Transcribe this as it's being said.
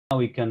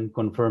we can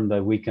confirm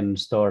that we can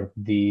start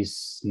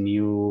this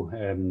new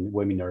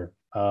webinar.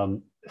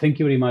 Thank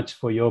you very much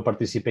for your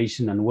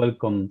participation and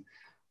welcome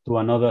to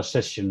another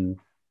session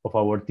of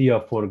our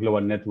TR4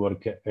 Global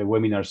Network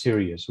webinar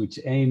series, which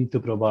aim to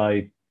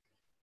provide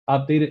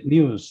updated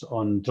news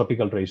on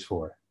tropical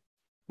rainforest.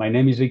 My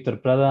name is Victor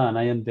Prada and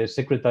I am the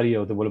Secretary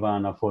of the World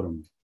Banana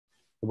Forum.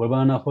 The World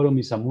Banana Forum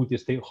is a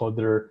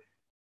multi-stakeholder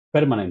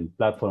permanent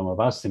platform of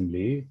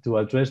assembly to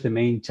address the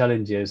main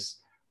challenges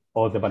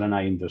of the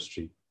banana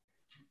industry.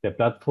 The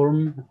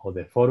platform or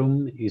the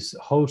forum is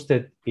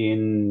hosted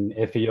in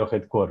FAO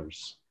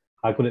headquarters,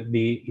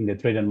 accurately in the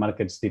Trade and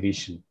Markets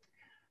Division.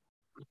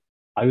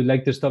 I would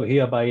like to stop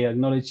here by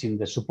acknowledging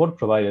the support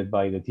provided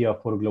by the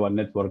TR4 Global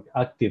Network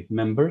active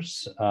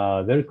members,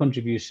 their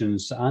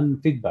contributions and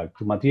feedback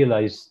to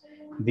materialize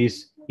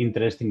this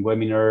interesting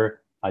webinar,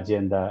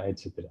 agenda,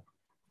 etc.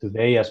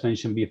 Today, as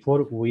mentioned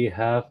before, we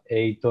have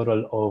a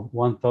total of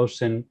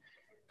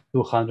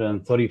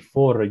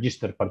 1,234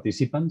 registered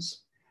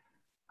participants.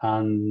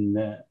 And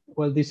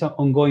well, this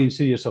ongoing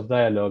series of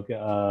dialogue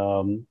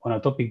on a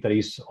topic that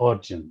is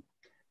urgent,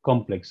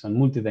 complex, and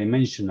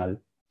multidimensional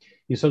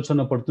is also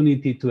an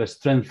opportunity to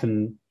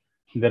strengthen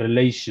the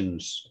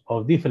relations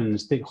of different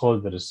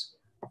stakeholders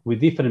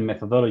with different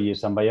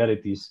methodologies and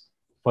varieties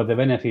for the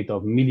benefit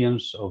of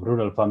millions of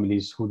rural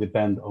families who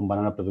depend on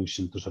banana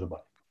production to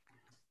survive.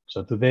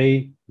 So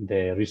today,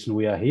 the reason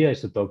we are here is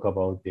to talk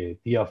about the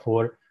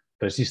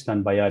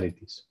TR4-resistant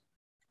varieties.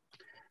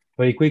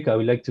 Very quick, I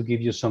would like to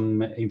give you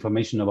some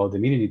information about the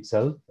meeting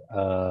itself,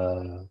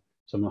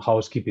 some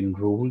housekeeping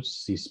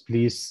rules is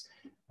please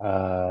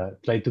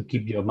try to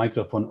keep your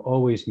microphone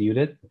always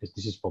muted.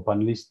 This is for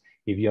panelists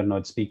if you are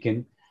not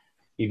speaking.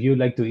 If you would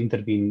like to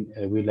intervene,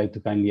 we'd like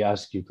to kindly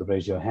ask you to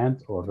raise your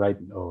hand or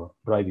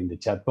write in the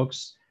chat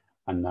box,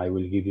 and I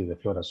will give you the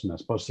floor as soon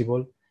as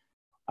possible.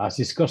 As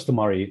is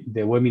customary,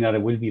 the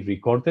webinar will be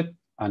recorded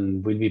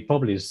and will be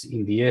published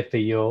in the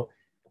FAO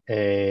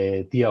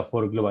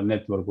TR4 Global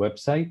Network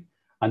website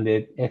and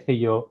the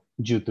FAO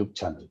YouTube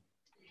channel.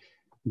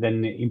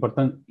 Then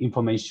important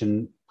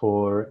information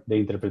for the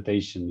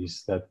interpretation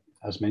is that,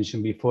 as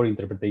mentioned before,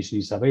 interpretation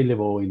is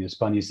available in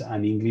Spanish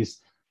and English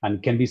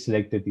and can be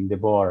selected in the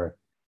bar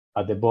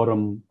at the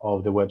bottom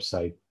of the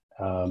website.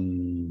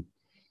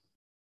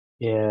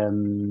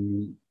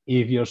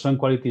 If your sound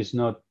quality is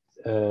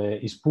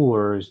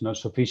poor, is not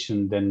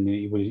sufficient, then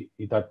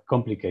that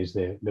complicates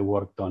the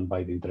work done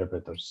by the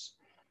interpreters.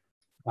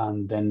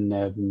 And then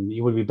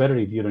it will be better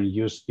if you don't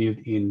use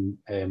built-in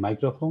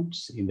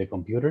microphones in the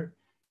computer.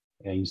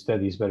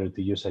 Instead, it's better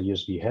to use a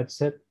USB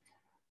headset.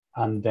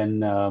 And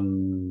then,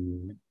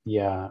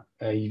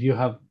 if you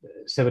have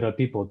several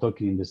people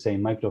talking in the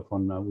same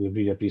microphone, we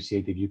really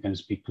appreciate if you can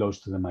speak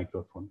close to the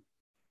microphone.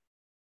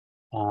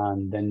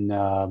 And then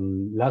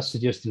last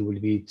suggestion will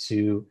be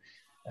to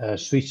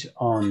switch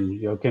on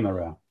your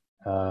camera,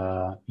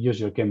 use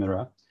your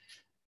camera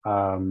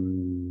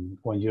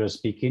when you're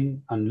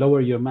speaking, and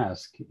lower your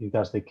mask if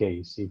that's the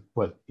case, if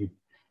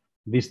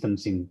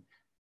distancing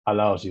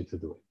allows you to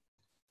do it.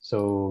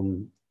 So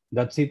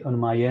that's it on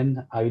my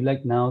end. I would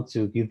like now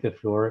to give the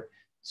floor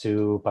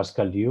to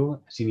Pascal Liu,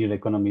 Senior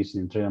Economist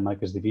in Trade and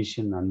Markets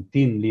Division and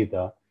Team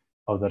Leader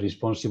of the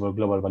Responsible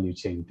Global Value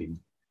Chain Team.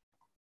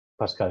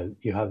 Pascal,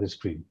 you have the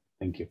screen.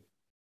 Thank you.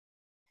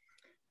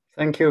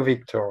 Thank you,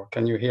 Victor.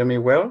 Can you hear me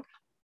well?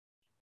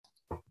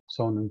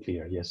 Sound and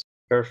clear, yes.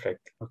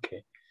 Perfect,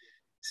 okay.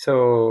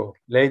 So,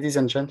 ladies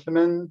and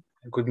gentlemen,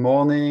 good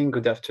morning,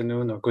 good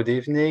afternoon, or good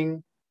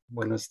evening.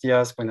 Buenos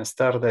dias, buenas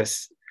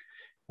tardes.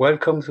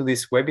 Welcome to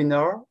this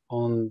webinar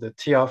on the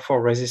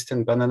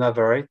TR4-resistant banana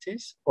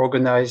varieties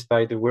organized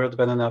by the World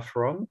Banana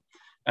Forum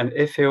and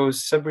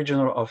FAO's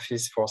Sub-Regional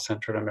Office for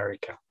Central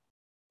America.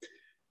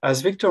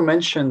 As Victor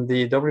mentioned,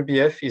 the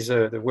WBF,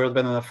 the World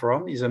Banana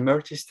Forum, is a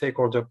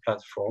multi-stakeholder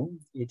platform.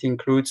 It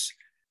includes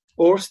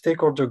all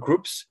stakeholder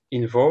groups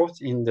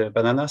involved in the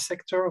banana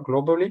sector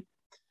globally,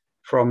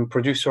 from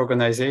producer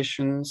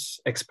organizations,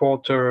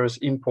 exporters,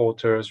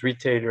 importers,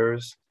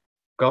 retailers,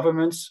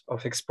 governments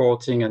of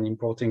exporting and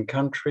importing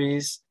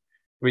countries,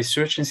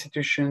 research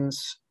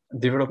institutions,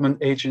 development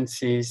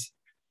agencies,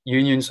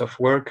 unions of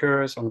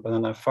workers on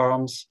banana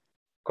farms,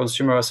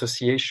 consumer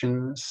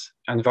associations,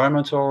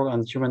 environmental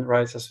and human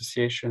rights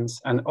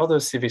associations, and other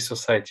civil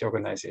society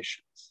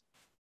organizations.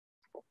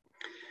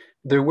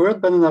 The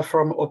World Banana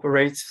Forum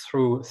operates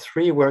through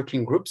 3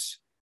 working groups,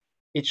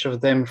 each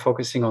of them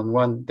focusing on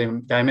one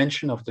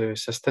dimension of the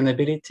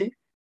sustainability,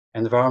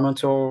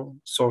 environmental,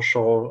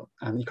 social,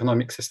 and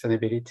economic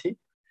sustainability.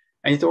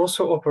 And it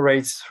also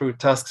operates through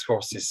task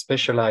forces,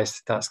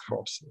 specialized task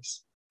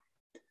forces.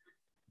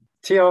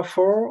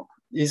 TR4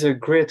 is a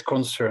great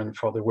concern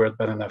for the World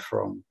Banana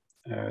Forum.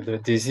 The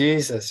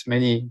disease, as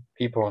many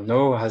people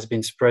know, has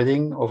been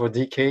spreading over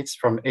decades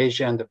from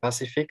Asia and the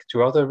Pacific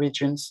to other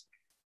regions,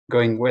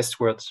 going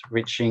westwards,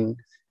 reaching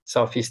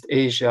Southeast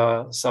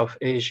Asia, South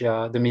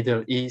Asia, the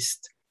Middle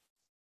East,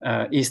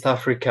 East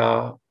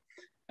Africa,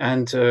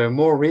 And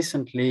more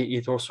recently,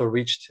 it also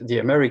reached the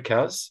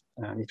Americas.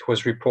 And it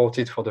was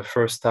reported for the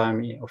first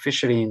time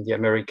officially in the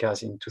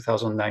Americas in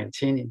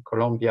 2019 in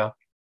Colombia.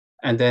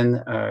 And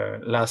then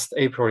last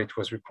April, it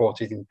was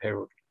reported in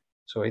Peru.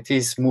 So it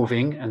is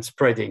moving and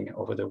spreading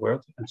over the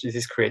world, and it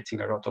is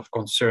creating a lot of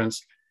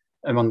concerns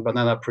among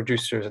banana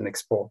producers and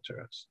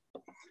exporters.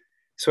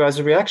 So as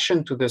a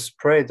reaction to the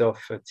spread of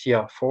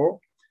TR4,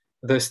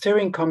 the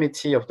steering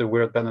committee of the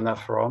World Banana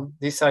Forum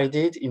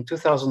decided in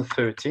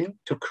 2013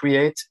 to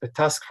create a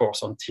task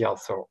force on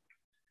TR4.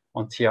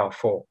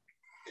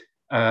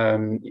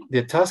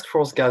 The task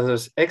force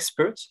gathers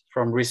experts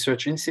from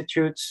research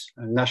institutes,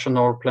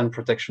 national plant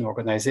protection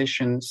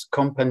organizations,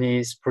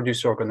 companies,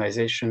 producer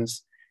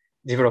organizations,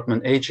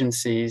 development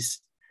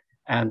agencies,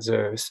 and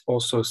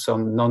also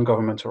some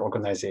non-governmental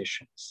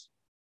organizations.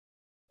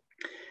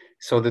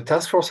 So the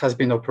task force has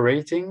been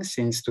operating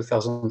since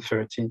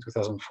 2013,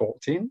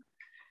 2014.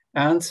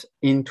 And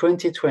in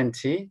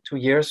 2020, 2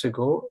 years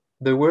ago,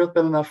 the World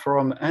Banana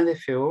Forum and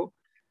FAO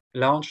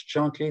launched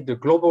jointly the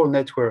Global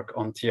Network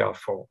on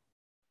TR4,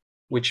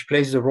 which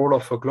plays the role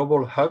of a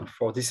global hub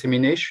for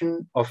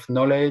dissemination of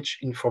knowledge,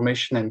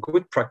 information, and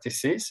good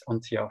practices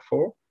on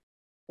TR4,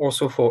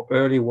 also for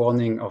early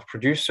warning of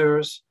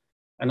producers,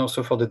 and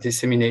also for the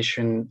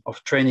dissemination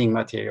of training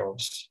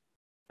materials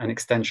and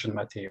extension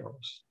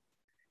materials.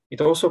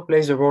 It also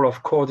plays a role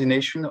of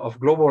coordination of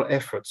global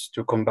efforts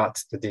to combat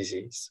the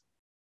disease.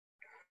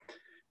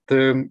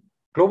 The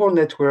global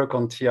network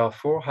on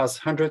TR4 has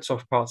hundreds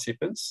of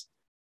participants,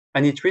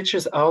 and it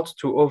reaches out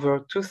to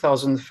over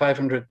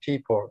 2,500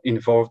 people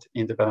involved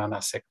in the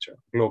banana sector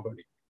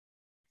globally.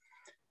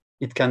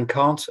 It can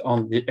count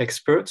on the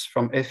experts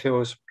from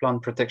FAO's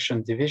Plant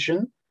Protection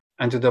Division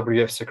and the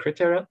WF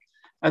Secretariat,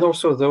 and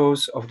also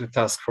those of the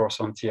task force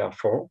on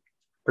TR4,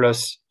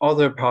 plus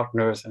other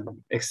partners and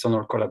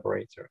external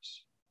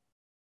collaborators.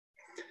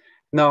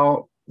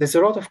 Now, there's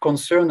a lot of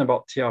concern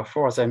about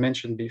TR4, as I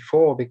mentioned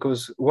before,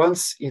 because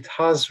once it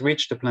has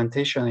reached the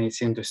plantation and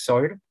it's in the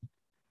soil,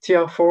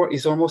 TR4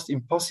 is almost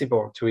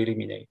impossible to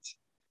eliminate,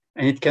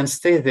 and it can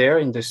stay there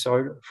in the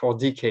soil for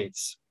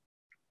decades.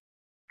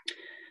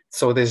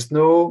 So there's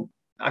no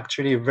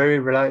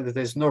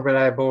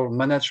reliable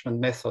management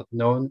method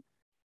known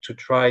to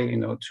try,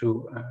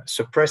 to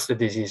suppress the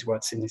disease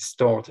once it is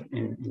stored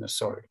in the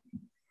soil.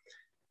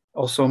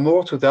 Also,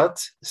 more to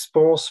that,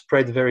 spores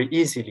spread very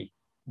easily.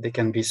 They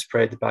can be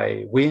spread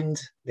by wind,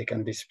 they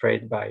can be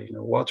spread by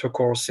water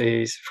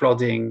courses,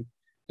 flooding,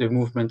 the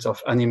movement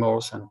of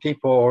animals and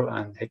people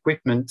and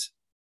equipment.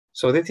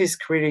 So that is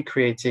really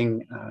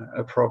creating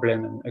a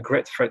problem and a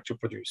great threat to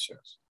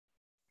producers.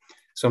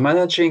 So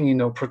managing,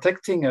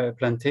 protecting a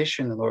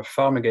plantation or a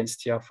farm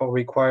against TR4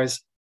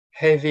 requires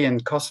heavy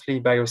and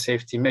costly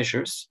biosafety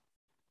measures,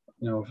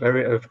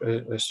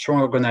 a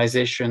strong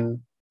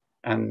organization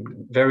and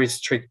very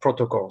strict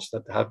protocols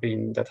that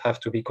have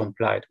to be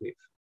complied with.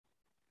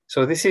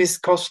 So this is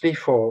costly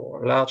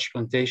for large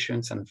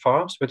plantations and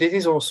farms, but it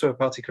is also a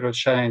particular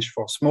challenge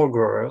for small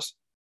growers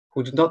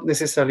who do not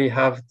necessarily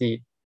have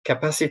the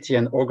capacity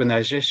and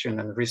organization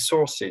and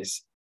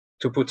resources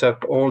to put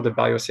up all the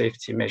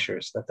biosafety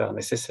measures that are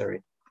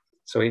necessary.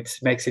 So it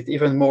makes it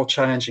even more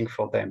challenging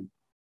for them.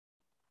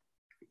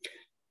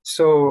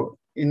 So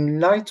in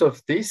light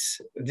of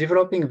this,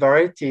 developing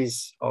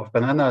varieties of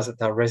bananas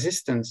that are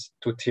resistant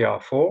to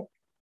TR4,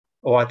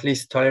 or at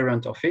least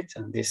tolerant of it,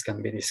 and this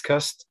can be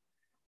discussed,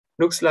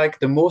 looks like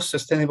the most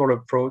sustainable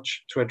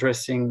approach to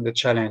addressing the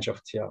challenge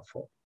of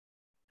TR4.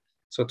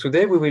 So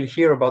today we will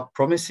hear about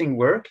promising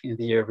work in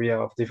the area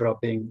of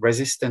developing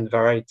resistant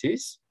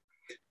varieties,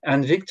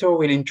 and Victor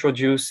will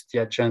introduce the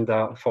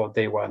agenda for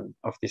day one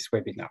of this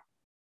webinar.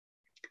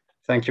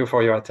 Thank you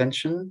for your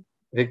attention.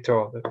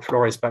 Victor, the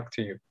floor is back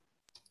to you.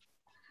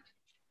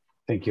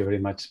 Thank you very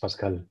much,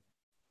 Pascal,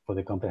 for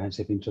the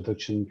comprehensive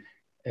introduction.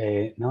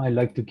 Now I'd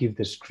like to give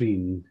the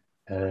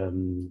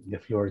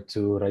floor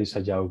to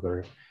Raisa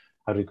Jauger,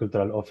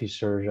 Agricultural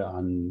Officer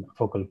and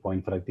focal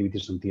point for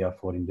activities on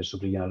TR4 in the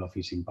Subregional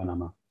Office in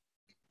Panama.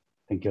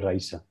 Thank you,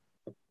 Raisa.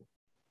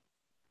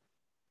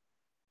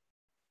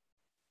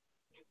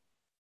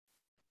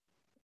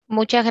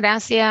 Muchas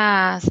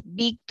gracias,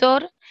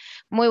 Víctor.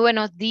 Muy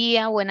buenos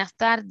días, buenas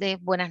tardes,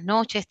 buenas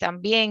noches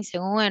también,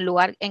 según el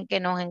lugar en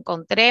que nos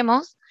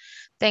encontremos.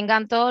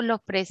 Tengan todos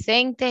los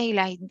presentes y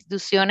las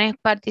instituciones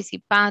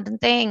participantes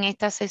en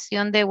esta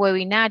sesión de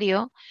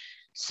webinario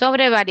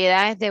sobre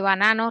variedades de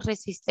bananos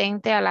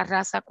resistentes a la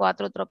raza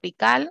 4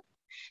 tropical,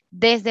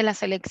 desde la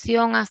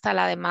selección hasta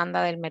la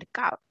demanda del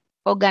mercado,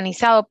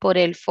 organizado por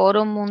el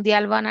Foro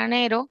Mundial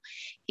Bananero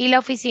y la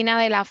Oficina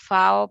de la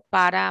FAO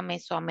para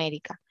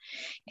Mesoamérica,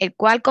 el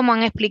cual, como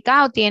han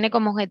explicado, tiene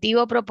como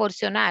objetivo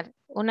proporcionar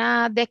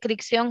una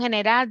descripción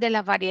general de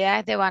las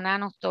variedades de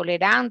bananos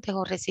tolerantes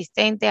o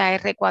resistentes a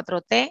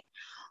R4T,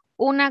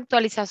 una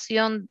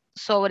actualización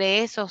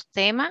sobre esos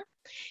temas,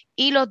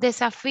 y los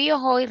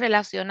desafíos hoy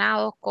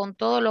relacionados con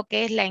todo lo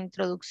que es la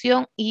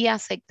introducción y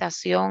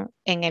aceptación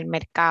en el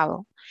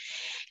mercado.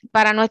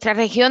 Para nuestra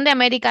región de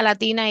América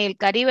Latina y el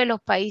Caribe,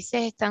 los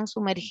países están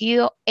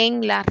sumergidos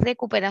en la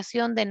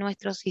recuperación de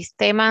nuestros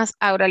sistemas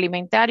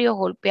agroalimentarios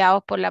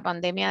golpeados por la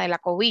pandemia de la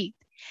COVID.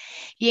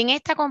 Y en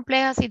esta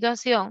compleja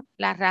situación,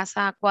 la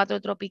raza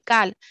A4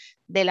 tropical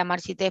de la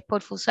Marchites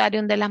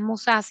porfusarium de las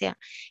musáceas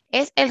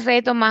es el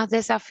reto más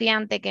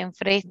desafiante que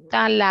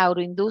enfrenta la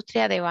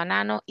agroindustria de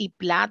banano y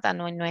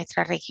plátano en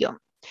nuestra región.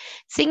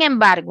 Sin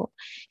embargo,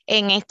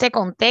 en este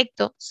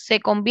contexto se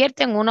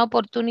convierte en una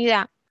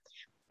oportunidad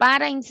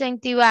para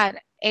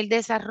incentivar el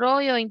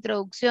desarrollo e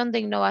introducción de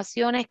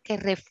innovaciones que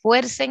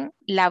refuercen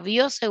la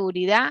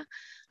bioseguridad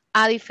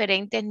a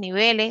diferentes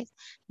niveles,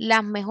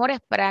 las mejores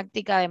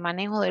prácticas de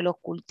manejo de los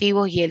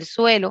cultivos y el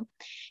suelo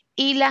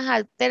y las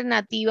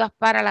alternativas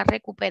para la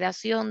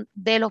recuperación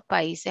de los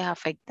países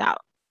afectados.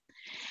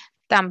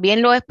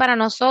 También lo es para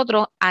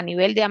nosotros a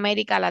nivel de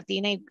América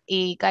Latina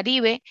y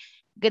Caribe,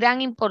 gran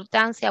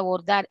importancia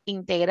abordar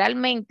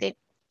integralmente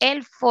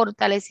el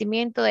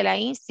fortalecimiento de la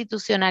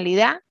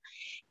institucionalidad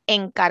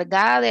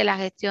encargada de la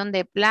gestión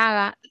de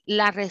plagas,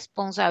 la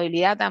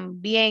responsabilidad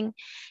también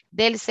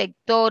del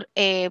sector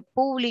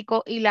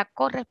público y la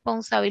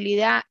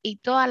corresponsabilidad y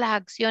todas las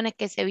acciones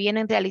que se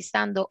vienen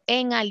realizando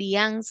en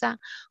alianza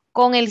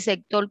con el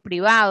sector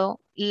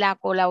privado, la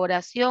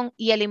colaboración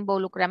y el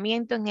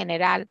involucramiento en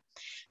general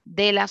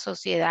de la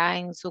sociedad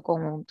en su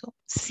conjunto.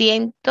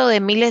 Cientos de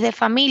miles de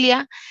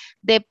familias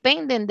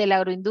dependen de la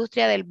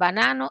agroindustria del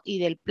banano y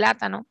del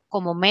plátano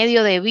como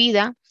medio de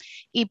vida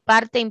y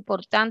parte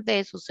importante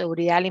de su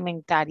seguridad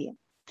alimentaria.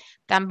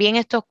 También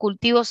estos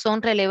cultivos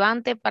son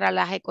relevantes para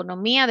las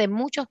economías de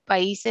muchos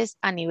países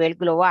a nivel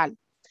global.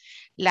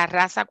 La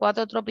raza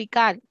 4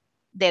 tropical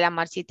de la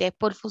Marchites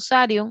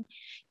porfusarium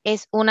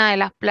es una de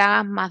las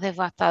plagas más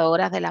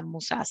devastadoras de las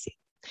musáceas.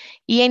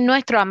 Y en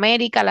nuestra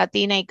América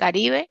Latina y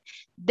Caribe,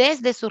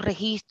 desde su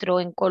registro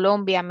en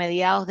Colombia a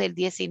mediados del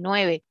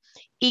 19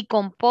 y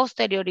con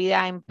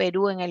posterioridad en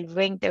Perú en el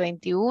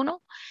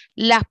 2021,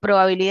 las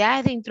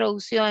probabilidades de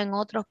introducción en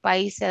otros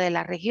países de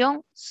la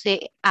región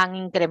se han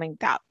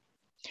incrementado.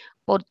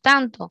 Por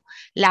tanto,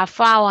 la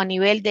FAO a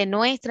nivel de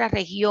nuestra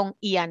región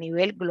y a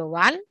nivel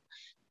global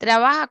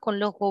trabaja con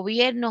los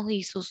gobiernos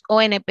y sus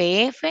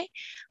ONPF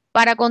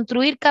para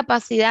construir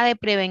capacidad de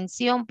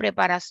prevención,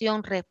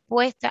 preparación,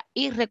 respuesta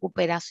y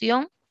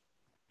recuperación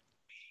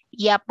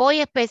y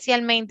apoya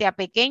especialmente a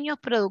pequeños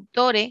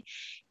productores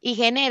y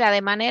genera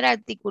de manera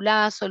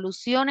articulada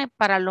soluciones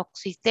para los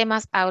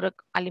sistemas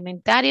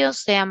agroalimentarios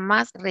sean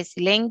más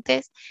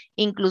resilientes,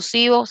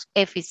 inclusivos,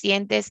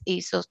 eficientes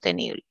y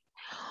sostenibles.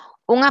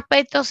 Un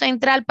aspecto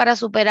central para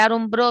superar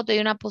un brote y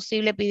una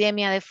posible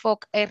epidemia de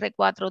FOC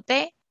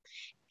R4T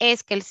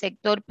es que el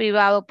sector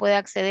privado puede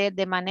acceder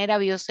de manera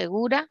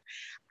biosegura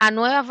a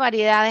nuevas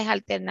variedades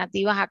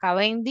alternativas a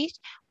Cavendish,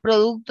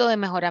 producto de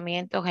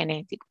mejoramiento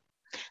genético.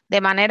 De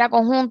manera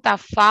conjunta,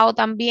 FAO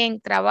también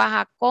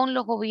trabaja con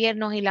los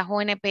gobiernos y las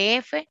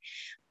ONPF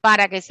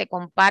para que se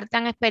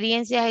compartan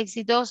experiencias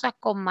exitosas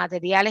con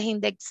materiales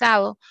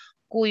indexados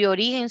cuyo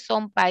origen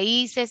son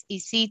países y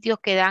sitios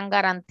que dan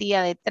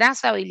garantía de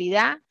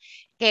trazabilidad,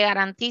 que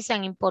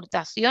garantizan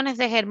importaciones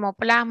de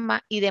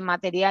germoplasma y de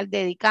material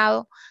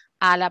dedicado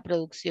a la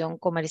producción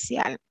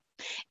comercial.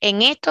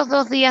 En estos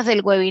 2 días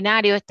del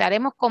webinario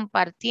estaremos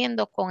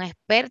compartiendo con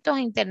expertos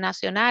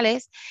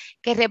internacionales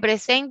que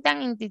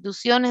representan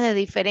instituciones de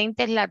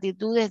diferentes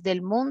latitudes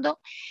del mundo,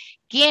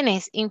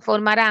 quienes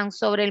informarán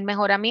sobre el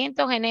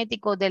mejoramiento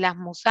genético de las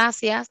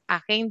musáceas,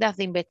 agendas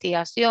de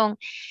investigación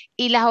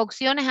y las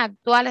opciones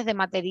actuales de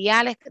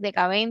materiales de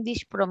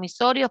Cavendish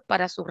promisorios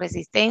para su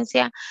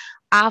resistencia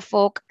a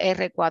FOC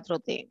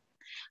R4T.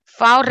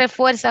 FAO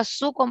refuerza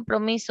su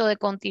compromiso de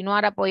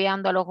continuar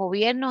apoyando a los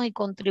gobiernos y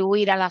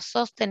contribuir a la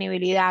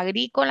sostenibilidad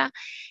agrícola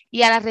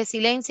y a la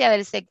resiliencia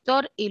del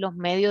sector y los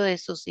medios de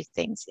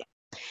subsistencia.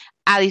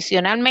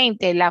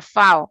 Adicionalmente, la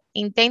FAO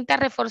intenta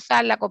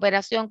reforzar la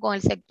cooperación con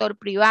el sector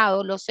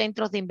privado, los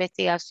centros de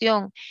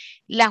investigación,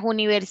 las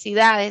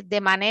universidades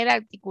de manera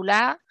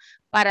articulada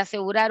para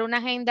asegurar una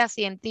agenda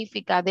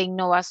científica de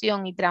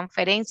innovación y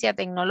transferencia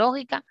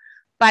tecnológica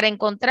para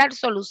encontrar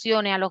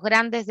soluciones a los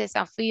grandes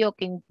desafíos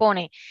que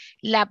impone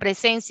la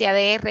presencia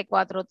de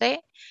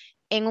R4T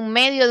en un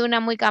medio de una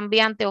muy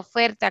cambiante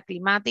oferta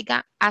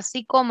climática,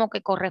 así como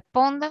que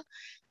corresponda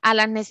a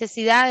las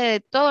necesidades de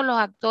todos los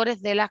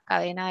actores de las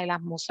cadenas de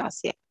las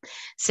musáceas.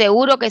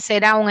 Seguro que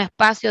será un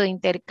espacio de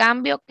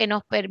intercambio que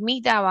nos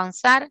permita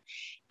avanzar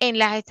en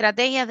las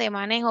estrategias de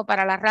manejo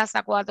para la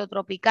raza 4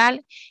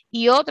 tropical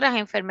y otras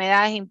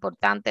enfermedades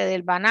importantes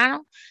del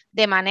banano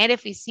de manera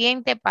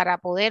eficiente para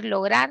poder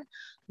lograr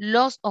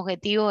los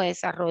objetivos de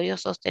desarrollo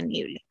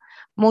sostenible.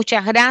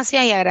 Muchas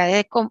gracias y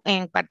agradezco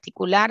en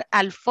particular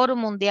al Foro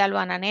Mundial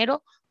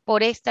Bananero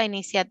por esta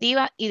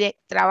iniciativa y de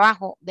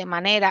trabajo de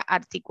manera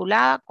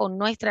articulada con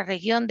nuestra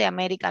región de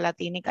América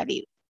Latina y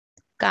Caribe.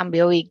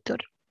 Cambio, Víctor.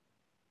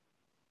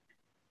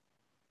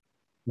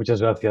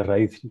 Muchas gracias,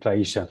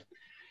 Raíssa.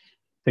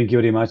 Thank you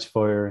very much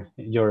for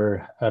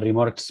your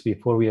remarks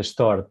before we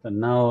start. And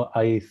now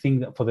I think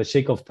that for the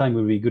sake of time, it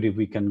would be good if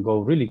we can go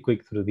really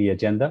quick through the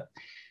agenda.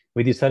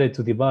 We decided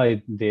to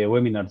divide the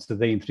webinars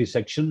today in 3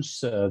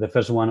 sections. The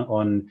first one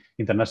on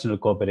international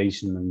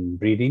cooperation and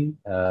breeding.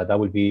 That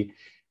will be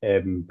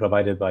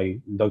provided by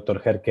Dr.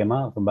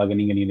 Herkema from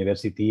Wageningen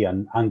University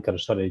and Anker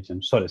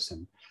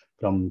Soresen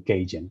from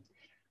KGen.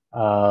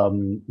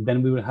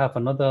 Then we will have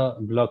another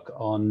block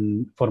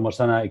on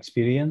Formosana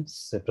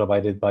experience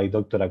provided by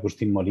Dr.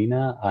 Agustin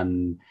Molina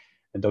and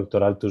Dr.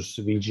 Altus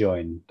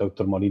Viljoen.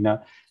 Dr.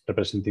 Molina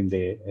representing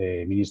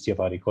the Ministry of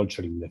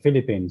Agriculture in the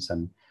Philippines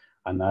and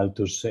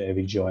Altus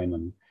Viljoen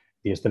on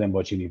the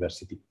Stellenbosch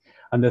University.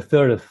 And the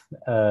third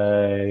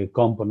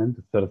component,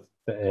 the third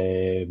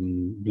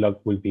block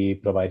will be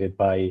provided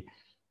by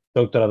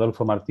Dr.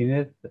 Adolfo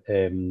Martinez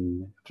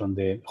from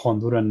the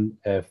Honduran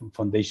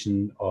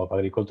Foundation of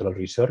Agricultural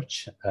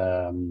Research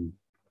and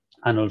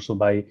also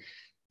by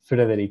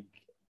Frederic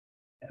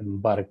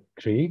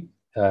Barcry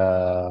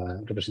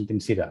representing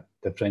CIRAD,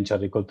 the French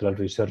Agricultural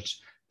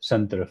Research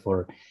Center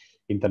for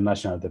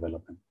International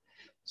Development.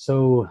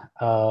 So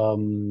I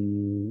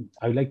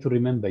would like to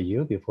remember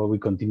you before we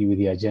continue with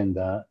the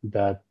agenda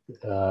that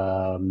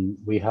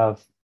we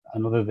have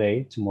another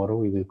day tomorrow.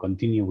 We will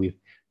continue with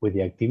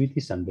the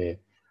activities and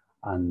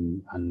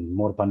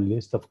more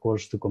panelists, of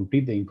course, to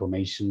complete the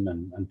information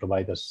and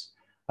provide us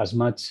as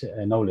much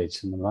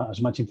knowledge and as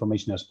much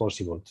information as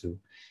possible to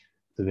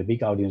the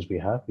big audience we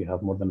have. We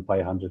have more than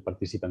 500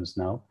 participants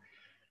now.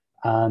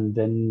 And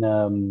then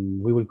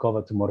we will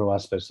cover tomorrow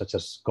aspects such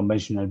as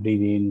conventional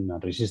breeding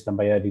and resistant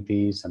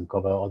varieties, and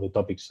cover other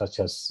topics such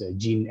as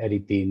gene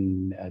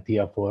editing,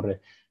 TR4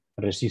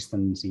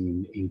 resistance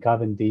in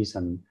Cavendish,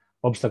 and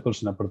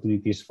obstacles and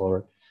opportunities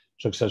for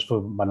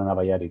successful banana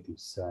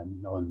varieties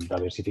and on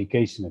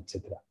diversification,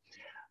 etc.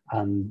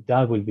 And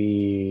that will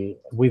be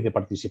with the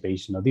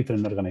participation of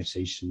different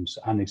organizations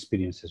and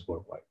experiences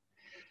worldwide.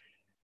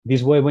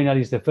 This webinar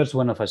is the first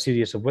one of a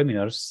series of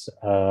webinars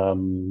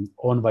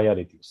on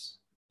varieties.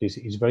 This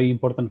is very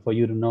important for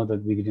you to know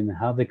that we didn't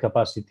have the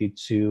capacity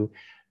to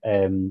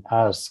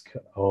ask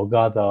or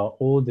gather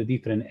all the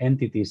different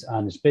entities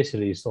and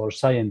specialists or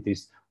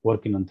scientists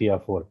working on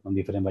TR4, on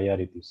different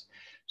varieties.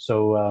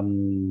 So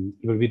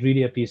it would be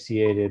really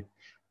appreciated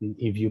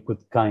if you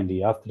could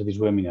kindly, after these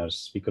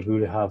webinars, because we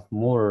will have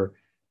more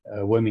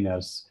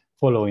webinars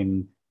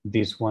following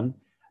this one,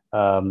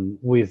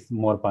 with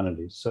more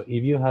panelists. So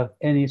if you have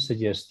any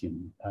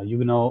suggestion,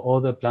 you know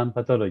other plant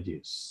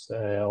pathologists,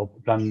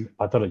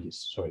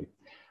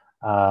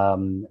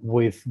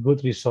 with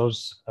good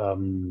results,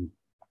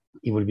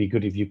 it would be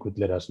good if you could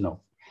let us know.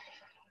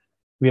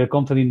 We are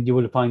confident you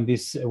will find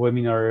this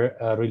webinar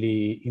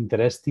really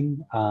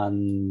interesting.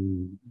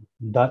 And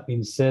that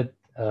being said,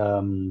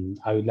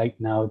 I would like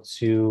now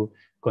to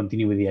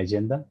continue with the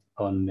agenda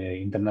on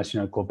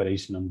international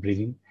cooperation on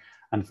breeding.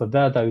 And for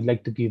that, I would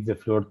like to give the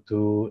floor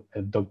to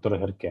Dr.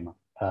 Herkema.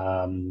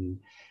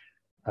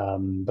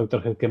 Dr.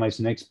 Herkema is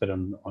an expert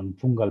on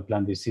fungal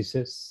plant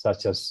diseases,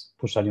 such as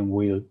Fusarium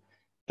wilt,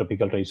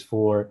 tropical race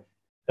 4,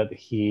 that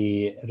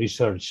he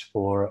researched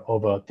for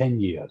over 10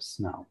 years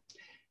now.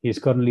 He is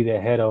currently the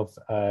head of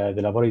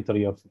the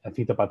Laboratory of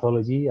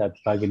Phytopathology at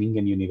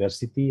Wageningen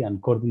University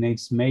and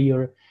coordinates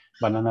major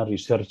banana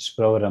research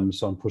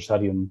programs on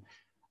Fusarium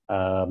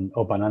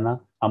of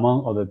banana,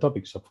 among other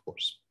topics, of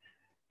course.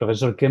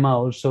 Professor Kema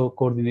also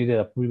coordinated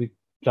a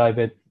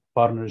public-private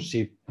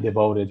partnership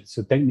devoted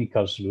to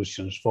technical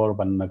solutions for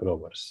banana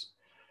growers,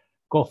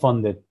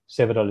 co-founded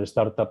several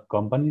startup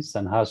companies,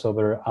 and has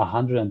over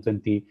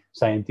 120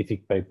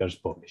 scientific papers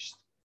published.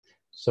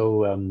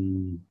 So,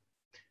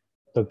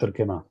 Dr.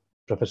 Kema,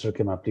 Professor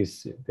Kema,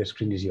 please, the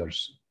screen is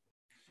yours.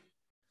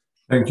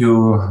 Thank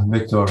you,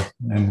 Victor,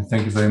 and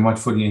thank you very much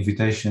for the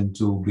invitation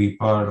to be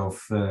part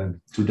of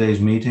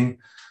today's meeting.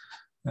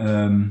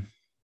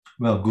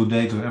 Well, good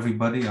day to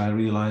everybody. I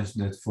realize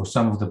that for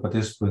some of the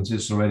participants,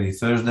 it's already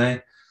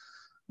Thursday.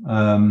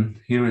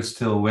 Here it's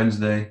still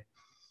Wednesday.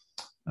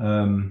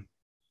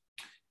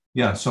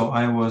 Yeah, so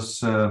I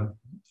was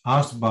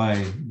asked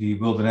by the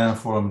World Banana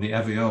Forum, the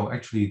FAO,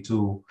 actually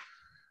to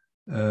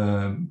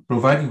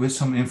provide you with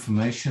some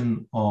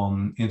information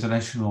on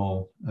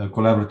international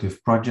collaborative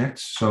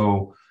projects.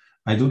 So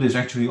I do this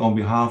actually on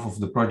behalf of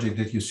the project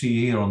that you see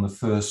here on the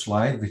first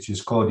slide, which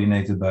is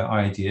coordinated by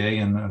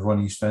IITA and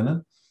Ronnie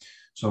Svennen.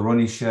 So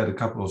Ronnie shared a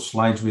couple of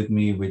slides with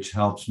me, which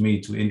helps me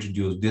to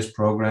introduce this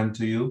program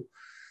to you.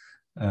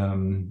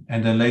 And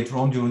then later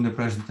on during the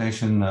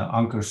presentation,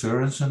 Anker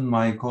Soresen,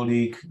 my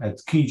colleague at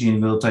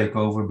KGen, will take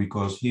over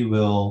because he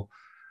will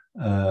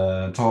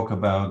talk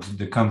about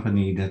the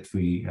company that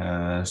we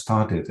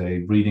started, a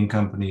breeding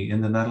company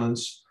in the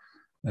Netherlands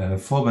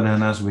for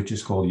bananas, which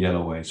is called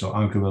Yellowway. So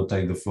Anker will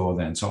take the floor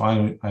then. So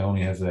I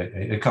only have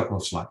a couple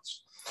of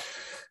slides.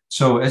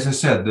 So as I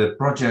said, the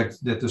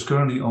project that is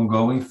currently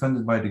ongoing,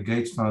 funded by the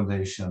Gates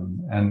Foundation,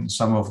 and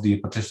some of the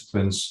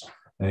participants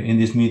in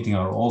this meeting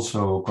are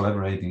also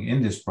collaborating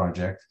in this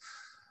project,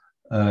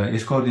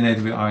 is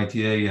coordinated with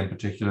ITA, in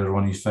particular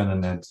Ronnie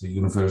Svennon at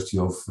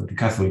the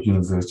Catholic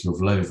University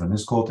of Leuven.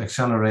 It's called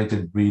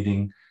Accelerated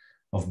Breeding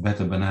of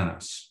Better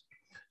Bananas.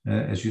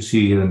 As you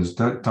see here in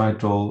the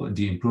title,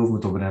 the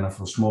improvement of banana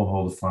for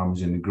smallholder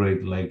farmers in the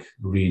Great Lake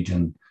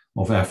region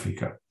of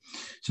Africa.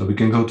 So we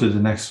can go to the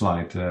next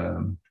slide,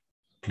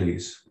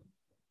 please.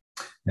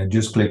 And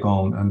just click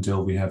on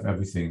until we have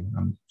everything.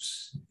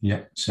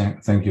 Yeah,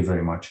 thank you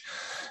very much.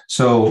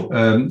 So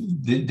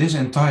this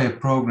entire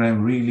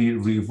program really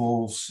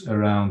revolves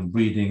around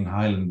breeding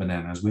highland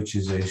bananas, which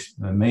is a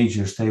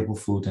major staple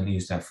food in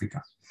East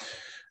Africa.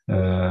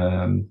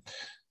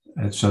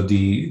 So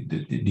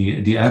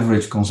the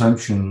average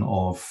consumption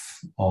of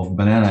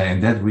banana in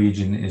that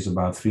region is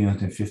about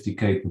 350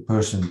 kg per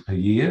person per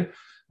year.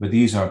 But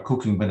these are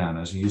cooking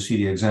bananas. You see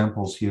the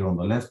examples here on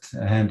the left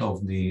hand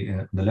of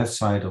the left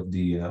side of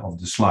the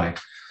slide.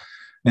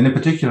 And in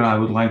particular, I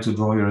would like to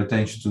draw your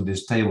attention to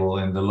this table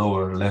in the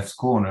lower left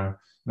corner,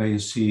 where you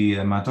see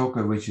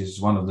matoke, which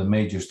is one of the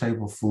major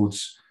staple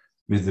foods,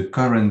 with the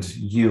current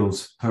yield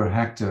per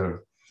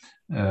hectare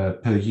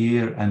per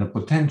year and the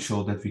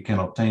potential that we can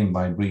obtain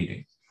by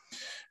breeding.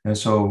 And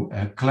so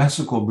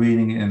classical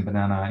breeding in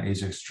banana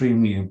is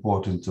extremely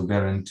important to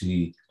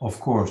guarantee, of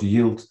course,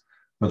 yield,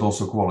 but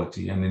also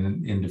quality.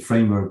 And in the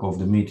framework of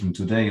the meeting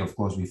today, of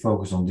course, we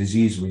focus on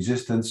disease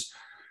resistance,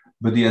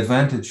 but the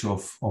advantage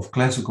of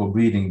classical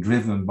breeding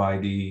driven by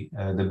the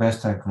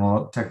best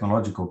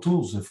technological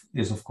tools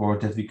is, of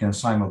course, that we can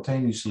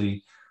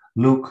simultaneously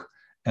look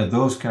at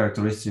those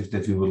characteristics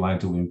that we would like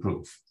to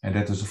improve. And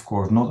that is, of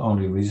course, not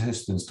only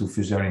resistance to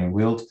Fusarium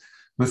wilt,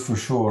 but for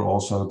sure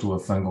also to a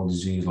fungal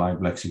disease like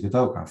Black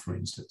Sigatoka, for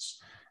instance,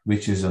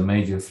 which is a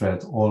major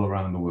threat all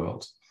around the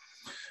world.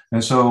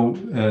 And so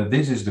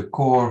this is the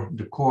core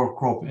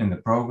crop in the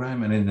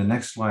program. And in the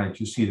next slide,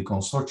 you see the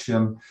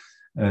consortium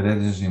that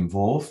is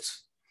involved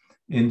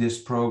in this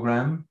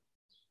program.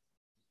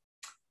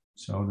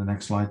 So the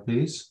next slide,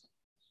 please.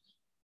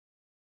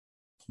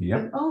 Yep.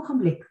 Een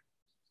ogenblik.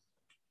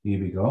 Here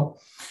we go.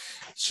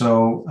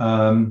 So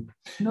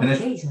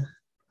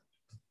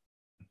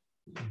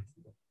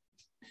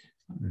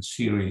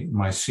Siri,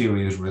 my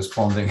Siri is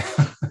responding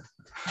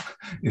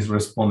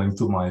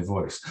to my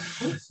voice.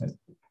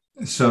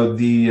 So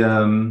the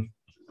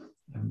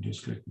let me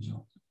just click this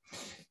on.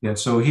 Yeah,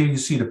 so here you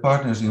see the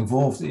partners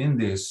involved in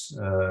this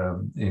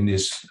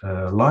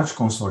large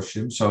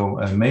consortium. So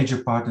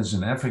major partners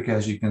in Africa,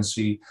 as you can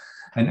see,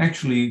 and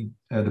actually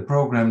the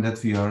program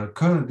that we are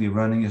currently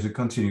running is a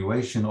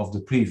continuation of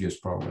the previous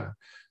program.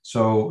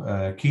 So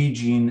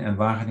Keygene and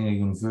Wageningen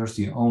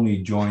University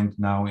only joined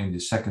now in the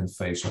second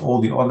phase. So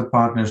all the other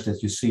partners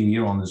that you see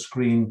here on the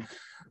screen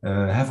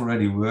have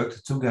already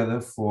worked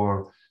together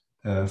for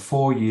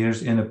 4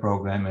 years in a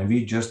program, and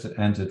we just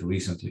entered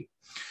recently.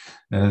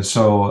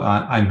 So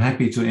I'm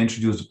happy to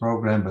introduce the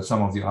program, but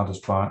some of the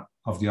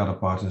other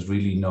partners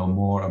really know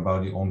more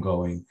about the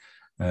ongoing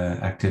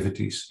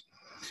activities.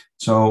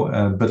 So,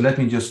 but let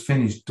me just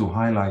finish to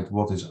highlight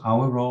what is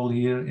our role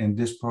here in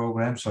this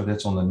program. So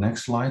that's on the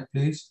next slide,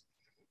 please.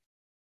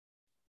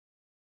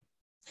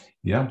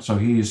 Yeah, so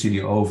here you see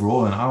the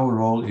overall, and our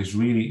role is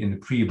really in the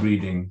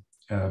pre-breeding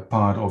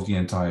part of the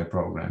entire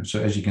program.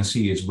 So as you can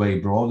see, it's way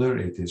broader.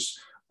 It is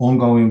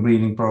ongoing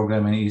breeding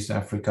program in East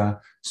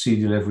Africa,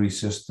 seed delivery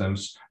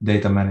systems,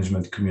 data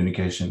management,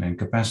 communication, and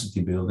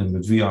capacity building,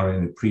 but we are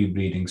in the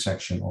pre-breeding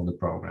section of the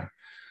program.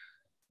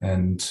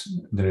 And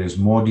there is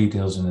more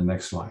details in the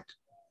next slide.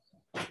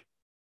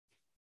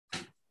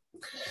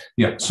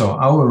 Yeah, so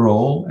our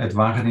role at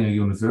Wageningen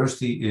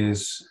University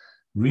is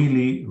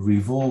really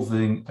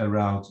revolving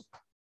around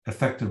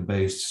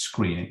effector-based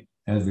screening.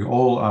 As we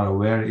all are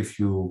aware, if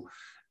you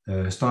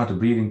start a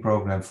breeding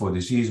program for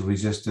disease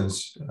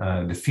resistance,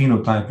 the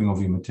phenotyping of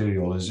your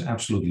material is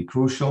absolutely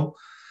crucial.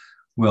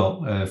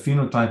 Well,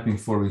 phenotyping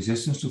for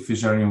resistance to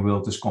Fusarium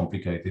wilt is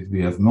complicated.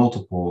 We have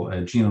multiple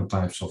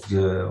genotypes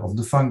of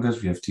the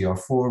fungus. We have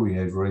TR4, we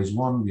have race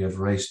 1, we have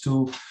race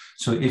 2.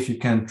 So if you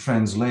can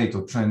translate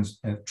or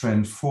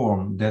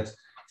transform that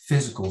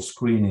physical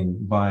screening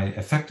by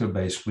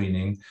effector-based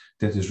screening,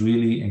 that is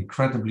really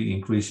incredibly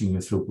increasing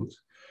your throughput.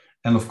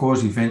 And of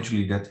course,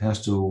 eventually that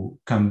has to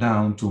come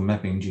down to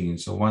mapping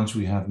genes. So once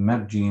we have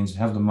mapped genes,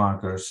 have the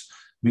markers,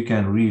 we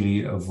can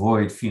really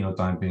avoid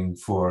phenotyping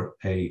for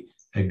a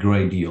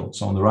great deal.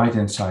 So on the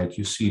right-hand side,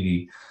 you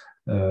see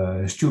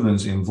the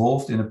students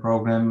involved in the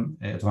program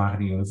at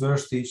Wageningen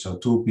University. So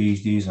 2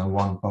 PhDs and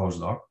 1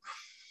 postdoc.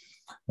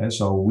 And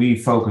so we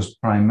focus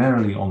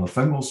primarily on the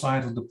fungal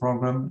side of the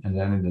program. And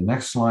then in the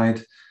next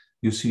slide,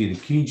 you see the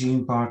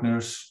Keygene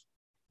partners.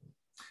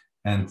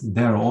 And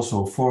there are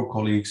also 4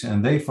 colleagues,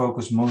 and they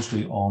focus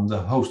mostly on the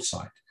host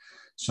side.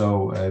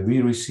 So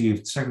we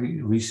received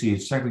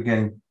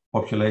segregating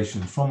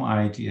population from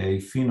ITA,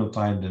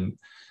 phenotype them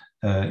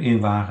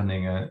in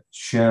Wageningen,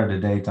 share the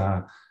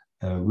data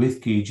with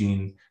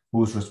Keygene,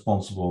 who is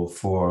responsible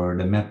for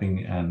the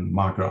mapping and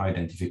marker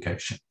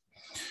identification.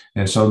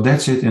 And so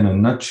that's it in a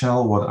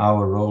nutshell, what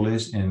our role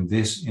is in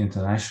this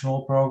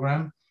international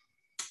program.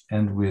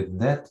 And with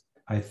that,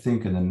 I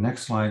think in the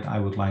next slide, I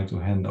would like to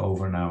hand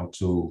over now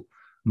to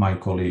my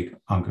colleague,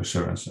 Anke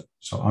Sørensen.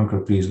 So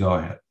Anke, please go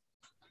ahead.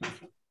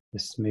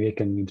 Yes, maybe I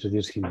can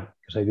introduce him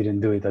because I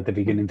didn't do it at the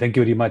beginning. Thank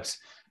you very much,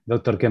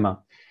 Dr. Kema.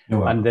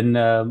 And then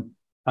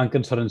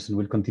Anke Sørensen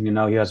will continue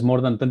now. He has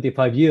more than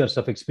 25 years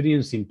of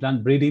experience in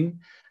plant breeding,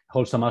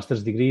 holds a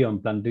master's degree on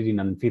plant breeding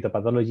and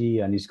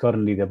phytopathology, and is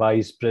currently the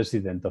vice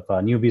president of a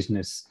new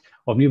business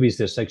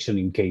section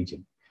in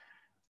Cajun,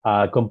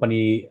 a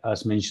company,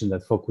 as mentioned,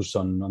 that focus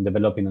on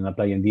developing and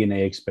applying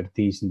DNA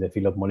expertise in the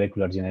field of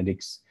molecular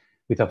genetics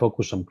with a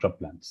focus on crop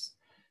plants.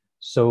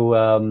 So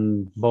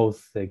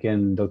both,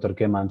 again, Dr.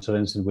 Kema and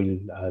Sørensen will,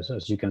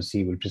 as you can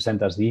see, will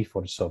present us the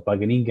efforts of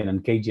Wageningen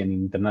and Cajun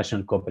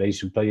international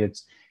cooperation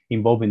projects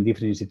involving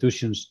different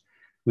institutions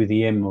with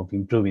the aim of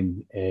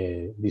improving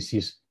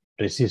disease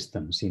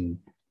resistance in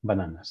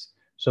bananas.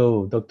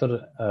 So,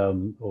 Dr.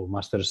 or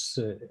Masters,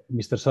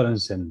 Mr.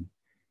 Sørensen,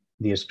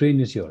 the screen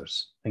is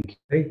yours. Thank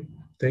you.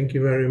 Thank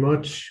you very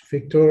much,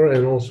 Victor,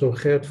 and also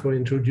Gert for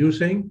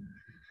introducing.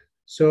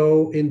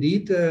 So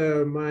indeed,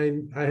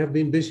 I have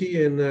been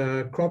busy in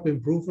crop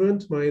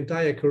improvement my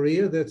entire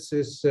career. That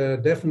is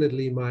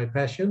definitely my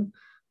passion.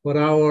 But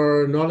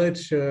our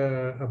knowledge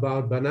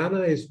about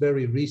banana is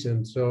very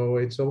recent. So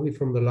it's only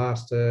from the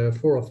last 4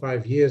 or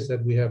 5 years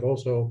that we have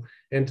also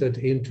entered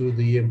into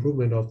the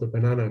improvement of the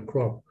banana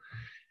crop.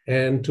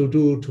 And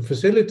to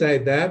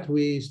facilitate that,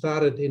 we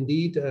started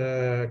indeed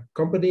a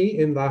company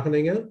in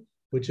Wageningen,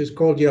 which is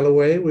called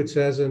Yellowway, which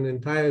has an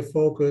entire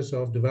focus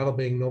of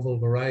developing novel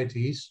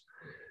varieties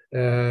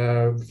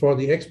for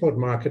the export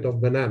market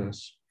of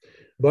bananas.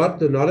 But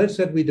the knowledge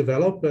that we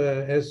develop,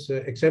 as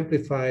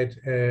exemplified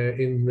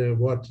in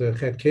what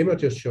Gert Kema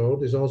just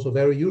showed, is also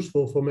very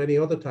useful for many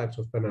other types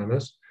of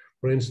bananas.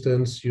 For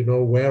instance, you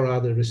know, where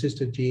are the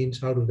resistant genes,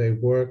 how do they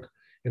work,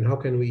 and how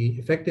can we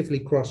effectively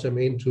cross them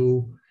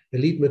into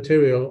elite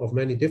material of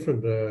many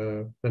different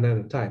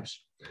banana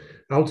types.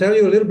 I'll tell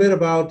you a little bit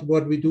about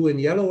what we do in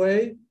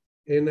Yellowway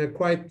in a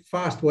quite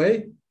fast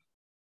way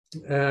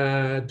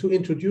to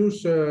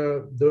introduce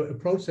the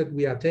approach that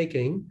we are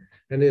taking,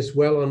 and is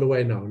well on the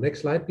way now.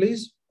 Next slide,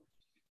 please.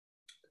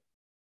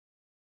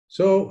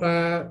 So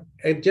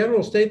a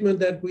general statement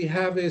that we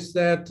have is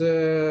that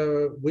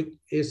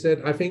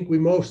I think we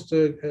most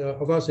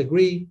of us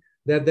agree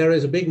that there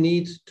is a big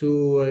need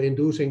to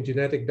inducing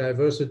genetic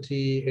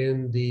diversity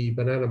in the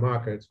banana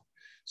market,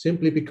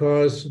 simply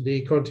because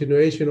the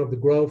continuation of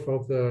the growth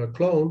of the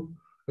clone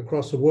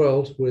across the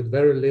world with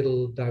very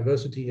little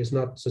diversity is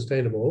not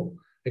sustainable,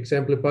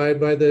 exemplified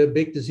by the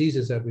big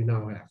diseases that we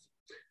now have.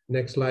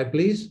 Next slide,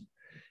 please.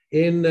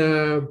 In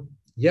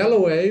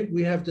Yellowway,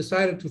 we have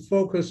decided to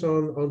focus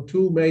on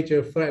 2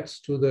 major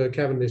threats to the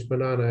Cavendish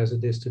banana as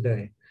it is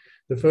today.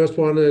 The first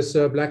one is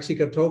black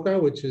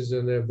Sigatoka, which is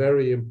a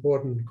very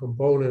important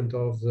component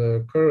of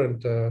the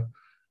current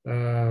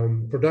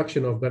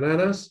production of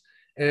bananas.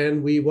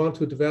 And we want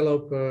to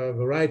develop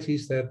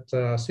varieties that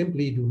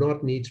simply do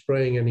not need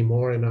spraying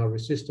anymore and are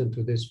resistant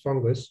to this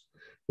fungus,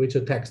 which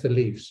attacks the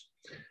leaves.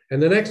 And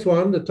the next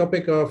one, the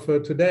topic of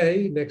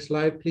today, next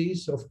slide,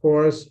 please, of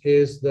course,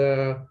 is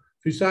the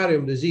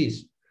Fusarium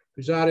disease.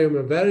 Fusarium,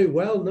 a very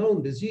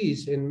well-known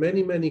disease in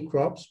many, many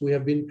crops. We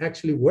have been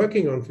actually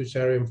working on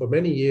Fusarium for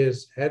many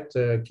years at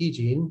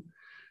Cajun,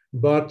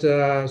 but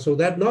so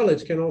that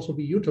knowledge can also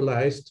be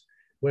utilized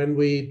when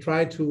we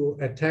try to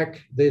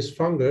attack this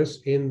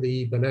fungus in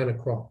the banana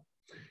crop.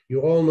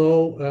 You all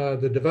know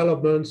the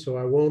development, so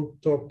I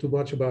won't talk too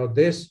much about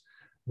this,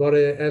 but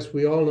as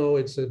we all know,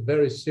 it's a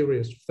very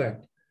serious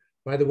threat.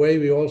 By the way,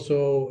 we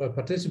also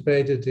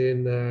participated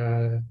in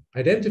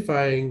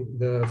identifying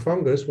the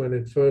fungus when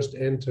it first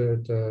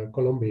entered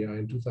Colombia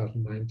in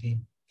 2019,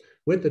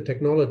 with the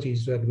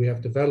technologies that we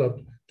have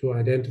developed to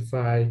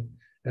identify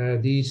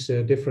these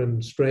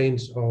different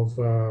strains of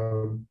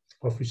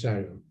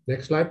Fusarium.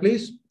 Next slide,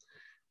 please.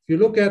 If you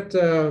look at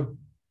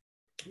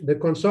the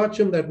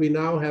consortium that we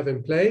now have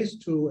in place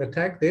to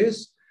attack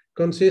this,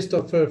 consists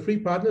of 3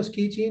 partners,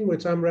 Cajun,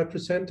 which I'm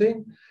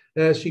representing,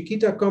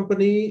 Chiquita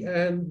company,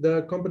 and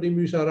the company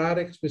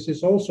Musaradix, which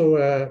is also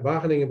a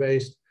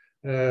Wageningen-based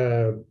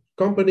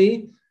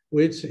company,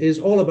 which is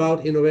all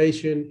about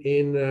innovation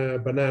in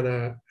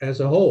banana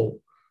as a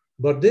whole.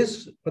 But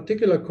this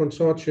particular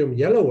consortium,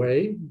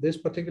 Yellowway,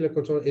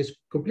 is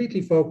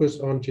completely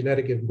focused on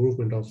genetic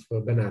improvement of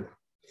banana.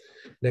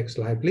 Next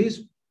slide,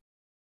 please.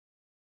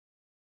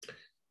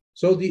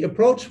 So the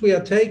approach we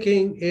are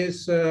taking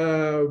is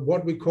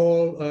what we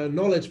call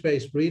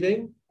knowledge-based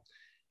breeding.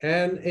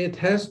 And it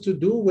has to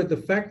do with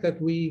the fact that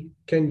we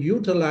can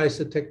utilize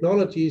the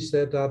technologies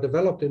that are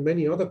developed in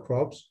many other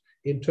crops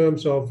in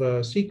terms of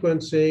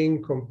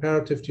sequencing,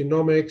 comparative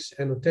genomics,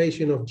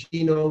 annotation of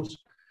genomes.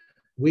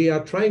 We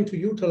are trying to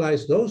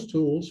utilize those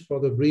tools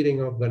for the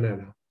breeding of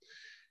banana.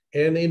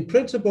 And in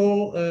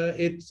principle,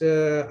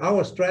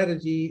 our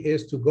strategy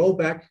is to go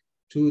back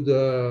to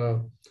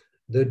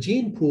the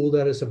gene pool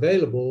that is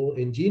available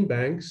in gene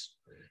banks,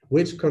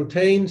 which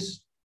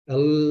contains a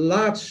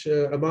large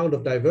amount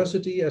of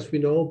diversity, as we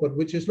know, but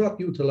which is not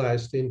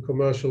utilized in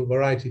commercial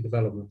variety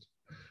development.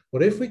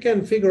 But if we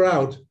can figure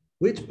out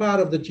which part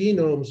of the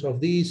genomes of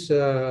these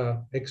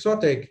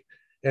exotic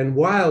and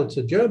wild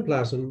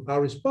germplasm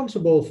are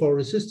responsible for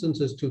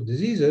resistances to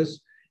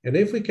diseases, and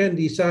if we can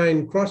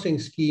design crossing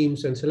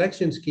schemes and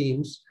selection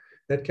schemes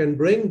that can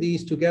bring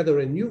these together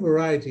in new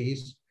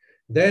varieties,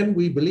 then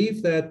we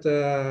believe that,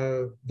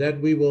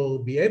 that we will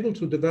be able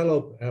to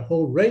develop a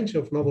whole range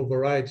of novel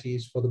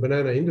varieties for the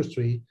banana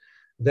industry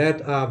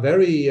that are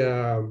very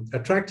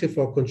attractive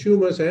for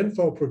consumers and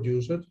for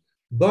producers,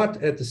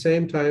 but at the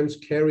same time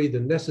carry the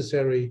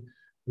necessary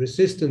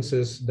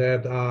resistances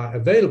that are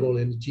available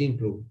in the gene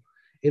pool.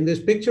 In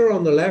this picture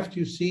on the left,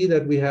 you see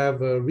that we have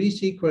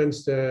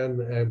resequenced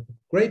a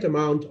great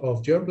amount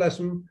of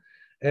germplasm.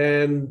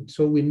 And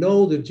so we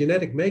know the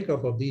genetic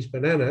makeup of these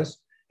bananas.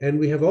 And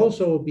we have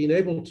also been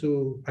able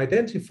to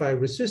identify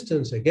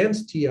resistance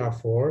against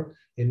TR4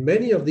 in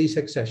many of these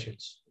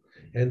accessions.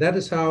 And that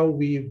is how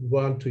we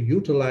want to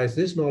utilize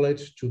this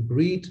knowledge to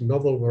breed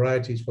novel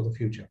varieties for the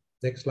future.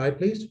 Next slide,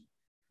 please.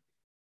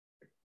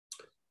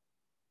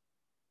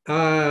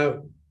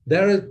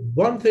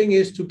 One thing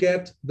is to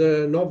get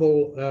the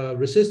novel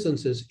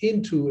resistances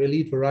into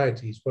elite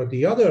varieties, but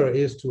the other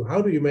is to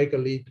how do you make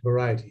elite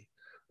variety?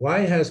 Why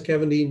has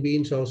Cavendine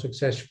been so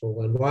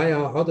successful, and why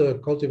are other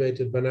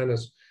cultivated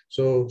bananas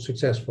so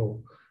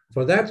successful?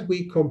 For that,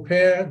 we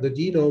compare the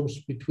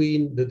genomes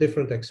between the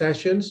different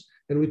accessions,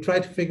 and we try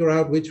to figure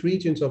out which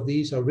regions of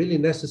these are really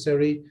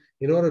necessary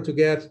in order to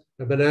get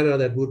a banana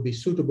that would be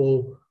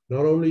suitable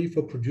not only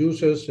for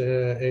producers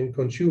and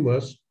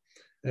consumers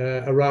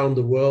around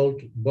the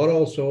world, but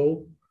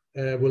also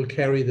will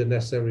carry the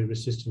necessary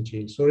resistant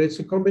genes. So it's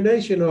a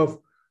combination of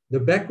the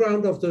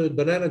background of the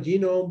banana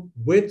genome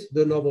with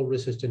the novel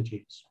resistant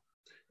genes.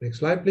 Next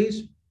slide,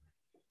 please.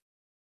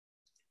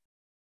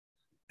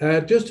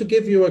 Just to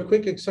give you a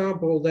quick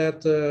example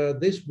that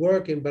this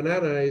work in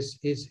banana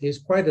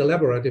is quite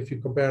elaborate if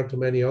you compare it to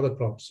many other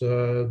crops.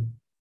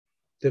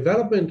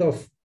 Development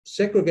of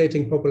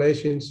segregating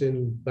populations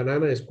in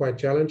banana is quite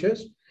challenging.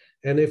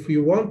 And if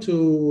you want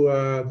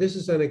to, this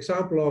is an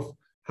example of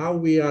how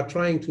we are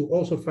trying to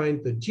also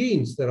find the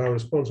genes that are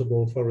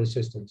responsible for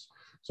resistance.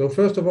 So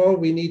first of all,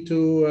 we need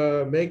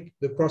to make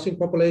the crossing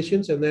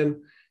populations, and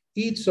then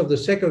each of the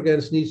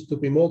segregants needs to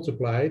be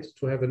multiplied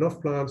to have enough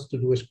plants to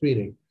do a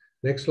screening.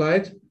 Next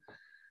slide.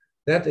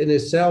 That in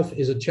itself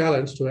is a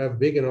challenge to have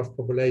big enough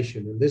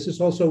population. And this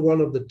is also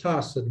one of the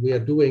tasks that we are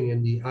doing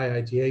in the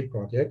IITA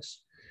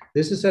projects.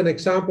 This is an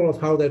example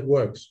of how that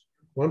works.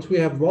 Once we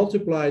have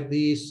multiplied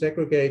these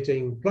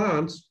segregating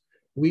plants,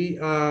 we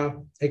are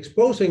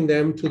exposing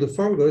them to the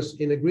fungus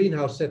in a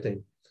greenhouse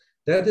setting.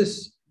 That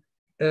is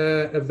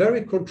a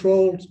very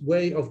controlled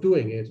way of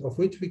doing it, of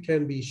which we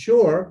can be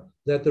sure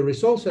that the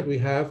results that we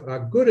have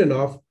are good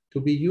enough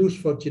to be used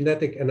for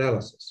genetic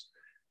analysis.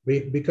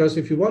 Because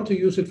if you want to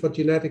use it for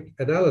genetic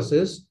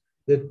analysis,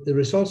 the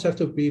results have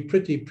to be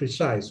pretty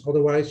precise.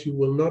 Otherwise, you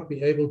will not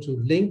be able to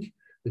link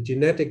the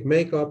genetic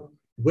makeup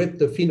with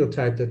the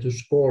phenotype that you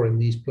score in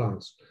these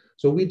plants.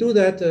 So we do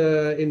that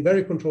in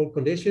very controlled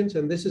conditions.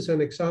 And this is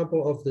an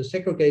example of the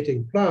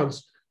segregating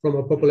plants from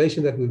a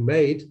population that we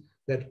made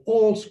that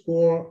all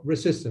score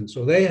resistance.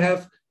 So they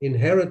have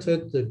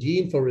inherited the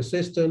gene for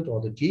resistant or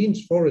the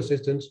genes for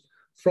resistance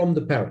from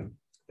the parent.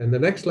 And the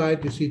next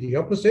slide, you see the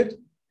opposite.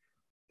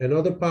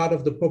 Another part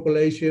of the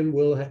population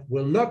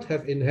will not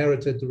have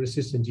inherited the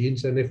resistant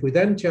genes. And if we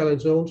then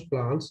challenge those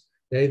plants,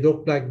 they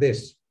look like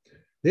this.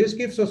 This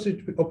gives us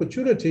an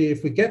opportunity,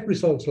 if we get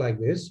results like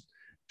this,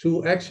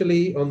 to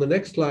actually, on the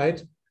next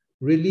slide,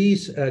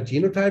 release a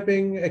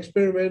genotyping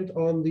experiment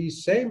on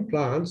these same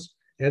plants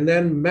and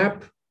then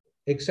map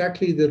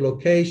exactly the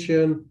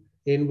location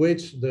in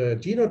which the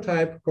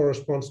genotype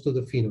corresponds to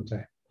the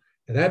phenotype.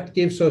 And that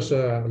gives us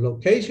a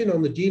location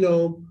on the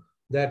genome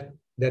that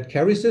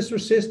carries this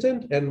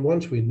resistant. And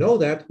once we know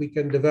that, we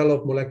can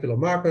develop molecular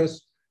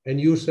markers and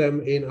use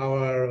them in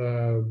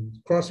our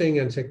crossing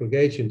and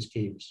segregation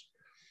schemes.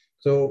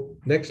 So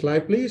next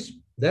slide, please.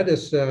 That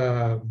is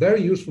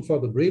very useful for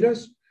the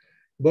breeders.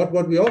 But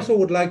what we also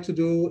would like to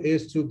do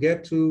is to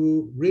get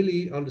to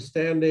really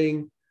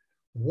understanding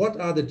what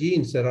are the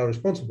genes that are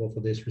responsible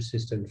for this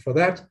resistance. For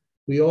that,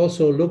 we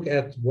also look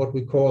at what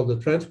we call the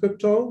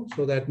transcriptome.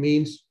 So that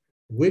means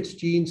which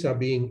genes are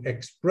being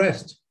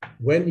expressed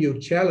when you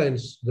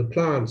challenge the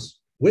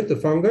plants with the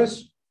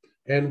fungus,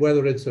 and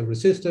whether it's a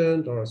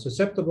resistant or a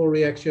susceptible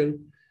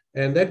reaction.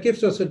 And that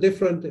gives us a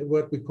different,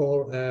 what we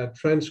call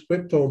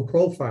transcriptome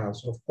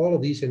profiles of all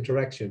of these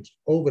interactions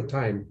over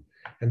time.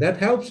 And that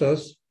helps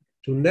us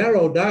to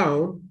narrow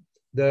down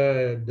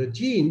the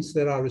genes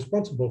that are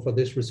responsible for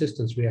this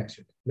resistance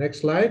reaction. Next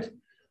slide.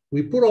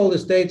 We put all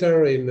this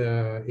data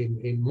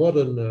in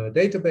modern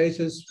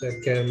databases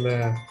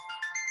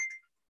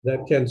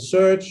that can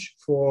search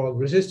for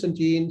resistant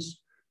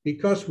genes,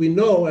 because we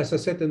know, as I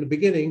said in the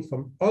beginning,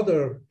 from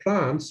other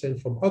plants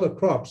and from other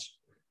crops,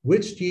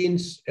 which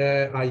genes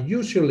are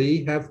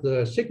usually have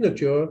the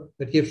signature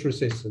that gives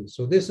resistance.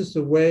 So this is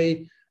the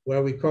way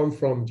where we come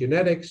from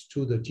genetics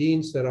to the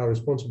genes that are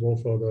responsible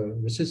for the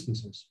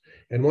resistances.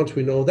 And once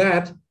we know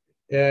that,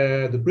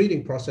 the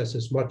breeding process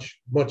is much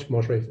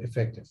more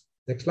effective.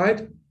 Next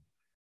slide.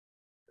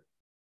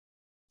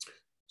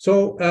 So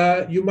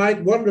you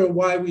might wonder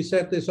why we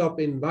set this up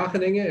in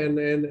Wageningen,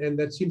 and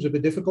that seems a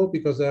bit difficult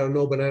because there are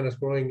no bananas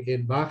growing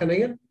in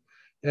Wageningen.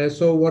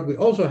 So what we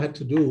also had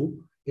to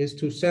do is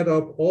to set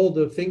up all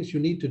the things you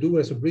need to do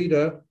as a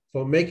breeder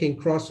for making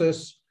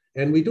crosses.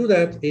 And we do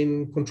that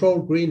in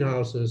controlled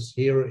greenhouses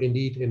here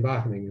indeed in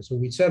Wageningen. So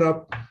we set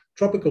up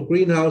tropical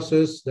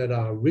greenhouses that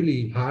are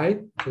really high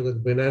so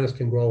that bananas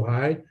can grow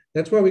high.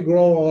 That's where we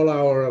grow all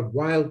our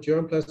wild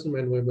germplasm,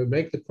 and when we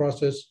make the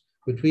crosses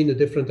between the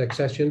different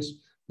accessions,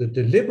 the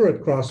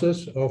deliberate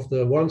crosses of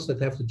the ones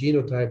that have the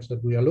genotypes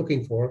that we are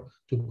looking for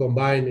to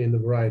combine in the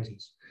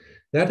varieties.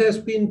 That has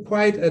been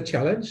quite a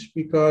challenge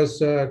because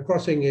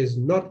crossing is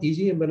not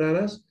easy in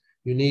bananas.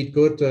 You need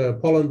good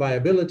pollen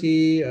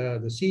viability.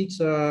 The seeds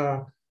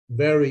are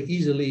very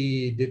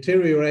easily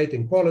deteriorate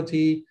in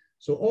quality.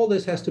 So all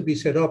this has to be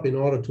set up in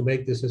order to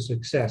make this a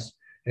success.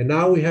 And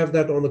now we have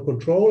that under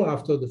control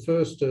after the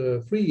first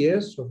 3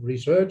 years of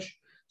research.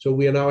 So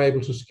we are now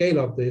able to scale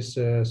up this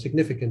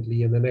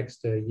significantly in the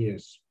next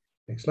years.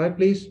 Next slide,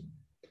 please.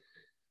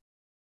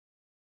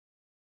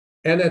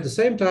 And at the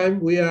same time,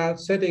 we are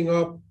setting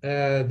up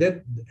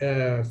that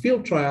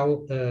field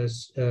trial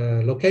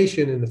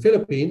location in the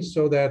Philippines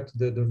so that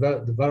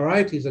the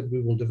varieties that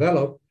we will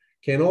develop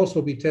can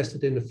also be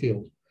tested in the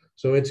field.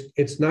 So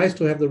it's nice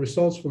to have the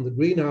results from the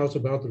greenhouse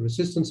about the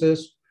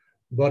resistances,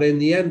 but in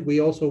the end, we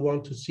also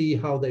want to see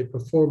how they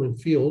perform in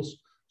fields.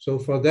 So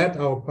for that,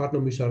 our partner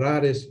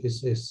Musarades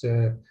is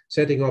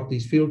setting up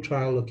these field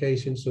trial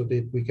locations so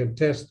that we can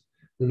test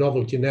the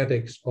novel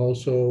genetics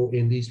also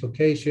in these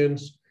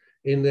locations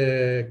in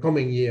the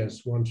coming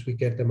years once we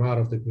get them out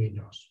of the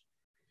greenhouse.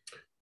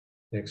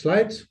 Next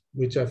slide,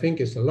 which I think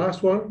is the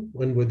last one.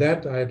 And with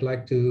that, I'd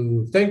like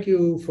to thank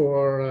you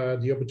for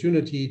the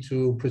opportunity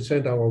to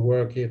present our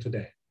work here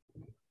today.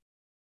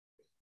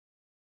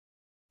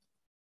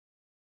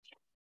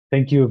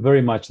 Thank you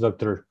very much,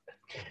 Dr.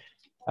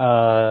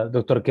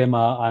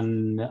 Kema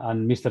and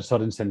Mr.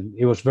 Sorensen.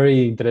 It was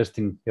very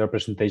interesting, your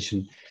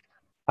presentation.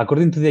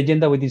 According to the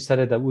agenda, we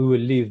decided that we will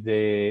leave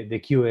the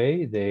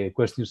QA, the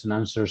questions and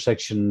answers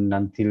section,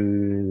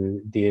 until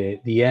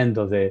the end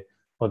of the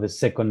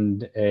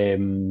second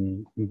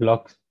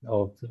block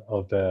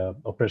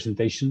of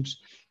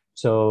presentations.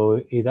 So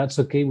if that's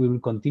okay, we will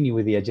continue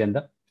with the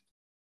agenda.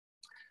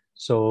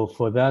 So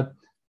for that,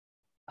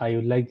 I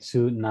would like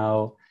to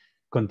now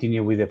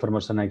continue with the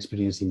Formosana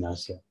experience in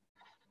Asia.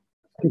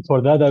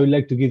 For that, I would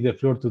like to give the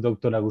floor to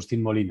Dr.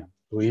 Agustin Molina,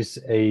 who is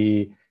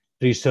a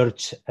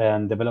research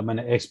and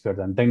development expert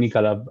and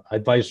technical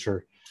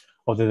advisor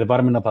of the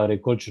Department of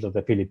Agriculture of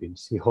the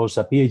Philippines. He holds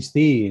a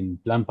PhD in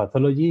plant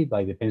pathology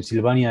by the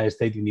Pennsylvania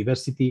State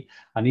University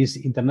and is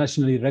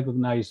internationally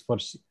recognized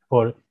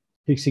for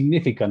his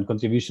significant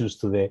contributions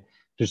to the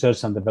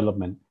research and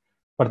development,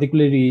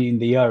 particularly in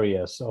the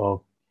areas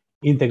of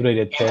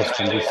integrated pest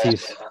and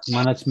disease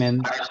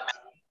management,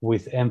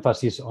 with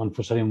emphasis on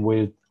fusarium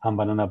wilt and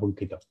banana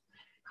bunketo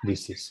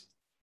disease.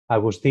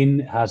 Agustin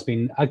has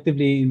been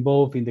actively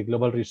involved in the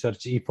global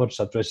research efforts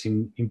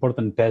addressing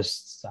important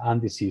pests and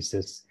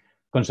diseases,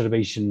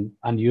 conservation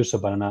and use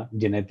of banana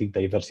genetic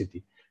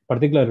diversity,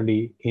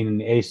 particularly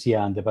in Asia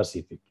and the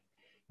Pacific.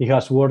 He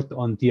has worked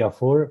on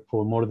TR4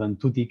 for more than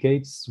 2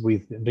 decades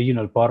with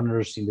regional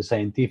partners in the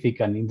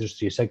scientific and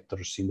industry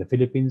sectors in the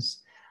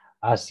Philippines,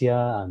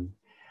 Asia, and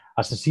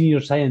as a senior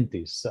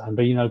scientist and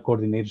regional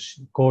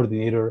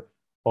coordinator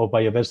of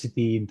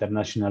Biodiversity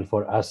International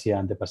for Asia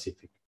and the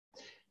Pacific.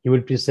 He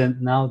will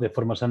present now the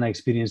Formosana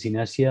experience in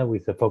Asia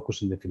with a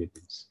focus in the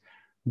Philippines.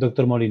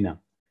 Dr. Molina,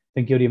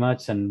 thank you very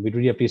much, and we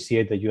really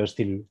appreciate that you are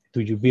still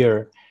to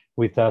bear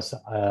with us,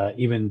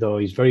 even though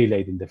it's very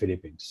late in the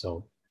Philippines.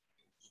 So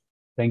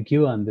thank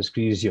you, and the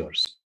screen is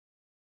yours.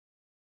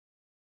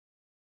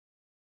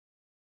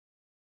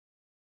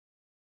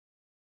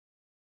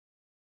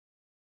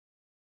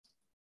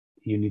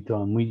 You need to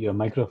unmute your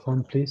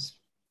microphone, please.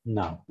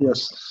 Now.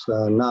 Yes,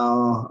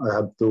 now I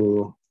have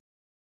to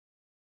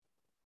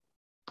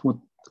put,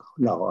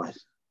 now.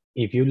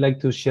 If you'd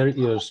like to share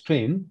your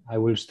screen, I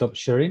will stop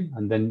sharing,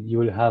 and then you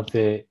will have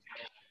the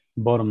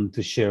bottom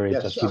to share it,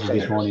 Yes, as we did okay.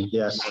 this morning.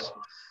 Yes.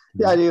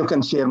 Yeah, you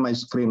can share my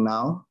screen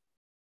now.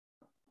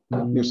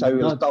 Because I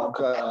will talk.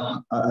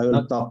 I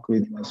will talk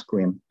with my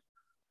screen.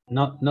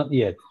 Not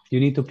yet. You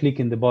need to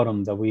click in the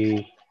bottom that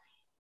we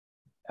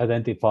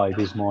identified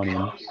this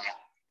morning.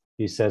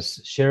 It says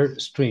share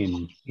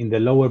screen in the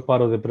lower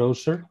part of the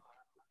browser.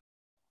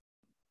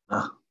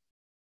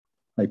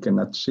 I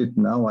cannot see it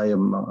now. I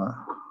am.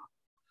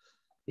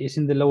 It's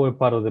in the lower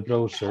part of the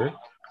browser.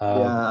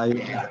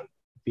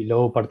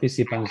 Below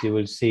participants, you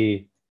will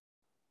see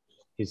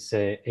it's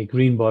a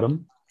green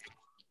bottom.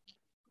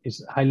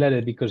 It's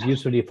highlighted because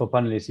usually for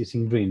panelists it's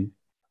in green.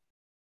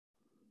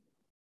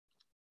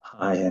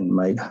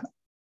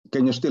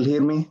 Can you still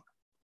hear me?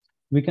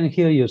 We can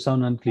hear you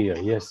sound and clear,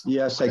 yes.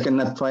 Yes, I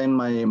cannot find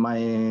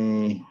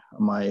my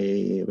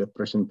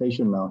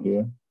presentation now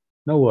here.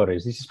 No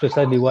worries. This is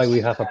precisely why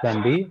we have a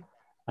plan B.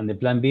 And the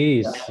plan B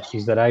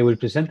is that I will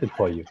present it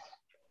for you.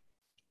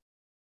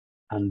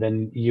 And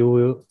then you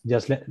will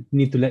just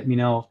need to let me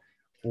know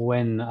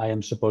when I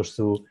am supposed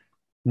to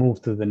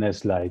move to the next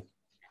slide.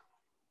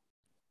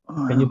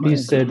 Can you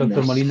please,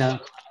 Dr. Molina?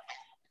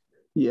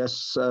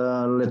 Yes,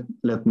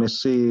 let me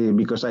see,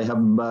 because I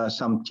have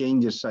some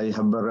changes. I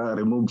have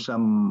removed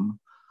some.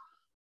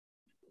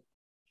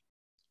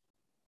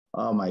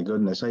 Oh my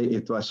goodness,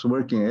 it was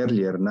working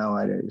earlier. Now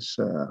it's.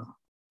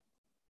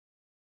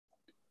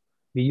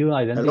 Do you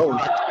identify? Hello,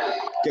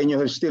 can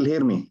you still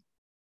hear me?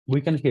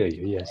 We can hear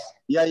you, yes.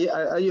 Yeah,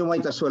 you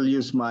might as well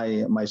use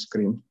my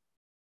screen.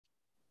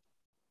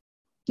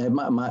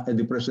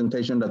 The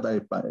presentation that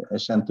I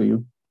sent to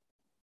you.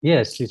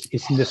 Yes,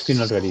 it's in the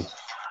screen already.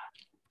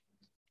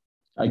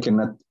 I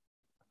cannot.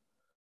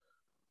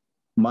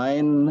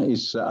 Mine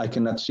is, I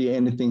cannot see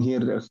anything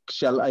here.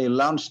 Shall I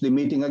launch the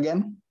meeting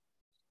again?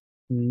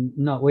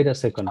 No, wait a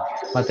second.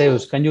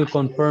 Mateus, can you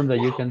confirm that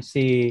you can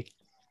see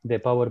the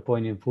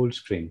PowerPoint in full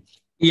screen?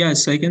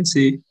 Yes, I can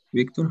see,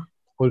 Victor.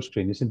 Full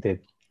screen, isn't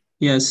it?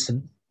 Yes.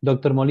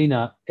 Dr.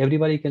 Molina,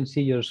 everybody can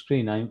see your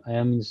screen. I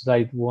am in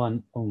slide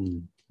 1.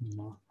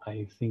 No,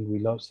 I think we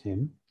lost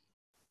him.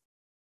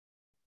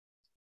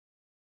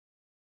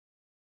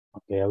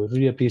 Okay, I would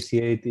really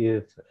appreciate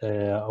if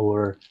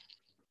our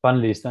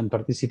panelists and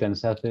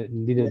participants have a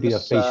little bit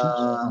of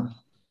patience.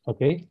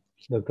 Okay,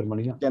 Dr.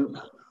 Molina.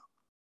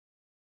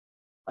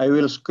 I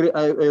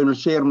will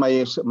share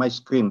my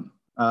screen.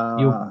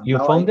 You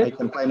found it? I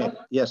can find it.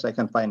 Yes, I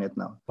can find it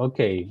now.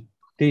 Okay,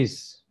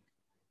 please.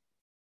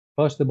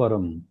 Push the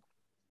bottom.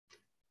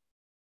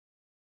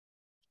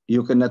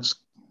 You cannot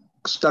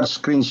start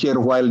screen share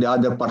while the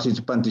other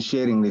participant is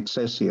sharing, it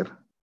says here.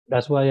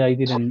 That's why I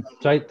didn't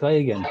try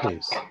again,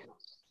 please.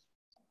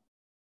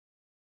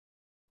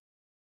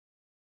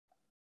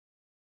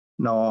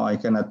 No, I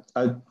cannot.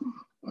 I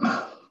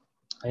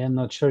am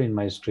not sharing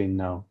my screen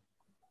now.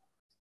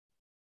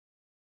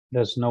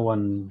 There's no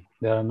one,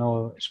 there are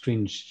no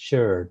screens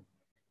shared.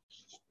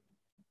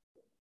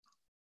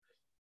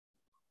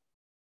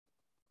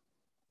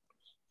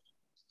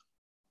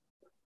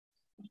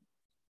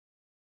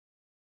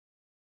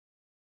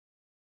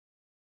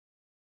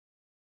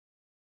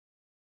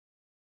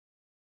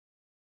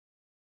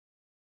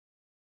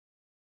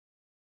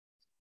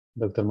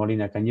 Dr.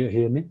 Molina, can you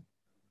hear me?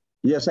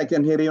 Yes, I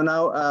can hear you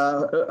now.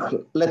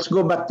 Let's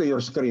go back to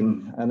your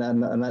screen.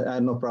 And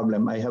no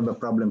problem. I have a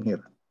problem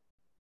here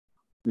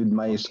with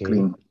my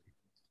screen.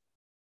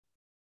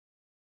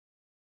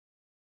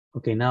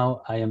 Okay,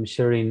 now I am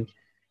sharing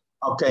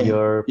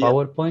your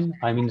PowerPoint.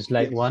 I'm in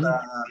slide 1.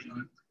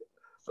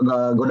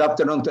 Good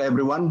afternoon to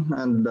everyone,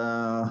 and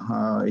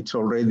it's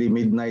already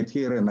midnight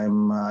here, and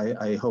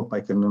I hope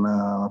I can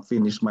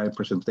finish my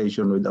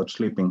presentation without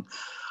sleeping.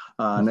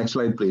 Next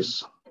slide,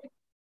 please.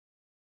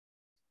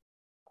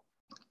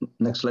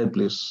 Next slide,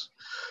 please.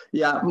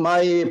 Yeah,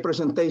 my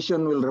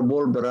presentation will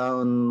revolve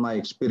around my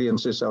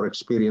experiences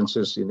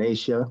in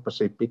Asia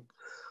Pacific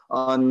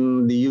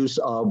on the use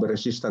of a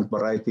resistant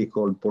variety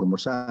called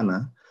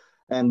Formosana.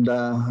 And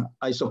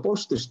I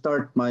supposed to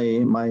start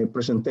my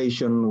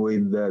presentation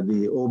with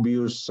the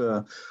obvious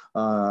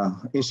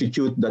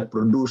institute that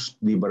produced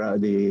the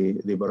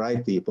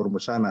variety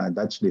Formosana.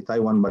 That's the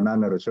Taiwan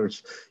Banana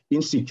Research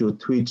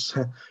Institute, which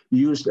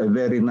used a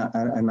very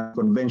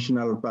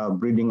unconventional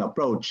breeding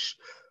approach.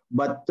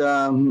 But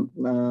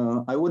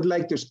I would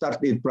like to start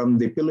it from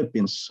the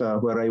Philippines,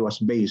 where I was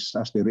based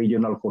as the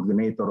regional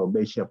coordinator of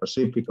Asia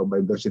Pacific of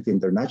Biodiversity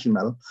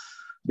International,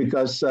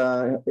 because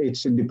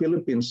it's in the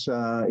Philippines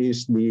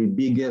is the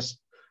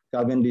biggest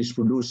Cavendish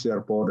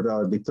producer for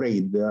the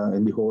trade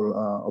in the whole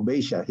of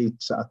Asia.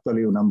 It's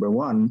actually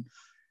 #1,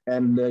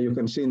 and you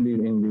can see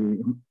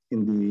in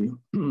the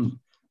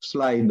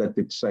slide that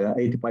it's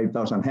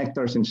 85,000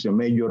 hectares. It's a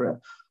major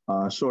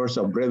source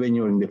of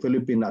revenue in the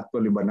Philippines.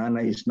 Actually,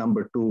 banana is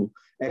 #2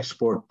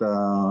 export,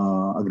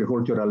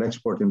 agricultural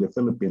export in the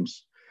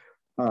Philippines.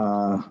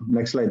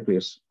 Next slide,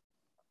 please.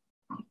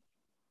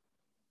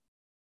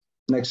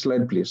 Next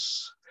slide,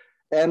 please.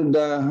 And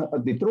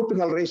the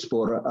tropical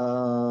rainfall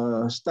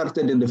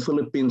started in the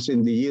Philippines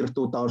in the year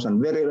 2000,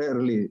 very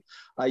early.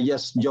 I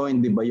just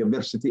joined the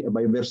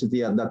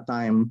biodiversity at that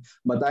time,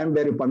 but I'm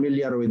very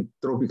familiar with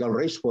tropical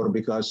rainfall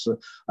because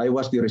I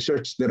was the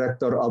research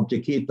director of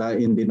Chiquita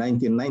in the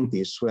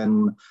 1990s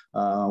when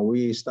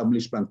we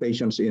established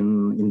plantations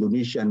in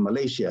Indonesia and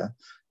Malaysia,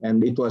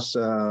 and it was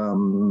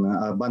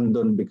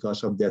abandoned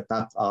because of the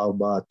attack of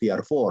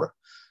TR4.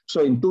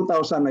 So in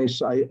 2000,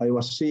 I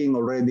was seeing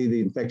already the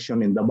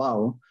infection in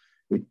Davao.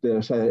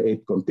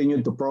 It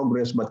continued to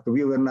progress, but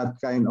we were not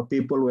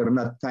people were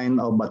not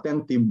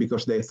attentive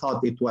because they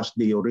thought it was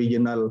the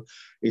original.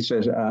 It's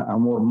a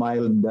more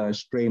mild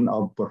strain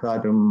of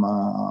Porphyrium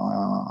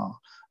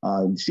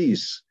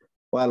disease.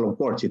 Well, of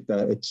course,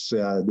 it's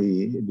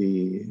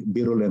the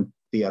virulent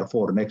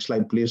TR4. Next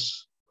slide,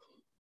 please.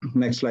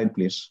 Next slide,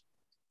 please.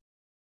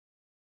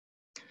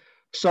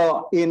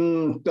 So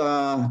in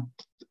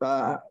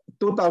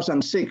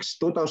 2006,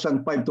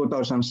 2005,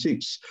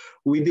 2006,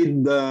 we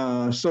did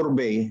the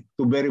survey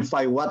to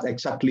verify what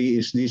exactly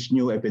is this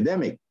new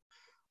epidemic.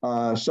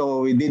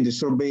 So we did the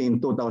survey in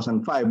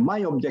 2005. My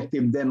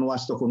objective then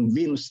was to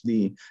convince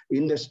the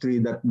industry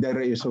that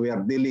we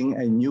are dealing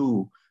a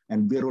new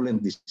and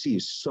virulent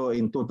disease. So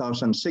in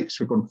 2006,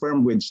 we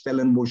confirmed with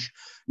Stellenbosch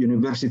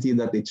University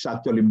that it's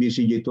actually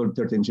BCG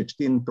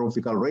 121316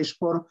 tropical race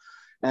spore.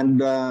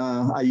 And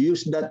I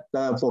used that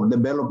for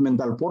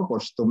developmental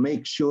purpose to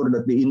make sure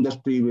that the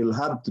industry will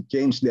have to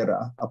change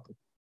their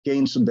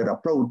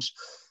approach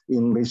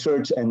in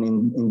research and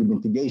in the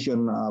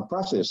mitigation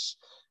process.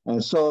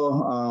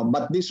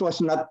 But this was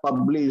not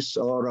published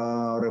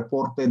or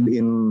reported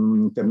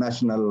in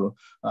international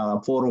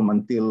forum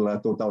until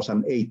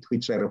 2008,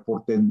 which I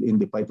reported in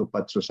the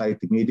Phytopath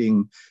Society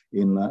meeting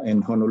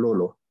in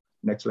Honolulu.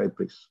 Next slide,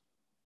 please.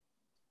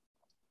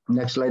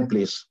 Next slide,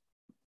 please.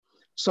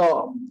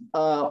 So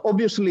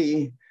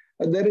obviously,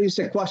 there is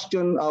a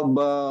question of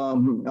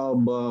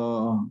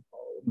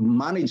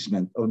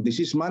management, of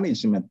disease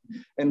management.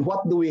 And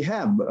what do we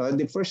have?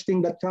 The first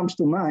thing that comes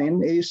to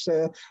mind is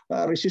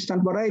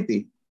resistant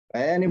variety.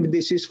 Any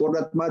disease, for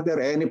that matter,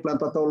 any plant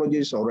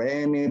pathologist or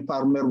any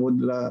farmer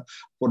would,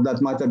 for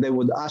that matter, they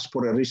would ask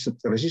for a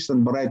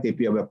resistant variety if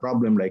you have a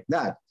problem like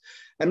that.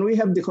 And we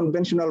have the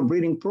conventional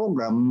breeding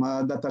program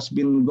that has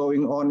been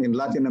going on in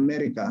Latin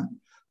America.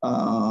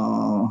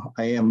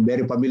 I am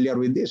very familiar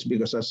with this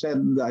because I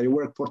said I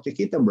work for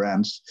Chiquita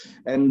brands,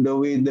 and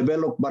we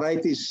developed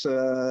varieties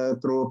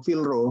through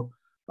Philro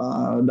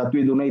that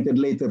we donated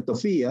later to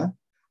FHIA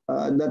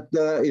that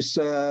is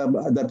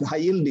high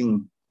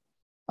yielding,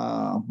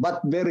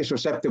 but very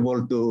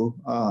susceptible to,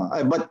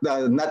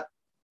 not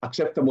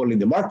acceptable in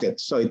the market.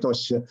 So it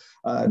was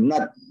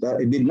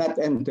it did not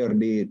enter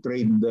the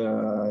trade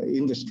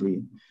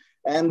industry.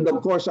 And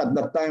of course, at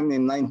that time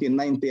in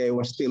 1990, I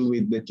was still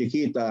with the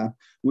Chiquita.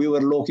 We were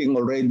looking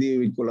already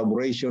with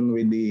collaboration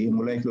with the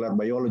molecular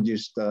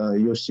biologist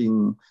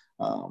using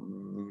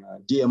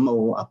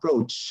GMO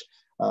approach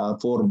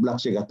for Black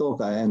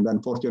Sigatoka. And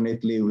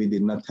unfortunately, we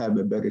did not have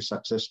a very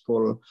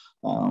successful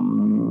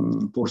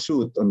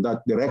pursuit on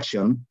that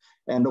direction.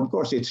 And of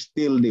course, it's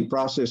still the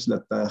process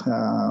that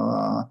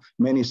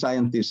many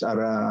scientists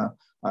are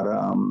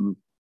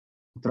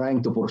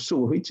trying to pursue,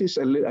 which is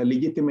a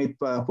legitimate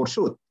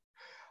pursuit.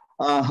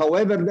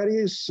 However, there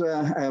is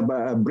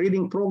a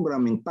breeding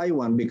program in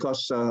Taiwan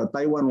because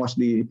Taiwan was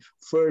the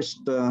first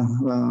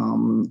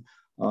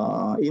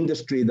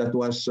industry that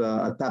was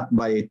attacked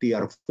by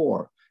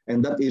TR4,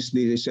 and that is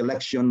the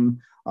selection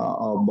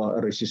of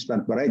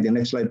resistant variety.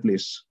 Next slide,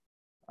 please.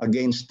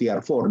 Against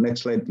TR4.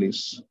 Next slide,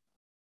 please.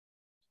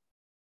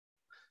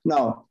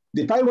 Now,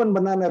 the Taiwan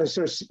Banana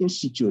Research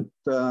Institute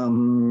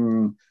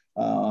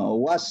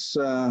was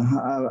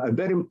a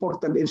very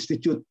important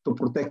institute to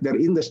protect their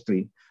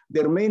industry.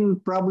 Their main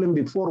problem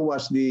before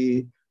was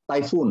the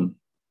typhoon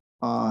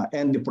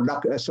and the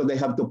production, so they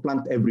have to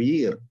plant every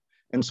year.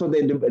 And so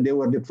they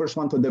were the first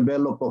one to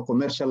develop or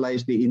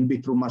commercialize the in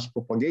vitro mass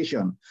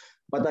propagation.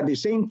 But at the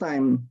same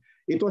time,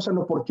 it was an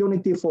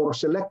opportunity for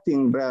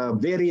selecting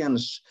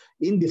variants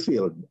in the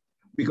field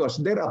because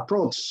their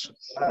approach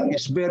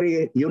is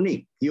very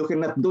unique. You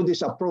cannot do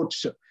this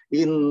approach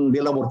in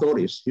the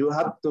laboratories. You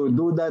have to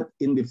do that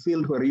in the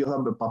field where you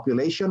have a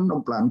population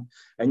of plant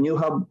and you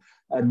have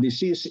a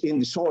disease in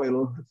the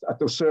soil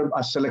to serve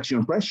as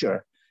selection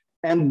pressure.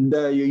 And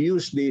you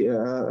use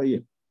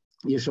the,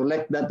 you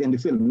select that in the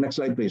field. Next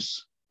slide,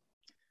 please.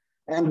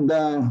 And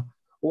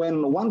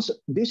once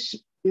this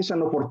is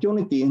an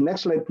opportunity,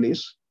 next slide,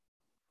 please.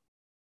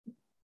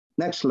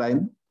 Next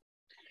slide.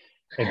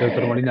 Hey,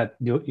 Dr. Molina,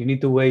 you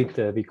need to wait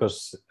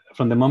because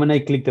from the moment I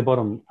click the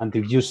button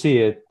until you see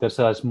it, there's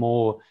a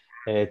small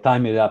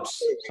time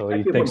elapse. So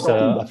it takes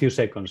a few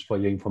seconds for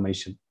your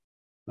information.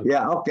 Okay.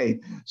 Yeah, okay.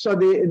 So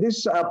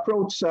this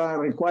approach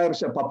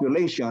requires a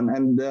population,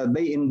 and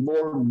they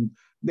involved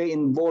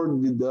the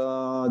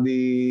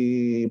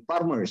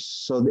farmers.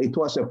 So it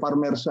was a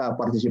farmers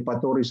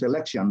participatory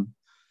selection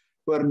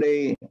where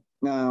they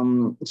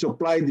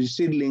supplied the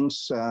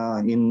seedlings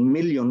in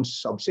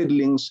millions of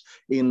seedlings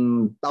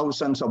in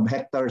thousands of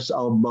hectares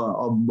of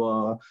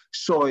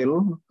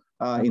soil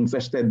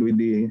infested with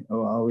the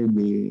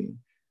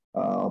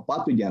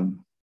pathogen.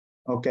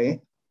 Okay.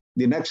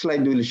 The next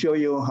slide will show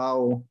you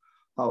how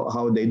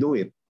they do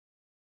it.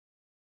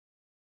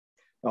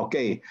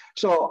 Okay,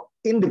 so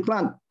in the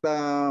plant,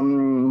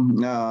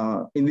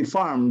 in the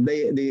farm,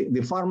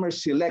 the farmer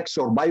selects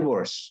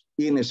survivors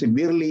in a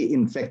severely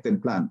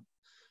infected plant.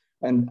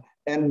 And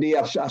the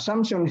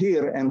assumption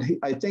here, and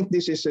I think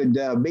this is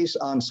based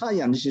on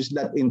science, is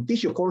that in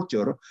tissue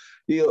culture,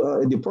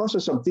 the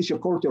process of tissue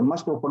culture,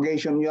 mass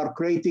propagation, you are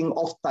creating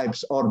off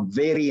types or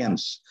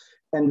variants.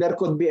 And there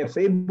could be a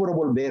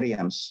favorable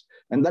variance.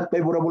 And that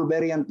favorable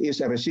variant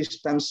is a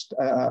resistance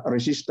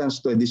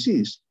to a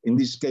disease, in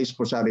this case,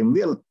 Fusarium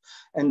wilt,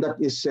 and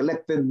that is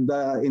selected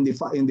in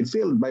the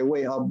field by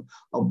way of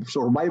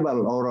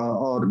survival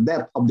or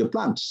death of the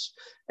plants.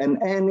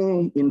 And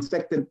any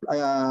infected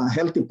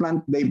healthy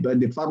plant,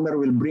 the farmer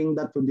will bring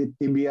that to the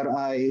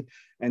TBRI,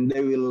 and they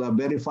will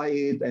verify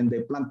it, and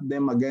they plant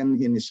them again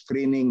in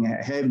screening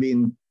heavy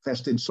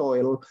infested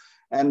soil.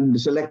 And the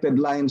selected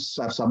lines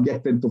are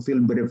subjected to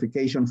field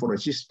verification for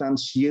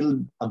resistance,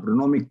 yield,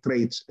 agronomic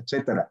traits,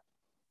 etc.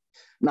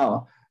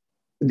 Now,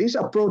 this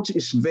approach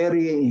is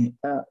very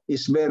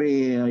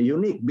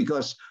unique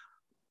because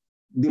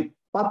the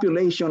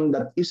population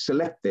that is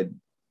selected,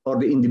 or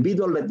the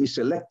individual that is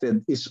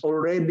selected, is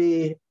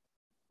already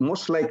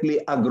most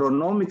likely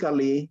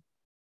agronomically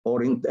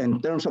or in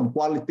terms of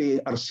quality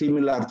are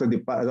similar to the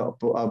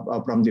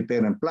from the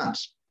parent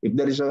plants. If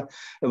there is a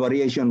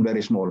variation,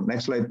 very small.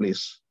 Next slide,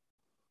 please.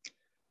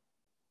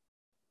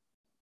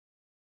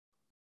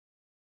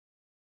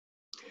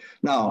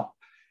 Now,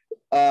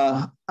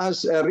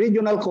 as a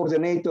regional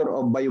coordinator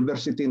of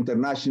Biodiversity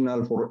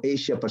International for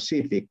Asia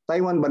Pacific,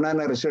 Taiwan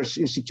Banana Research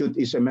Institute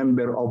is a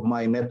member of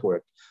my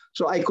network.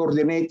 So I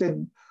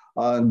coordinated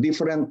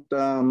different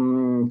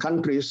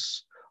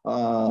countries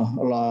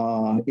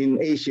in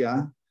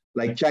Asia,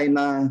 like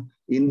China,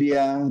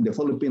 India, the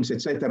Philippines,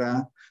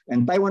 etc.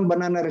 And Taiwan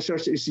Banana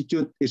Research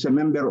Institute is a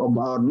member of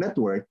our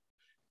network.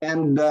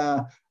 And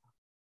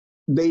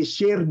they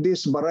shared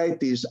these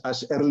varieties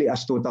as early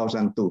as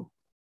 2002.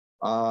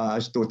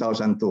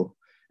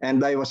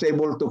 And I was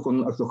able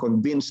to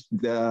convince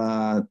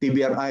the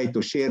TBRI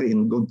to share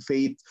in good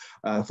faith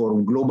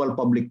for global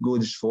public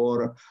goods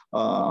for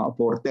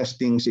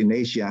testings in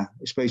Asia,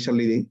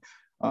 especially,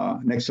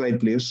 next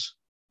slide, please.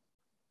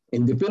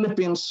 In the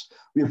Philippines,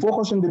 we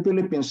focus on the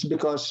Philippines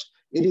because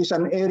it is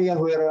an area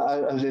where,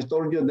 as I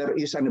told you, there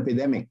is an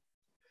epidemic.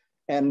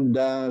 And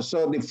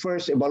so the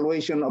first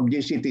evaluation of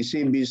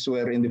GCT-CBs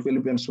were in the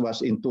Philippines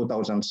was in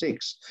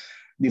 2006.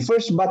 The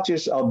first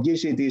batches of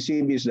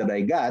GCT-CBs that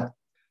I got,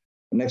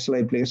 next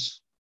slide,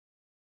 please,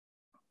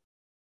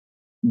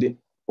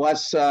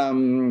 was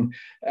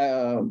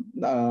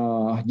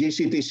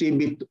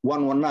GCT-CB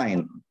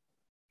 119.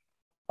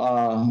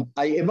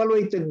 I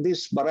evaluated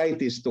these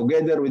varieties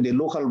together with the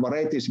local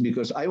varieties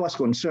because I was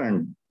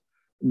concerned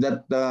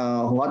that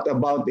what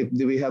about if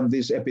we have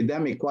this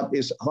epidemic? What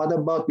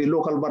about the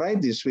local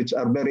varieties, which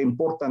are very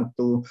important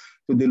to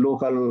the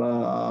local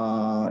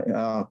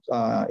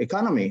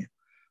economy?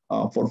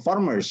 For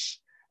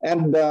farmers.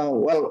 And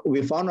well,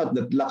 we found out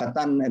that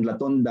Lakatan and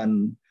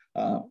Latondan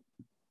are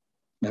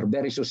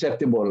very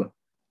susceptible.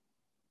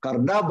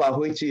 Cardaba,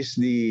 which is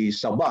the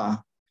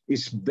Saba,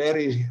 is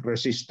very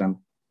resistant,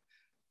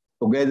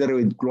 together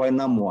with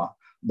Cloenamua.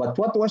 But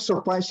what was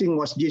surprising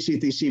was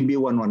GCT-CB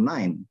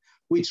 119,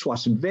 which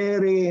was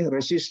very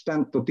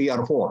resistant to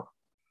TR4.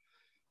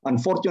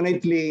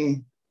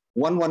 Unfortunately,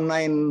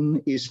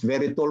 119 is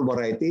very tall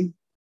variety,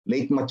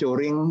 late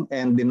maturing,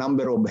 and the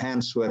number of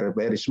hands were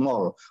very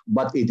small,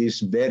 but it is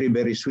very,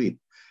 very sweet.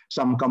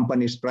 Some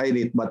companies tried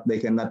it, but they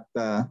cannot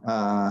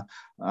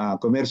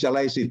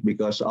commercialize it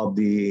because of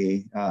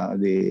the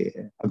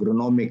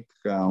agronomic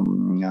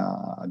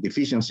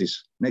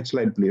deficiencies. Next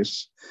slide,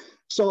 please.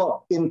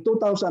 So in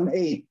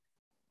 2008,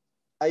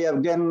 I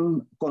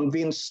again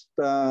convinced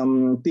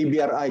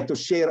TBRI to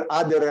share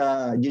other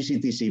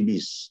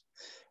GCT-CBs.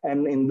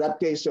 And in that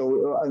case,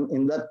 so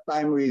in that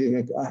time,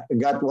 we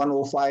got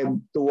 105,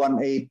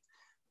 218,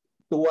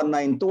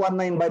 219.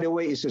 219, by the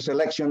way, is a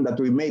selection that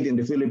we made in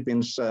the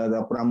Philippines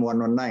from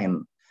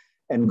 119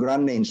 and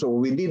Granane. So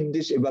we did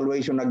this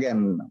evaluation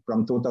again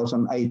from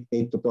 2008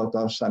 to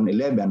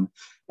 2011.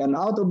 And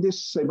out of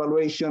this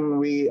evaluation,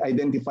 we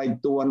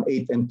identified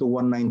 218 and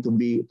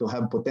 219 to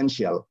have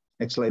potential.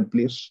 Next slide,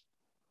 please.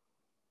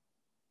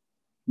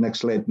 Next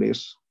slide,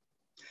 please.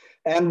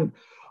 And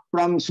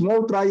from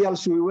small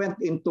trials, we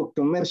went into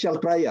commercial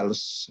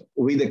trials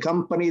with a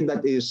company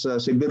that is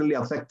severely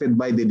affected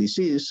by the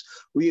disease.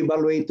 We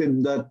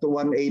evaluated the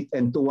 218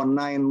 and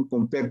 219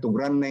 compared to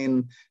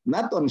Granane,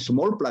 not on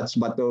small plots,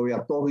 but we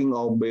are talking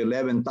of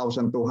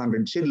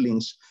 11,200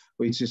 seedlings,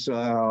 which is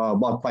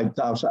about 5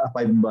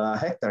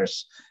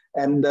 hectares.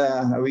 And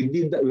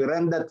we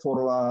ran that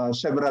for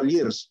several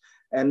years.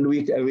 And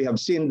we have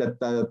seen that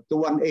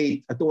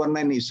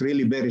 219 is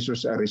really very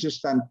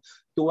resistant.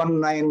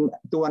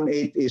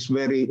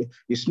 218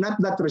 is not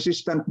that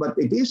resistant, but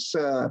it is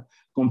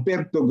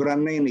compared to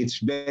Granane, it's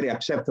very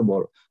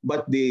acceptable.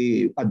 But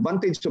the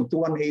advantage of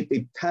 218,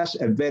 it has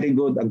a very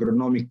good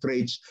agronomic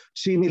traits,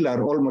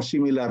 similar, almost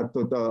similar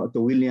to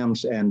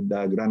Williams and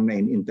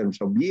Granane in terms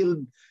of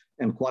yield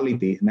and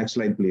quality. Next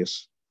slide,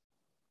 please.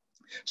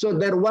 So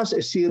there was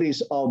a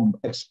series of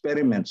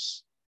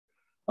experiments.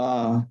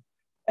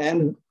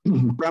 And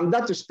from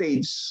that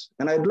stage,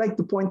 and I'd like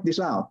to point this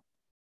out,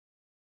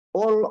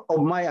 all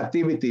of my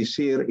activities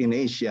here in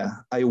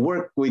Asia, I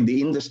work with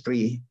the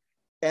industry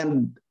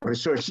and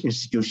research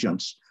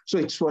institutions. So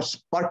it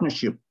was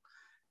partnership.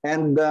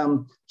 And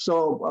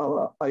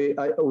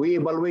we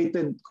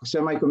evaluated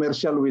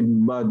semi-commercial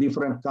with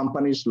different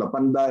companies,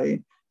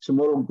 Lapanday,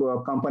 small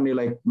company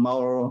like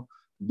Mauro,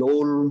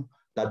 Dole,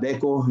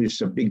 Tadeco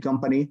is a big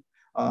company.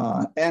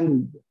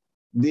 And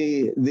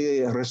the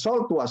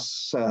result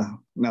was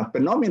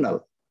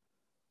phenomenal.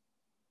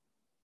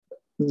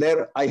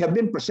 I have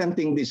been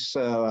presenting these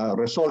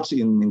results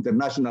in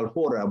international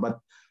fora, but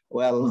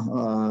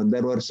well,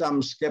 there were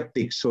some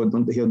skeptics who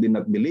did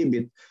not believe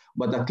it,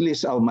 but at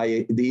least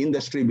the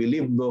industry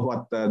believed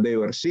what they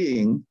were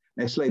seeing.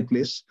 Next slide,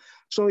 please.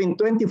 So in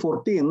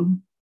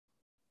 2014,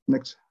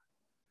 next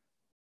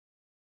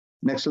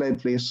slide,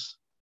 please.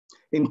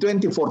 In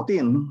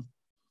 2014,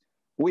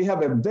 we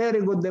have a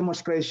very good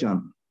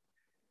demonstration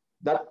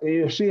that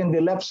you see in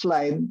the left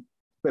slide,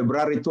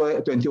 February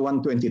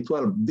 21,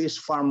 2012, this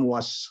farm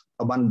was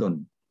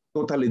abandoned,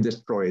 totally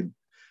destroyed.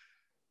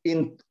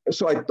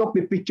 So I took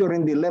the picture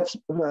in the left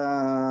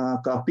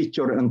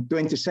picture in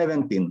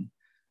 2017,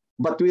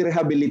 but we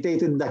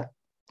rehabilitated that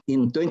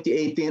in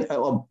 2018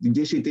 of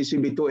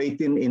GCTCB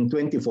 218 in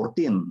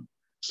 2014.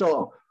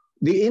 So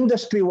the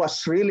industry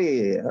was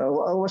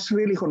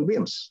really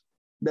convinced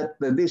that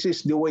this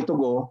is the way to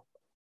go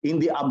in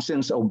the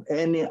absence of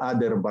any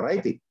other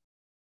variety,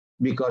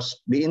 because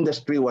the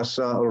industry was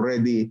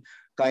already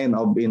kind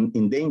of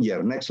in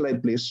danger. Next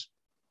slide, please.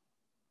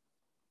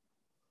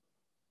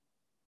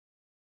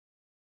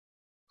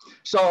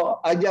 So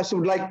I just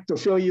would like to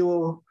show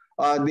you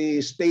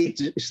the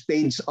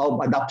stage of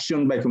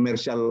adoption by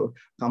commercial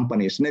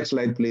companies. Next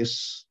slide,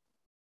 please.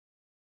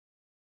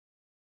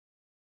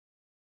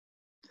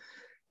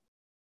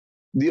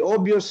 The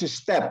obvious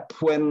step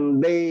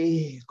when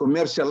they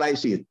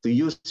commercialize it, to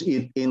use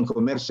it in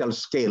commercial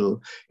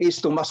scale,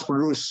 is to mass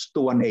produce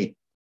 218.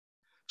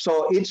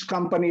 So each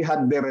company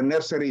had their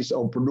nurseries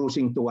of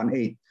producing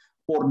 218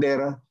 for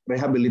their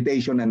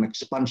rehabilitation and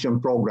expansion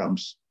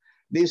programs.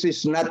 This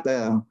is not,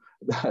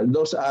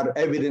 those are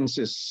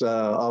evidences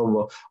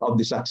of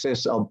the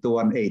success of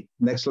 218.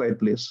 Next slide,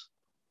 please.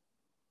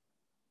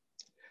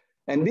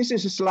 And this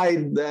is a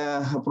slide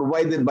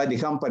provided by the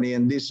company,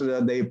 and this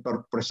they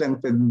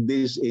presented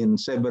this in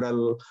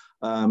several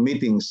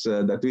meetings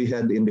that we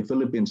had in the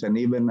Philippines, and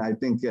even I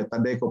think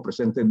Tadeco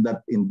presented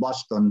that in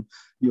Boston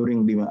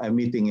during the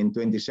meeting in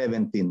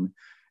 2017.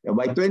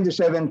 By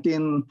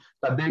 2017,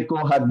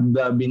 Tadeco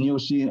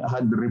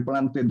had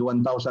replanted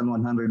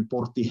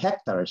 1,140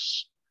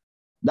 hectares.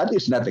 That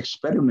is not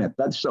experiment.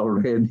 That's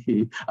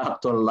already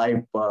actual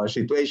life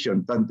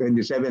situation in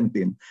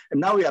 2017. And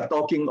now we are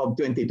talking of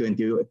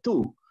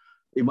 2022.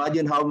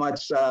 Imagine how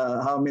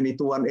many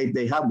 218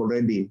 they have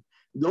already.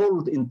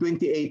 Though in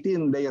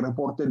 2018, they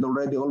reported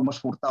already almost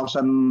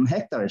 4,000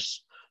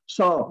 hectares.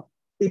 So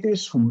it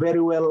is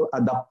very well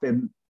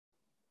adopted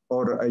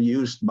or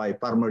used by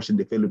farmers in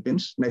the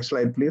Philippines. Next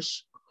slide,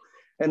 please.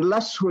 And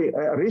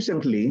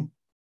recently,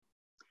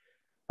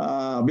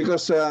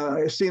 because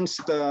since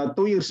 2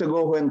 years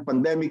ago when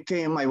pandemic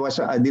came, I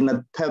did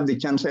not have the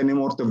chance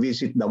anymore to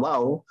visit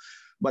Davao,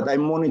 but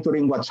I'm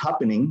monitoring what's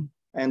happening.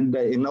 And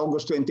in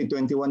August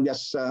 2021,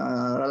 just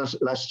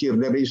last year,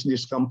 there is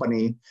this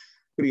company,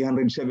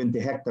 370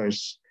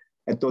 hectares,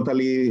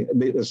 totally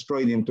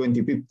destroyed in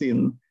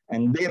 2015,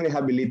 and they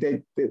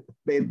rehabilitated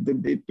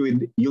it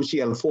with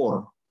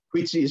UCL4,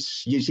 which is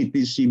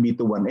GCTCB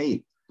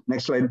 218.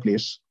 Next slide,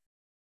 please.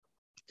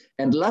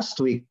 And last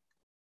week,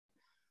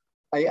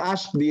 I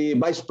asked the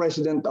Vice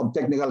President of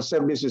Technical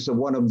Services of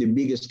one of the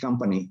biggest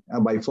company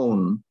by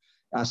phone,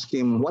 asked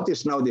him, what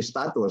is now the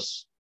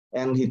status?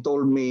 And he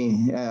told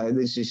me,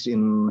 this is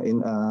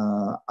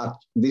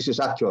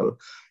actual.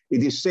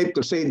 It is safe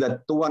to say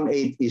that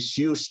 218 is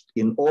used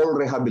in all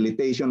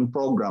rehabilitation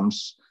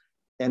programs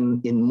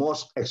and in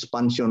most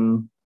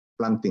expansion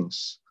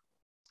plantings.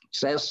 It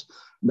says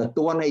that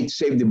 218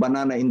 saved the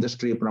banana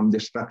industry from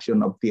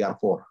destruction of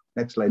TR4.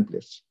 Next slide,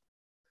 please.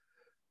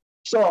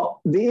 So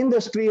the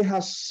industry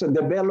has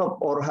developed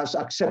or has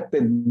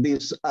accepted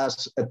this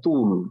as a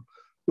tool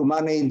to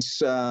manage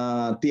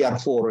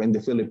TR4 in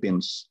the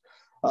Philippines.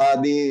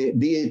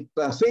 The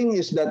thing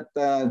is that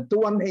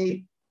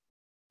 218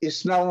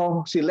 is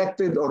now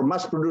selected or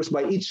mass produced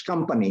by each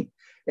company,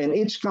 and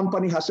each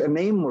company has a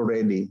name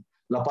already.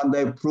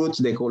 Lapanday Fruits,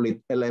 they call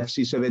it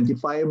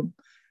LFC75.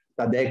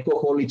 Tadeco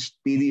call it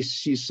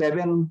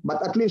TDC7,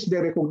 but at least they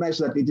recognize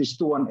that it is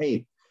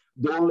 218.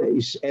 Dole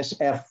is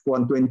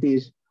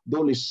SF120.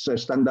 Dole is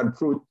standard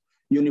fruit.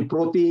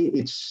 Uniproti,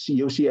 it's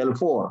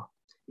UCL4.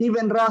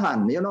 Even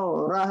Rahan,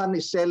 Rahan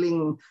is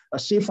selling a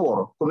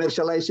C4,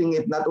 commercializing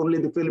it not only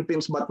the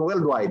Philippines but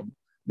worldwide.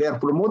 They are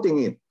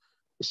promoting it,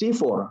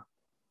 C4.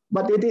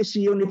 But it is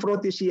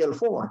Uniproti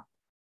CL4.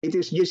 It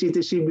is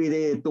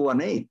GCTCB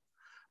 218.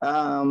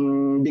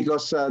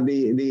 Because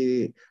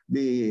the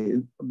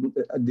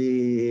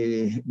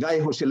guy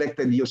who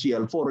selected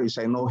UCL4 is,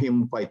 I know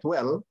him quite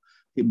well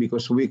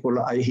because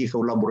he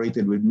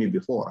collaborated with me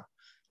before.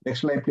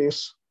 Next slide,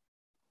 please.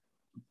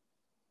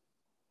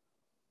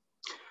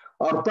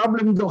 Our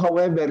problem, though,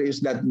 however,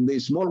 is that the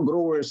small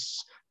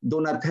growers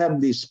do not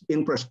have this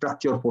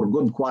infrastructure for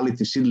good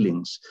quality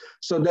seedlings.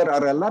 So there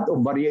are a lot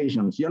of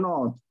variations. You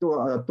know,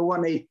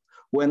 218,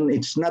 when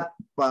it's not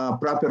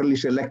properly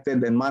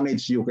selected and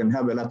managed, you can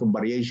have a lot of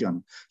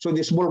variation. So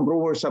the small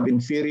growers have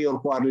inferior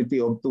quality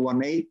of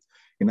 218,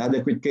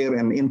 inadequate care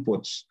and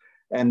inputs.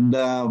 And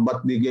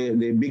but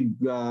the big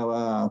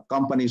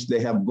companies,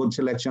 they have good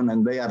selection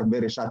and they are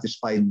very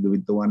satisfied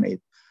with 218.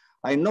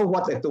 I know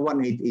what a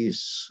 218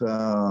 is.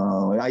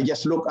 I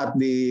just look at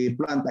the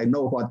plant, I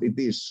know what it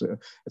is.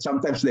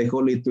 Sometimes they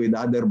call it with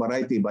other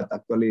variety, but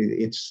actually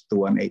it's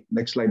 218.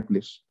 Next slide,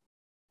 please.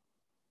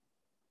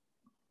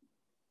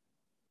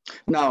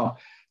 Now,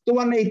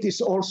 218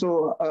 is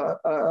also,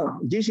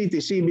 GCT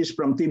CBs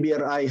from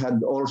TBRI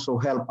had also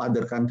helped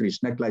other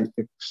countries. Next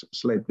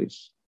slide,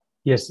 please.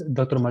 Yes,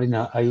 Dr.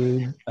 Marina,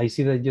 I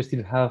see that you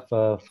still have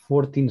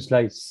 14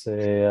 slides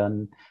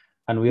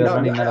and we are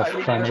running out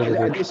of time.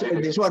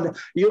 This one,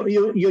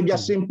 you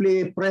just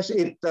simply press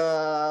it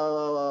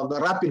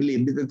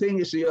rapidly. The thing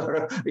is,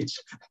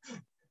 it's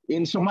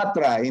in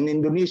Sumatra, in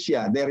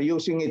Indonesia, they're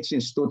using it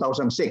since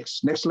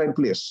 2006. Next slide,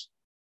 please.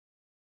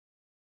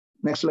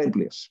 Next slide,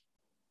 please.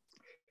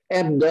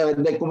 And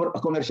the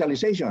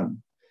commercialization.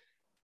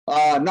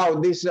 Now,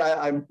 this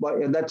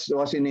that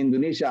was in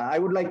Indonesia. I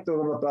would like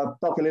to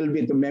talk a little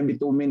bit, maybe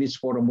 2 minutes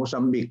for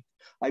Mozambique.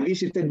 I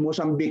visited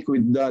Mozambique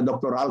with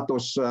Dr.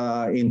 Altos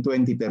in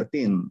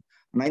 2013.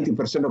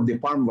 90% of the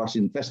farm was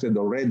infested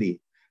already.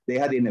 They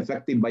had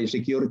ineffective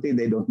biosecurity.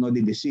 They don't know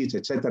the disease,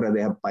 etc.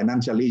 They have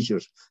financial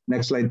issues.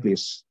 Next slide,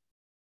 please.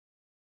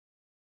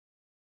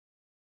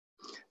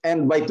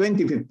 And by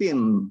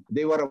 2015,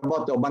 they were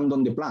about to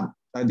abandon the plant.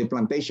 The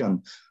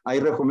plantation. We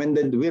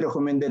recommended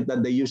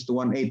that they use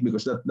 218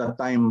 because at that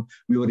time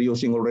we were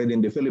using already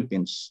in the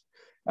Philippines.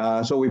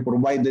 So we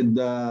provided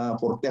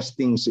for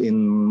testings in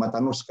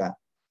Matanuska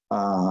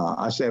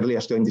as early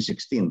as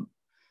 2016.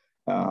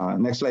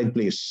 Next slide,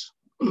 please.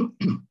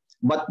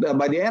 But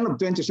by the end of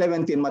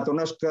 2017,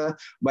 Matanuska,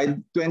 by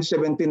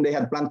 2017, they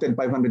had planted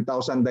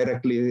 500,000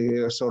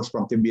 directly sourced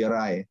from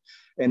TBRI.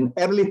 And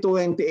early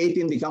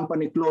 2018, the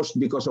company closed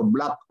because of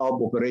lack of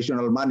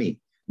operational money,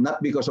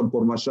 not because of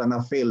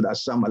Formosana failed,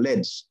 as some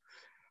allege.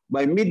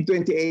 By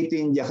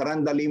mid-2018,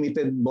 Jacaranda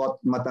Limited bought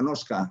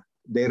Matanuska.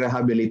 They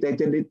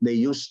rehabilitated it. They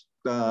used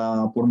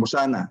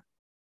Formosana.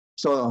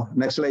 So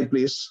next slide,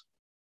 please.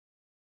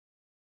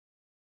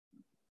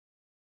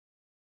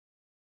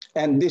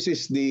 And this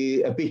is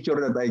the picture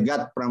that I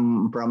got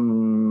from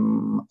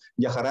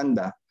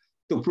Jacaranda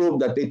to prove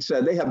that it's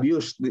they have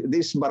used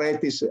these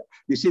varieties,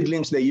 the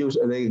seedlings they use.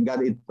 They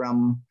got it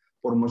from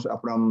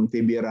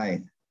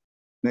TBRI.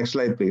 Next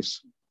slide,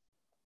 please.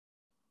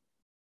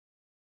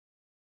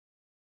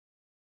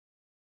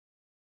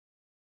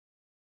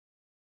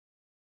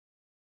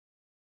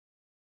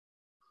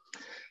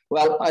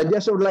 Well, I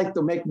just would like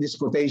to make this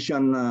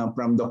quotation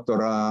from Dr.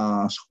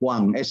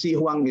 Huang. S.C.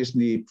 Huang is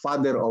the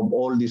father of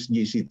all these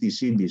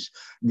GCT-CBs,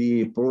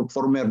 the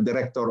former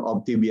director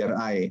of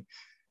TBRI.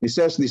 He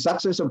says, the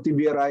success of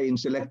TBRI in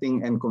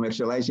selecting and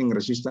commercializing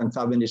resistant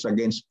cavendish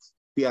against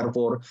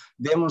TR4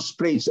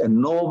 demonstrates a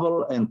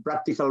novel and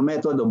practical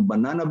method of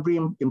banana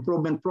bream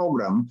improvement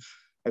program,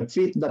 a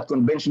feat that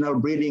conventional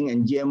breeding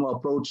and GMO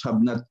approach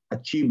have not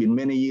achieved in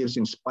many years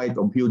in spite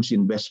of huge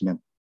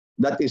investment.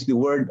 That is the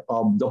word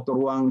of Dr.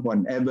 Huang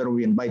whenever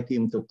we invite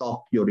him to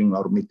talk during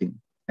our meeting.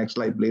 Next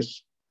slide,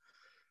 please.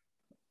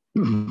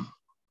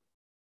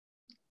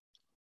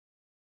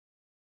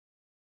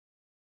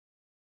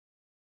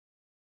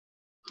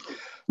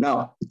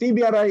 Now,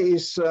 TBRI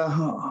is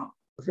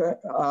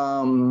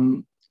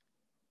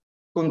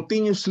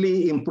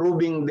continuously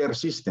improving their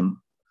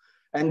system.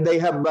 And they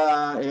have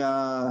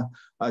the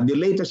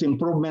latest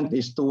improvement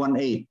is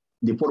 218,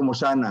 the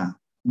Formosana,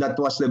 that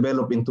was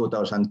developed in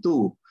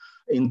 2002.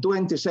 In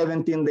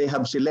 2017, they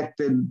have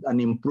selected an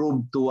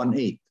improved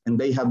 218, and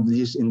they have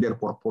this in their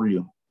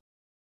portfolio.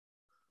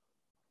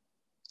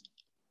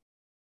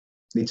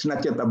 It's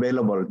not yet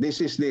available.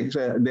 This is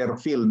their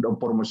field of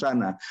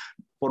Formosana.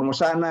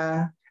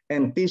 Formosana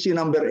and TC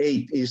number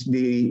 8 is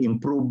the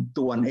improved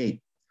 218.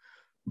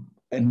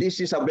 And this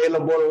is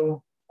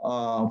available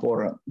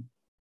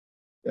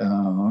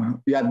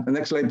yeah,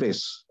 next slide,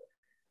 please.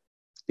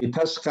 It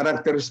has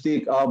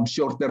characteristic of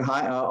shorter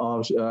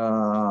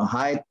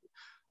height,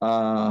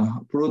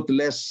 fruit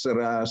less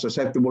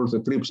susceptible to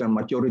trips and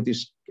maturity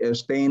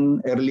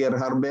stain, earlier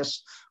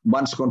harvest,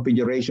 bunch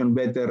configuration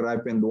better,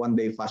 ripened 1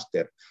 day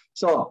faster.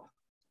 So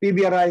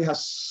TBRI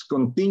has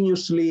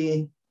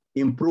continuously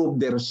improved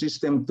their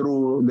system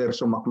through their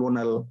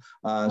somaclonal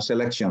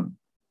selection,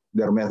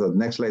 their method.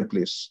 Next slide,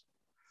 please.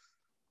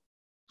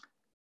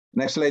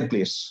 Next slide,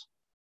 please.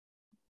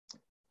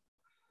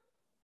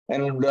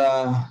 And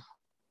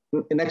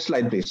next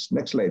slide, please.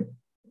 Next slide.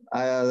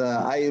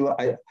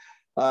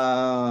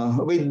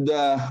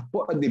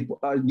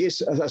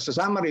 This as a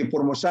summary,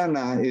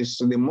 Formosana is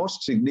the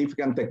most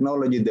significant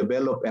technology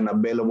developed and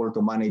available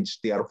to manage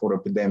TR4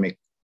 epidemic.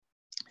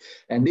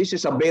 And this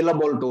is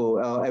available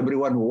to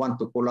everyone who wants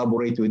to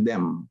collaborate with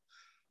them.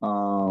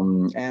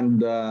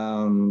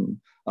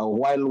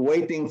 While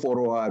waiting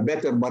for a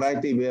better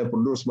variety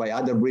produced by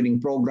other breeding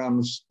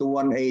programs,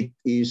 218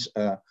 is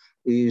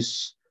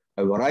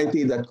a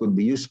variety that could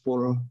be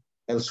useful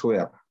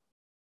elsewhere.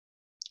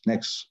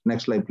 Next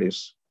slide,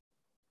 please.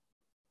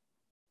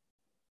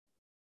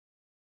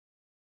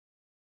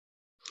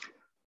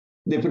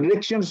 The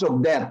predictions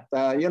of death,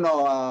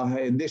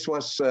 this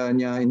was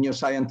New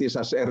Scientist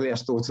as early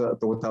as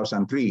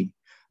 2003.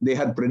 They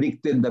had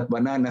predicted that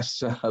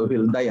bananas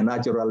will die a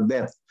natural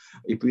death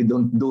if we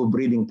don't do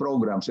breeding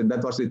programs. And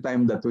that was the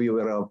time that we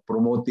were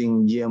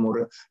promoting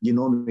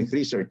genomic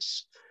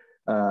research.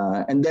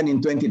 And then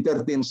in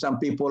 2013, some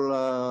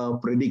people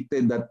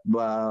predicted that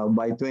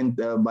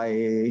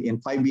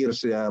in 5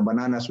 years,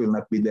 bananas will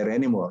not be there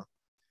anymore,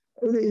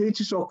 which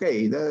is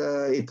okay.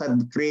 It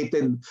had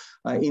created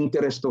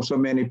interest of so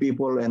many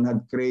people and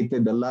had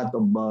created a lot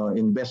of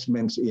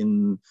investments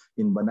in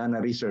banana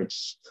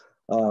research.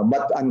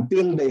 But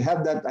until they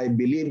have that, I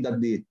believe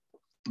that the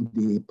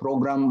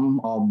program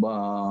of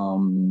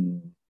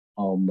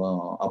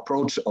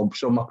approach of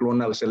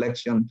somaclonal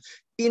selection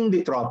in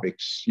the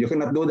tropics, you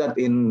cannot do that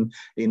in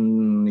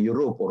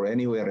Europe or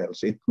anywhere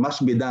else. It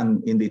must be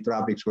done in the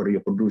tropics where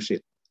you produce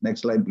it.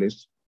 Next slide,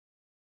 please.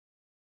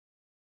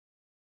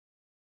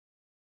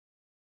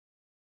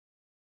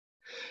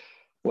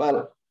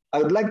 Well, I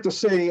would like to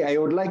say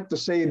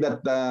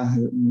that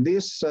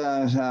this,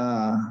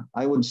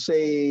 I would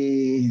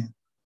say,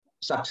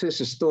 success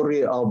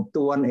story of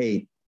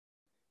 218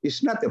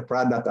 is not a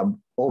product of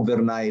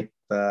overnight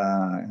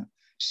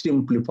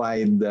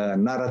simplified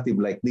narrative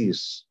like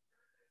this.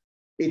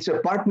 It's a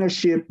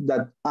partnership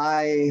that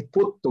I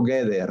put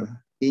together,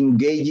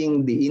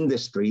 engaging the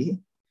industry,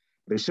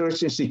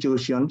 research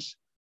institutions,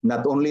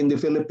 not only in the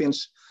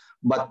Philippines,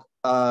 but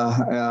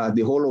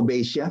the whole of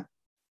Asia.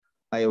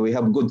 We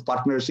have good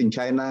partners in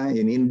China,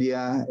 in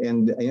India,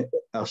 and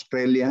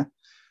Australia,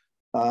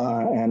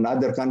 and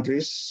other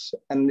countries,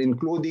 and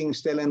including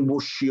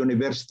Stellenbosch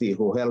University,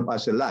 who help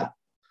us a lot.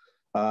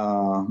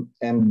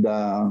 And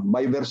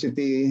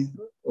Biodiversity,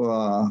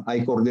 I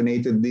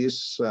coordinated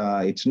this.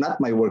 It's not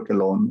my work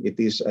alone. It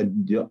is a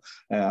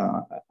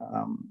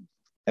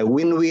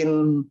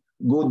win-win,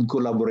 good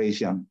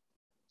collaboration.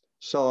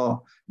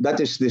 So that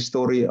is the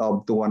story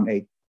of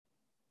 218.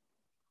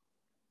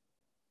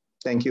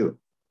 Thank you.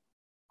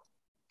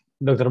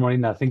 Dr.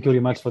 Molina, thank you very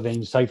much for the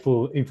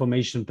insightful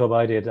information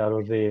provided out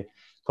of the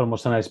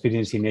Formosana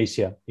experience in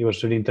Asia. It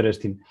was really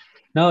interesting.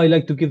 Now I'd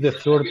like to give the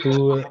floor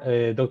to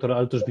Dr.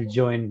 Altus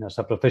Viljoen as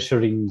a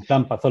professor in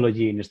plant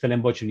pathology in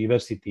Stellenbosch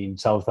University in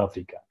South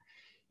Africa.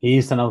 He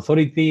is an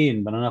authority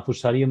in banana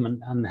fusarium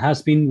and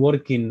has been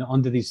working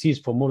on the disease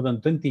for more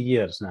than 20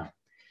 years now.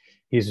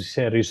 His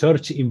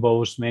research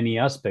involves many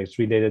aspects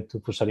related to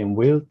fusarium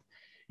wilt,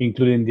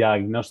 including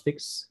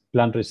diagnostics,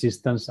 plant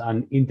resistance,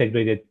 and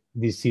integrated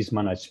disease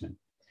management.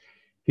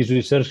 His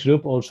research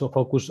group also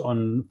focuses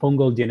on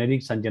fungal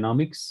genetics and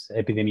genomics,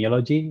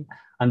 epidemiology,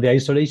 and the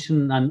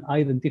isolation and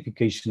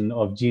identification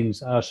of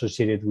genes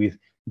associated with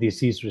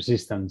disease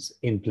resistance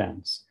in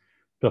plants.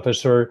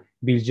 Professor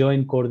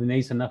Viljoen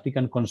coordinates an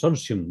African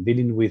consortium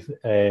dealing with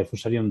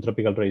Fusarium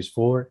tropical race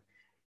 4,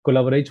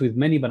 collaborates with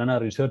many banana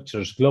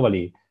researchers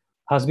globally,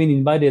 has been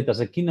invited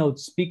as a keynote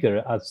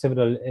speaker at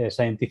several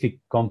scientific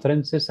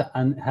conferences,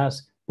 and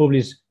has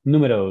published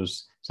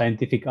numerous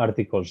scientific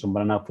articles on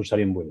banana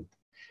fusarium wilt.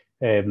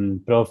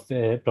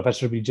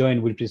 Professor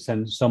Viljoen will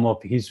present some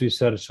of his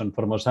research on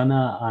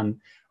Formosana and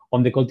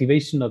on the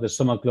cultivation of the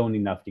somaclone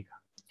in Africa.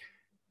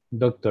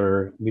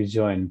 Dr.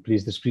 Viljoen,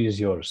 please, the screen is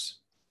yours.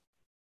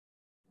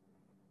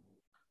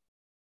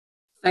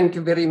 Thank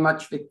you very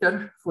much,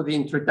 Victor, for the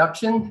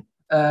introduction.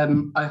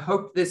 I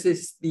hope this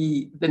is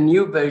the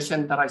new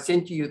version that I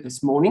sent to you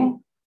this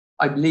morning.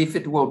 I believe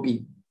it will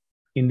be.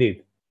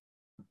 Indeed.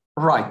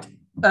 Right.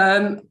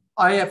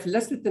 I have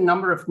listed the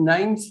number of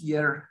names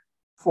here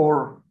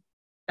for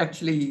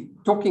actually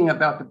talking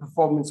about the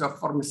performance of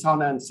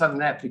Formosana in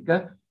Southern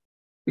Africa,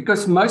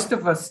 because most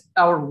of us,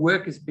 our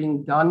work is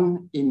being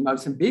done in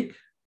Mozambique,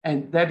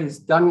 and that is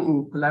done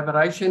in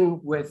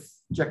collaboration with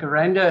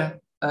Jacaranda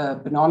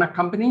Banana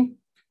Company,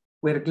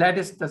 where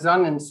Gladys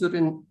Tazan and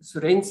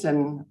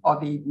Surensen are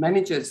the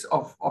managers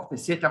of the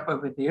setup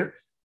over there.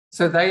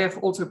 So they have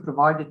also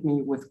provided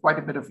me with quite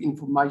a bit of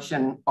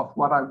information of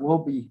what I will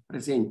be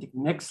presenting.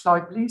 Next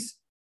slide, please.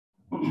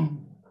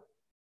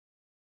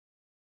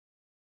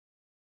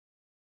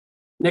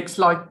 Next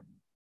slide.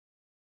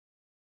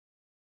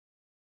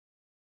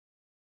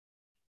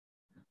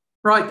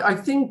 Right, I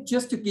think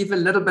just to give a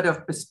little bit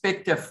of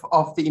perspective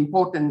of the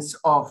importance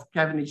of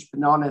Cavendish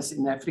bananas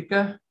in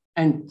Africa,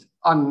 and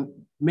I'm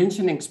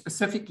mentioning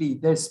specifically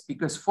this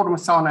because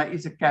Formosana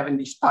is a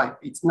Cavendish type.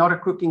 It's not a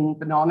cooking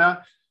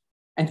banana,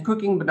 and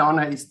cooking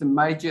banana is the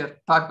major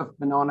type of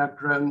banana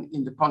grown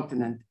in the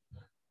continent.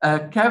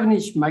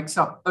 Cavendish makes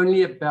up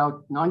only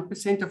about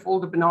 9% of all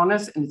the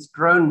bananas, and it's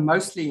grown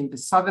mostly in the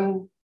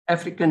Southern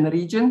African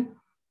region,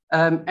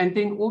 and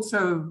then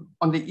also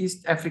on the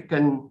East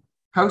African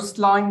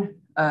coastline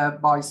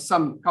by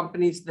some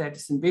companies that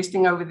is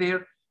investing over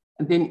there.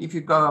 And then if you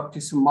go up to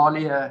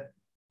Somalia,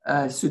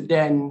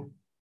 Sudan,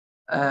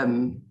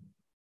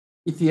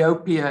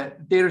 Ethiopia,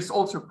 there is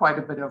also quite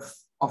a bit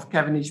of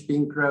Cavendish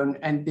being grown.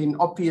 And then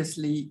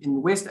obviously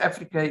in West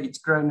Africa, it's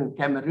grown in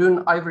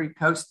Cameroon, Ivory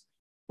Coast,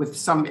 with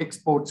some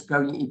exports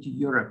going into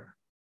Europe.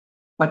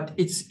 But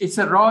it's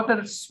a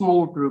rather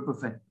small group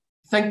of it.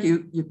 Thank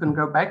you. You can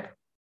go back.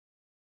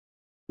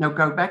 No,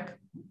 go back.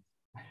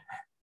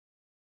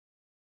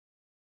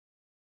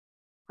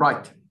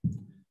 Right.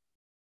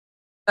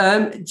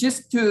 Let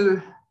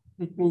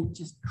me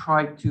just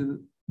try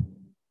to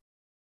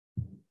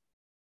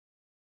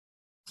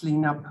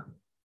clean up.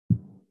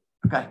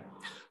 Okay.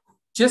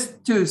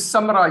 Just to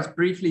summarize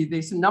briefly,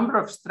 there's a number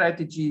of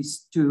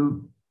strategies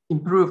to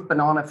improve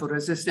banana for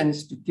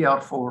resistance to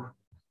TR4.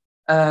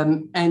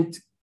 And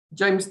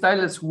James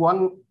Taylor's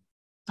one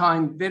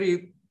time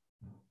very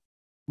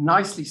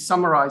nicely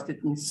summarized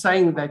it in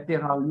saying that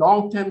there are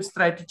long-term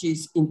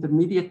strategies,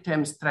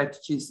 intermediate-term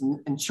strategies,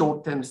 and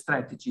short-term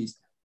strategies.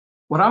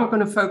 What I'm going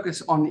to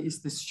focus on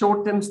is the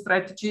short-term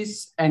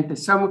strategies and the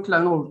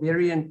somaclonal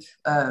variant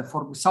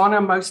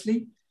Formosana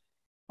mostly.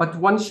 But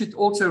one should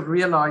also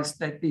realize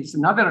that there's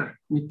another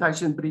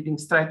mutation breeding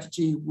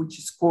strategy which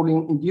is called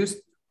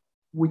induced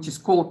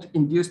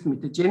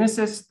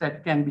mutagenesis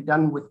that can be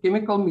done with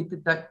chemical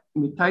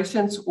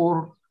mutations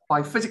or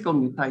by physical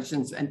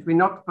mutations. And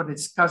we're not going to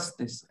discuss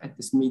this at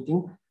this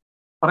meeting,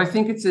 but I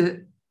think it's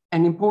an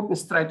important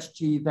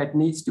strategy that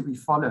needs to be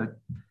followed.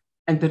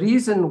 And the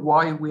reason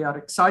why we are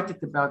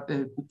excited about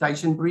the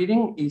mutation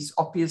breeding is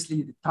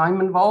obviously the time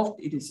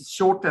involved. It is a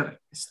shorter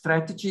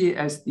strategy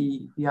as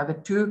the other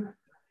two.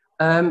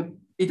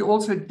 It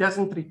also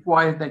doesn't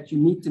require that you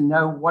need to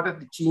know what are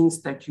the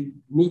genes that you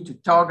need to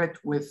target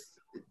with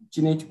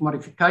genetic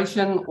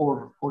modification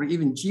or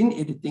even gene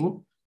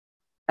editing.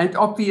 And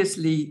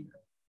obviously,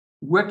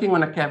 working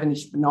on a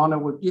Cavendish banana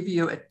will give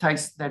you a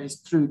taste that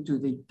is true to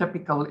the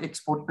typical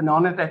export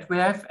banana that we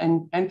have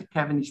and the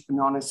Cavendish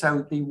banana,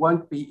 so there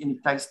won't be any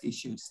taste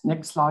issues.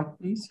 Next slide,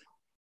 please.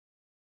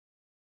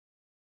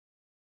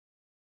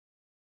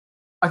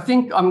 I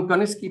think I'm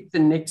going to skip the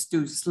next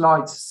two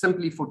slides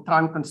simply for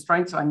time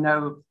constraints. I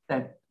know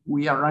that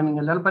we are running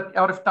a little bit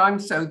out of time,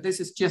 so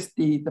this is just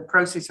the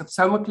process of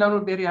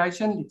somaclonal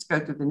variation. Let's go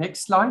to the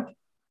next slide.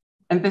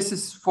 And this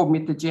is for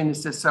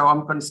mutagenesis, so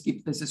I'm going to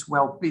skip this as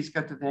well. Please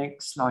go to the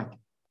next slide.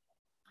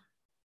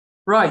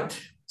 Right,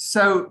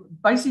 so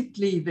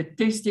basically the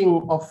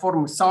testing of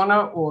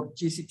Formosana or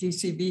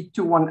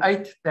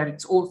GCTCV218, that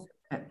it's all,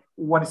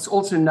 what is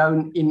also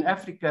known in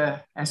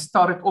Africa, has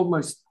started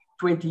almost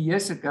 20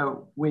 years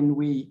ago when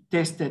we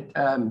tested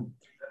an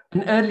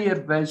earlier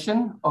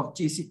version of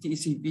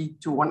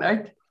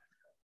GCTCV218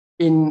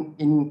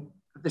 in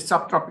the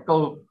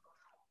subtropical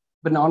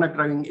banana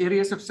growing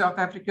areas of South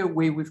Africa,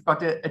 where we've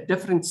got a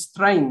different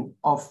strain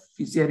of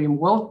Fusarium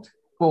wilt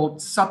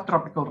called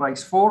subtropical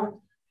race 4.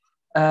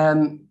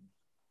 And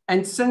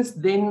since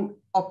then,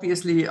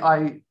 obviously,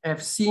 I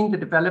have seen the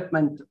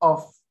development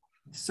of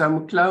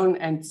somaclone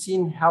and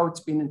seen how it's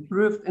been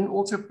improved and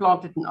also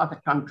planted in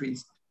other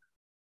countries.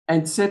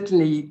 And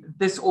certainly,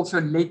 this also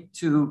led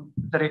to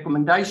the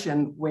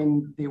recommendation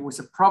when there was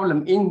a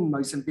problem in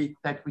Mozambique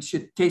that we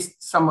should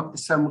test some of the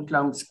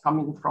somaclones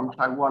coming from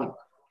Taiwan.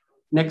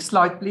 Next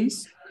slide,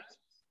 please.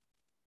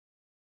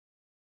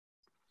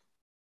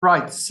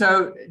 Right,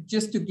 so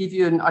just to give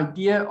you an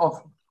idea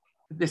of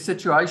the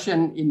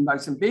situation in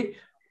Mozambique,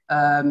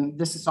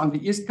 this is on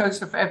the east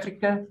coast of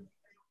Africa.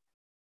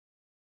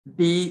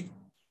 The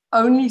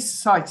only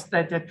sites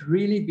that had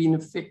really been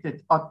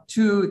affected are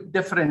two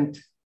different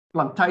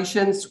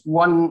plantations.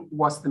 One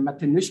was the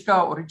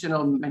Matanushka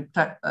original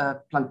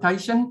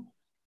plantation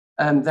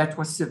that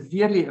was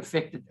severely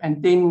affected.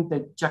 And then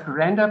the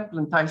Jacaranda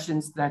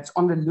plantations that's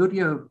on the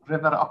Lurio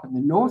River up in the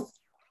north.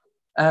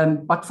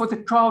 But for the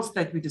trials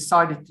that we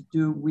decided to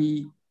do,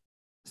 we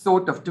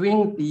thought of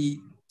doing the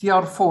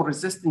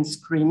TR4-resistant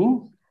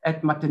screening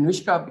at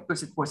Matanushka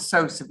because it was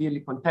so severely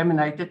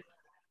contaminated.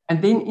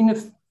 And then in a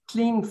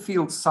clean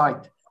field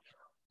site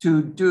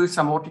to do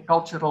some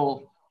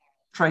horticultural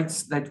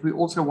traits that we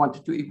also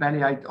wanted to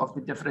evaluate of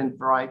the different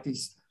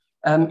varieties.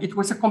 It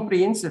was a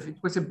comprehensive, it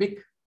was a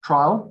big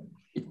trial.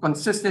 It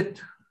consisted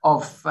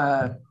of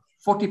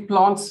 40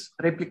 plants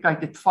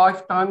replicated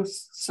 5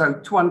 times, so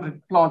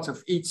 200 plants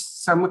of each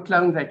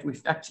somaclone that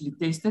we've actually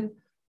tested.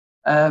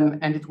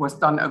 And it was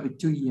done over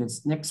 2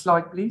 years. Next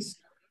slide, please.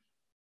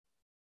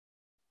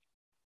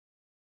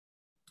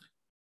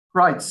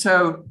 Right,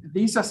 so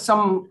these are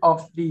some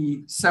of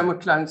the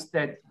somaclones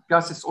that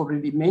Gus has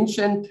already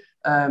mentioned.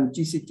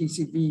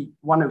 GCTCV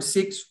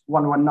 106,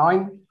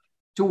 119,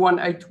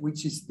 218,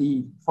 which is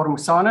the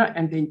Formosana,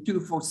 and then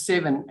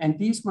 247. And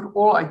these were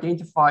all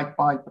identified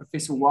by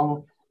Professor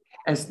Wang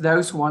as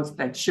those ones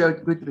that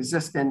showed good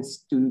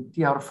resistance to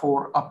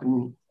TR4 up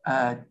in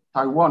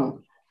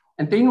Taiwan.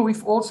 And then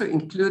we've also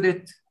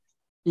included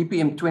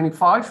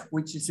DPM25,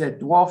 which is a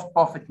dwarf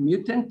prophet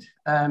mutant.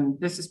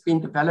 This has been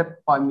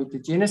developed by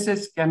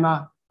mutagenesis,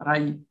 gamma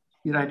ray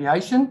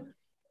irradiation.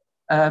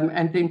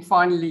 And then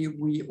finally,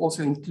 we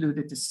also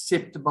included a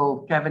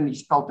susceptible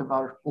Cavendish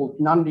cultivar called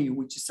Nandi,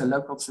 which is a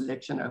local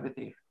selection over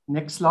there.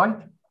 Next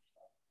slide.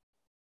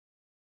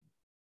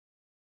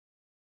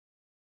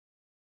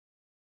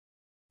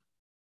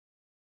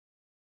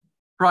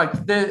 Right,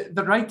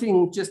 the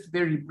rating, just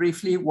very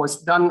briefly,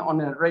 was done on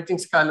a rating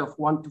scale of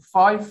 1 to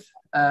 5.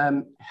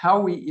 How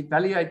we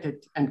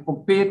evaluated and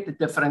compared the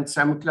different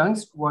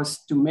somaclones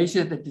was to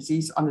measure the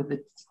disease under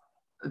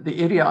the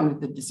area under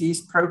the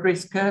disease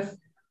progress curve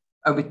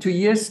over 2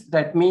 years.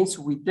 That means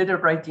we did a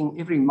rating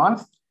every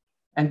month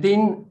and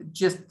then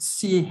just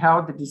see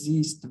how the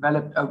disease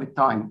developed over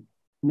time.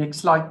 Next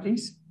slide,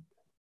 please.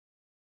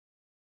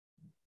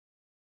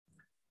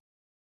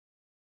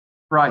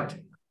 Right.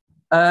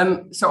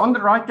 So on the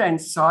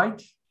right-hand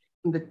side,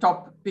 in the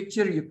top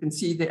picture, you can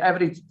see the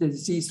average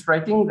disease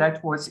rating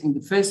that was in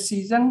the first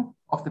season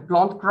of the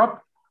plant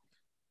crop.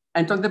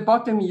 And on the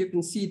bottom, you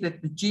can see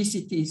that the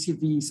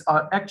GCTCVs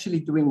are actually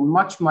doing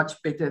much,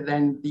 much better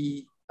than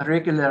the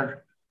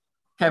regular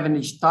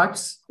Cavendish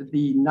types,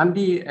 the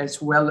Nandi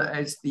as well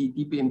as the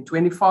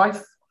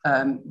DPM25,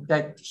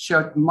 that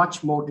showed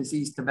much more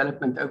disease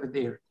development over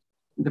there.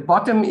 The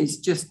bottom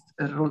is just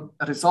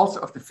results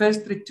of the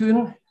first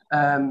return.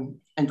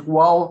 And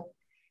while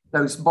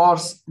those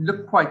bars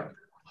look quite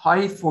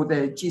high for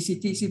the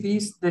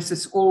GCTCVs, this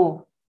is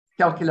all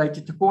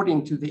calculated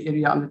according to the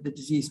area under the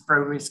disease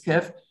progress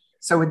curve.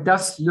 So it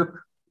does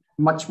look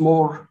much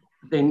more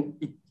than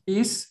it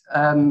is.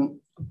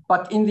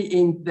 But in the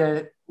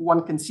end,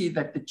 one can see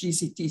that the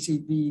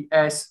GCTCV,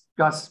 as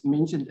Gus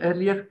mentioned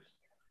earlier,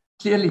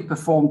 clearly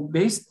performed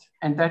best.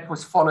 And that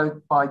was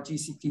followed by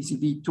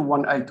GCTCV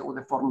 218 or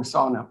the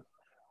Formosana.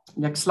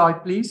 Next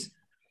slide, please.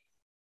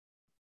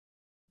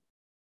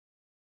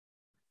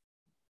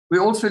 We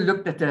also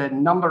looked at a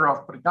number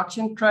of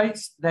production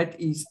traits. That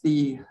is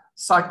the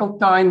cycle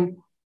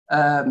time,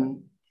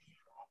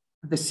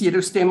 the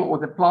serostem or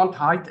the plant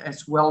height,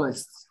 as well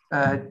as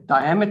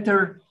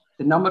diameter,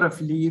 the number of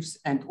leaves,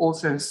 and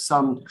also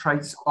some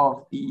traits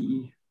of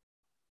the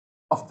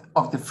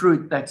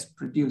fruit that's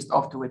produced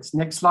afterwards.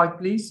 Next slide,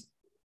 please.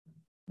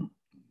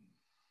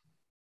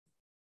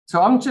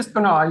 So I'm just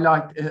going to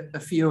highlight a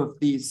few of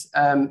these.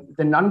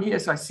 The Nandi,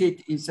 as I said,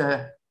 is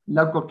a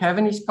local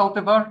Cavendish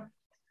cultivar.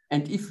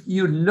 And if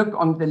you look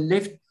on the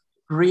left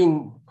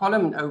green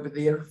column over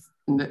there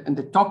in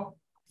the top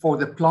for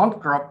the plant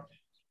crop,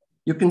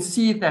 you can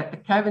see that the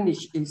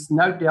Cavendish is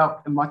no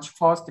doubt a much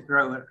faster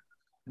grower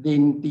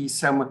than the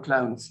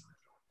somaclones.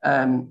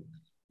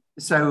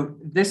 So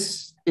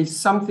this is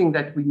something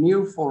that we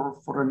knew for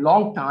a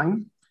long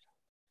time.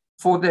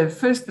 For the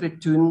first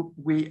return,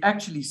 we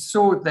actually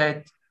saw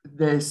that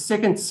the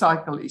second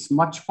cycle is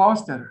much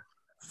faster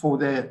for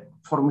the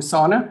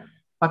Formosana,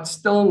 but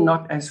still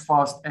not as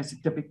fast as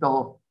a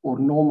typical or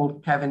normal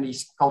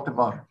Cavendish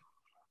cultivar.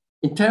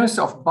 In terms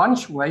of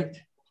bunch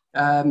weight,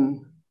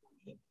 the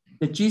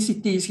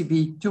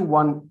GCTCV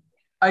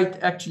 218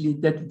 actually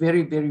did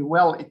very, very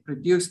well. It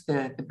produced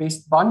the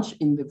best bunch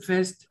in the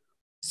first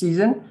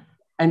season.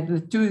 And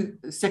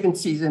the second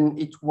season,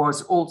 it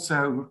was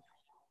also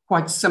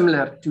quite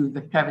similar to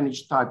the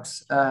Cavendish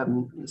types.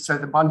 So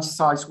the bunch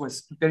size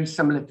was very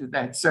similar to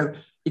that. So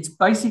it's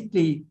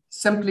basically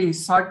simply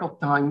cycle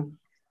time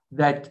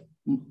that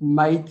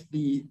made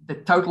the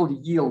total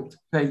yield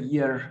per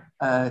year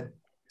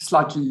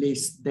slightly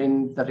less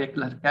than the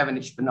regular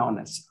Cavendish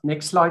bananas.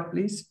 Next slide,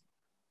 please.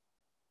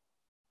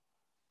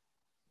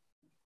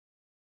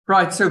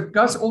 Right, so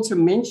Gus also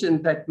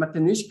mentioned that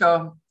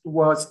Matanushka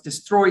was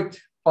destroyed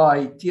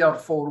by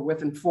TR4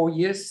 within 4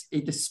 years.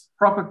 It is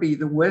probably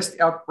the worst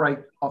outbreak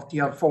of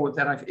TR4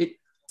 that I've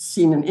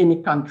seen in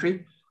any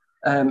country,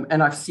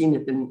 and I've seen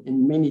it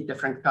in many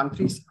different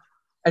countries.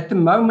 At the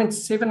moment,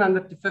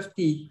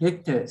 750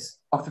 hectares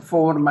of the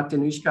former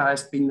Matanushka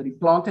has been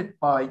replanted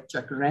by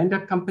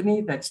Jacaranda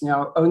company that's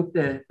now owned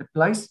the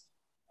place.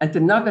 And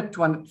another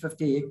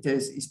 250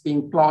 hectares is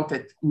being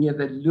planted near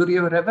the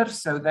Lurio River.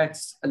 So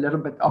that's a little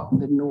bit up in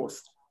the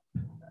north.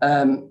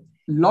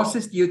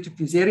 Losses due to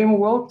Fusarium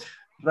wilt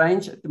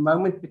range at the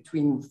moment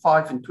between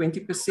 5 and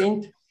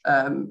 20%.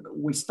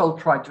 We still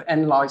try to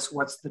analyze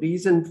what's the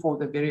reason for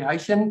the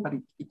variation, but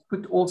it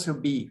could also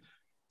be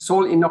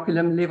soil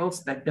inoculum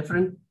levels that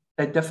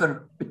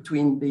differ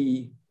between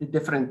the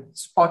different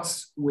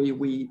spots where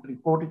we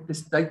reported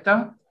this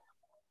data.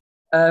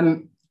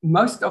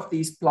 Most of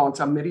these plants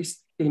are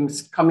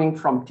meristems coming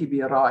from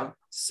TBRI.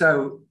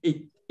 So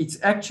it's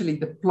actually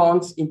the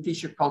plants in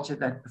tissue culture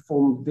that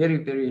perform very,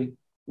 very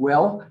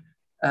well.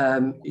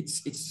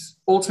 It's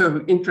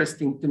also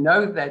interesting to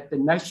know that the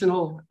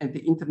national and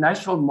the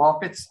international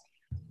markets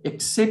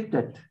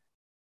accepted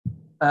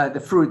the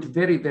fruit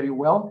very, very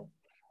well.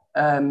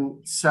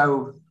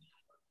 So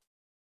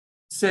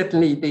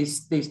certainly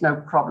there's no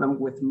problem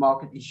with the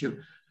market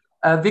issue.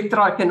 Victor,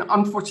 I can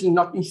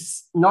unfortunately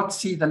not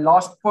see the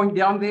last point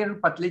down there,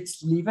 but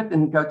let's leave it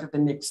and go to the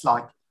next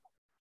slide.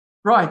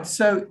 Right,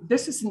 so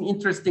this is an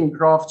interesting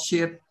graph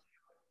shared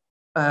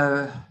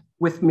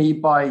with me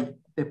by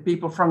the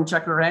people from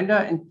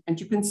Jacaranda, and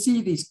you can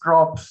see these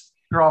graphs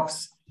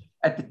graphs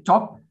at the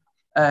top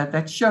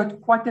that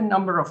showed quite a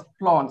number of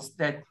plants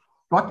that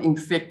got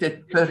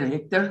infected per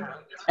hectare.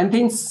 And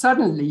then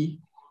suddenly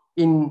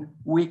in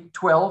week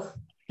 12,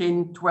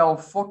 10,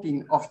 12,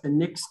 14 of the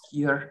next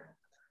year,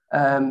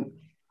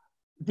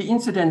 the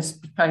incidence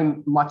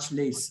became much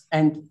less.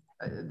 And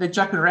the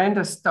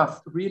Jacaranda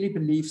stuff really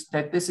believes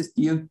that this is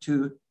due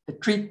to the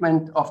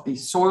treatment of the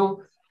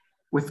soil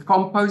with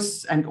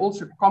composts, and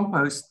also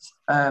composts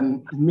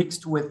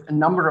mixed with a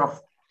number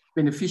of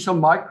beneficial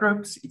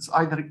microbes. It's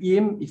either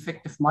EM,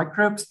 effective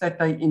microbes, that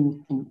they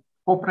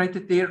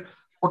incorporated there,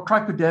 or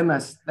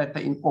trichodermas that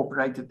they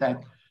incorporated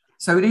that.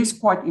 So it is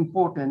quite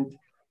important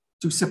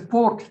to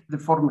support the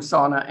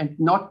Formosana and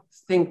not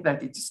think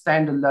that it's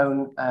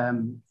standalone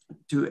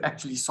to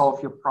actually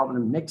solve your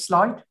problem. Next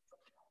slide.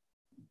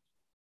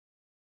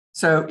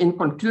 So in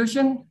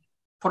conclusion,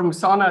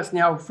 Formosana has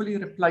now fully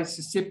replaced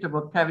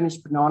susceptible Cavendish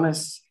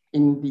bananas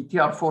in the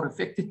TR4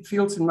 affected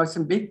fields in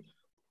Mozambique,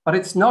 but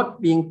it's not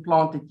being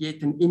planted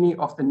yet in any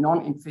of the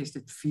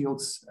non-infested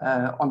fields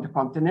on the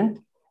continent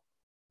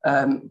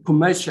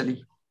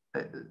commercially.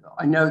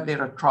 I know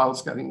there are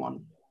trials going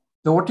on.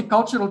 The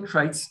horticultural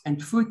traits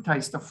and food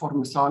taste of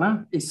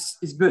Formosana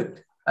is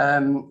good.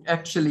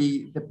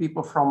 Actually, the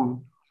people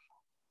from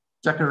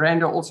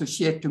Jacaranda also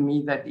shared to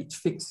me that it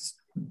fixed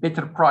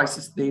better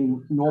prices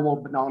than normal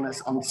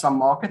bananas on some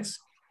markets.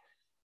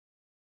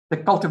 The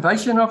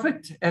cultivation of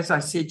it, as I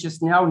said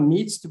just now,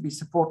 needs to be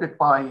supported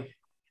by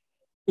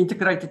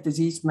integrated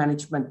disease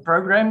management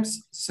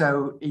programs.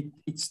 So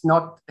it's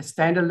not a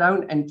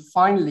standalone. And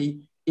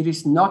finally, it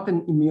is not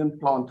an immune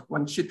plant.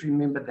 One should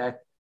remember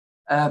that.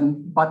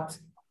 But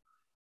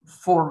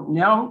for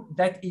now,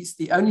 that is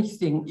the only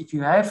thing. If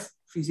you have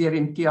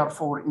Fusarium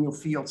TR4 in your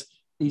fields,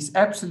 there's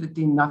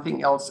absolutely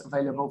nothing else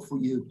available for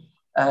you.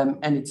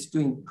 And it's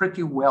doing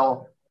pretty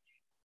well.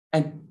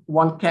 And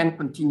one can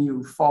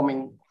continue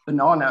farming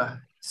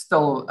banana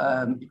still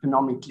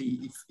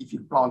economically if you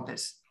plant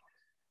this.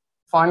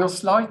 Final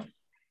slide.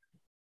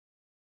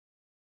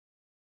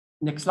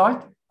 Next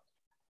slide.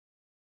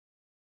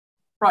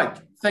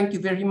 Right, thank you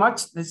very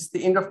much. This is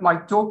the end of my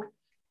talk.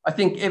 I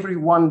think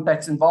everyone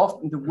that's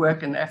involved in the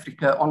work in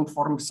Africa on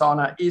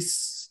Formosana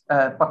is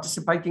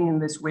participating in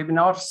this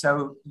webinar,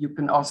 so you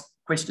can ask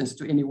questions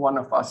to any one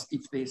of us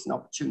if there's an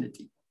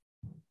opportunity.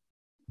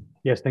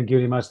 Yes, thank you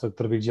very much,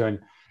 Dr. Viljoen.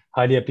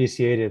 Highly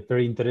appreciated,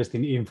 very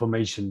interesting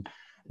information.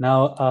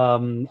 Now,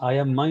 I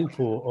am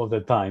mindful of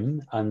the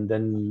time, and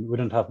then we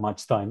don't have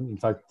much time. In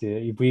fact,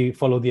 if we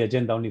follow the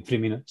agenda, only 3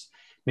 minutes,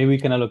 maybe we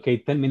can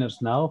allocate 10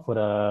 minutes now for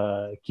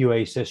a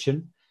QA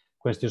session,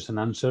 questions and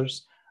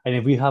answers. And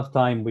if we have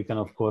time, we can,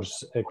 of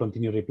course,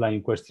 continue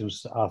replying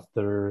questions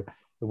after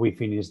we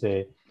finish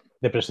the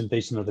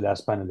presentation of the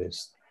last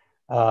panelist.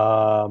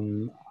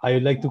 I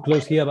would like to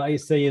close here by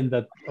saying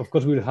that, of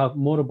course, we'll have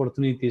more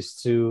opportunities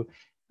to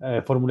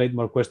formulate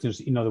more questions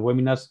in other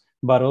webinars,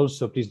 but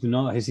also please do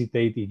not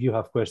hesitate if you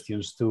have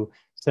questions to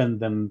send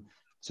them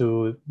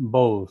to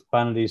both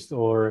panelists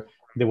or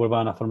the World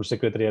Banana Forum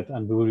Secretariat,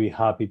 and we will be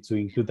happy to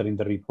include that in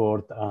the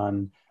report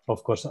and,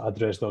 of course,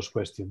 address those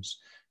questions.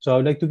 So I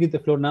would like to give the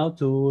floor now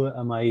to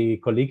my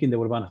colleague in the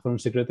World Banana Forum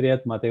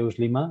Secretariat, Mateus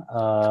Lima,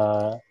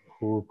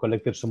 who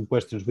collected some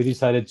questions. We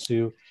decided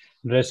to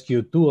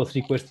rescue 2 or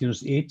 3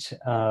 questions each,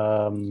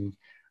 and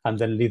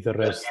then leave the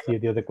rest,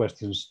 the other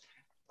questions,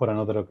 for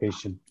another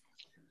occasion.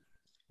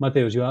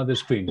 Mateus, you have the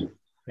screen.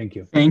 Thank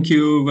you. Thank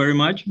you very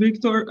much,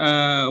 Victor.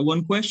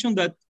 One question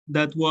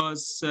that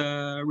was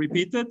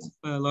repeated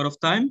a lot of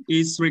time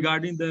is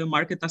regarding the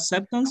market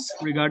acceptance,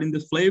 regarding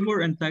the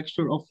flavor and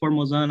texture of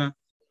Formosana.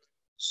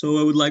 So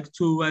I would like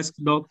to ask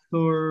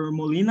Dr.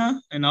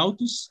 Molina and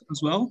Autos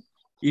as well,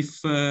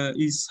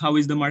 how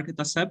is the market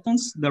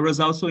acceptance? There was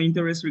also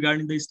interest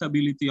regarding the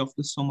stability of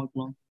the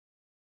somaclone.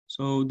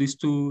 So these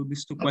two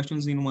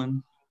questions in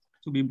one.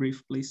 To be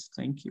brief, please.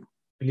 Thank you.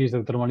 Please,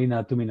 Dr.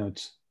 Molina, 2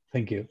 minutes.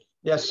 Thank you.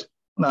 Yes,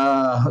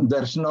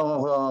 there's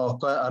no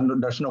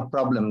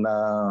problem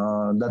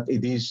that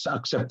it is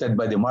accepted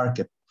by the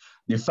market.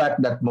 The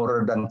fact that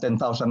more than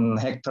 10,000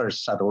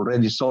 hectares are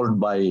already sold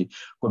by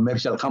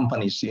commercial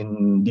companies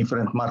in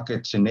different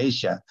markets in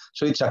Asia,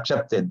 so it's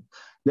accepted.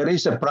 There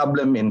is a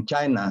problem in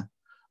China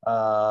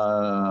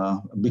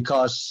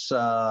because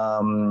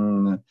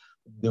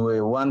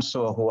the ones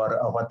who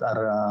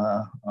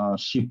are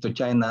shipped to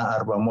China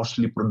are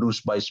mostly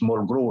produced by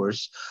small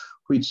growers,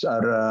 which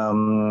are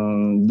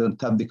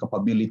don't have the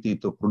capability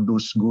to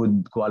produce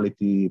good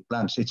quality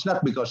plants. It's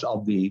not because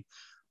of the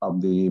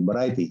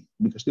variety,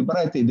 because the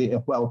variety,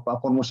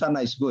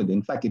 Formosana is good.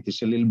 In fact, it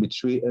is a little bit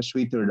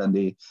sweeter than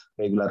the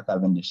regular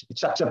Cavendish.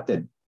 It's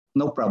accepted,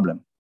 no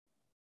problem.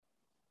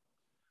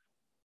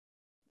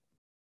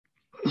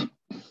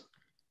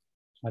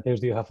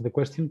 Mateus, do you have the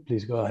question?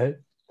 Please go ahead.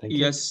 Thank you.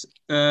 Yes.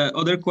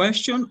 Other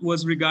question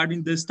was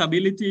regarding the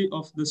stability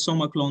of the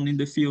somaclone in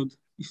the field.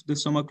 If the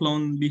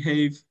somaclone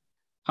behave,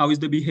 how is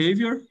the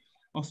behavior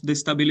of the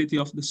stability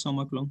of the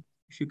somaclone?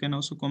 If you can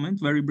also comment,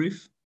 very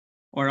brief,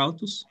 or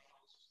Autos.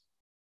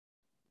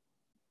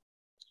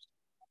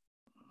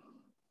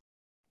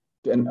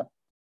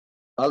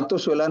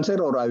 Altos will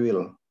answer or I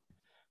will?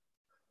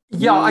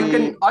 Yeah, I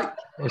can.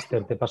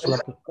 Esther, te paso la...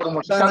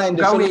 Formosana in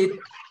the go Philippines. ahead.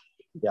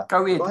 Yeah.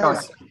 Go ahead,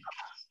 guys.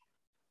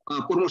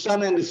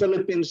 Formosana in the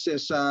Philippines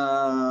is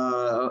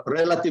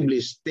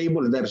relatively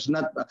stable. There's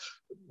not.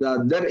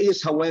 There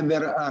is,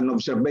 however, an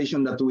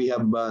observation that we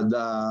have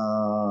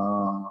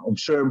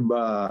observed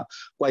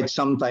quite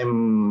some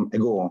time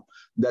ago,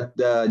 that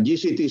the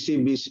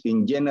GCTCBs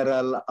in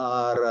general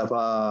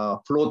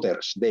are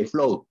floaters. They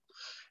float.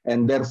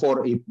 And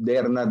therefore, if they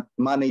are not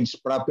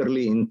managed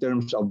properly in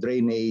terms of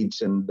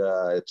drainage and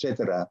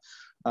etc.,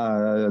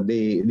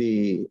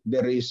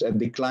 there is a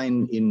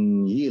decline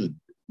in yield.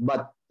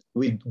 But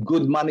with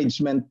good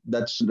management,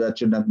 that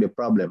should not be a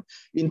problem.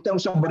 In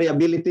terms of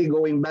variability,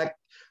 going back,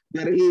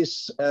 there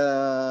is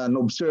an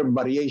observed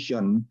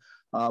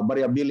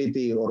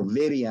variability or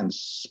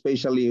variance,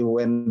 especially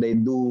when they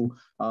do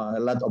a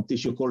lot of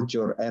tissue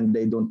culture and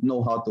they don't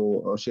know how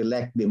to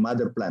select the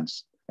mother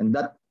plants. And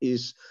that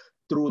is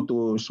true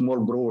to small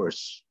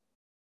growers.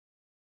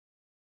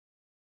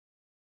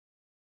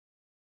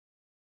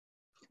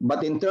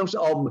 But in terms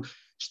of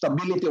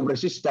stability of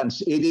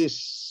resistance, it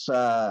is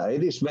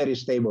very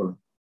stable.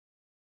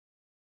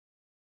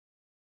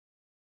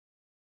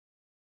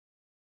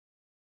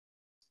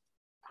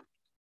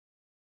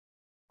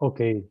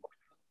 Okay.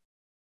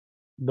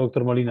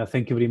 Dr. Molina,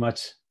 thank you very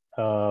much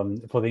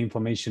for the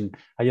information.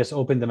 I just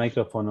opened the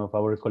microphone of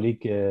our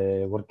colleague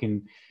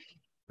working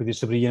with the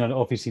subregional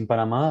office in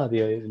Panama,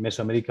 the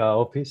Mesoamerica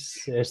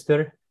office.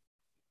 Esther,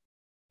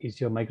 is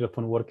your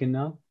microphone working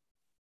now?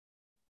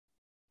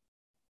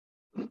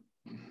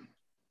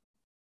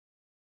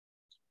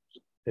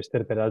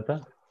 Esther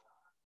Peralta.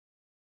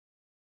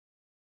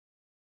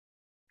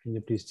 Can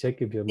you please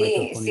check if your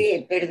microphone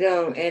Sí,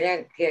 perdón,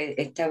 era que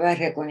estaba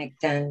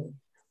reconectando.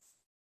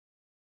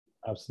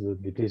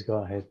 Absolutely, please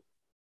go ahead.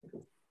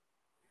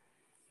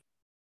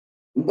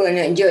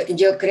 Bueno,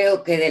 yo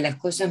creo que de las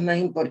cosas más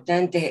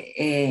importantes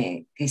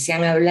que se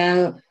han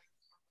hablado,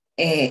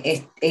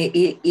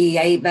 y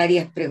hay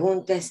varias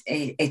preguntas,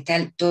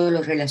 está todo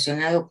lo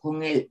relacionado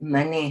con el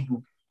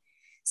manejo.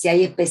 Si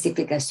hay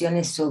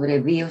especificaciones sobre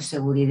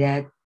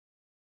bioseguridad,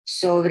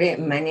 sobre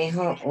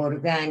manejo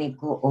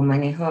orgánico o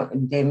manejo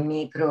de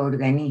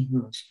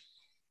microorganismos.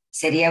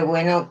 Sería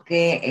bueno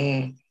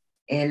que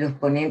los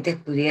ponentes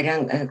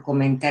pudieran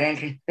comentar al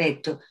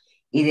respecto,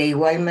 y de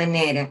igual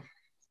manera,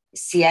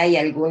 si hay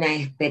alguna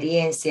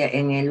experiencia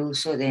en el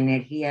uso de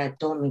energía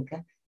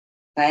atómica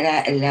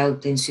para la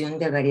obtención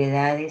de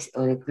variedades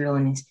o de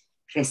clones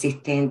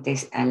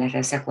resistentes a la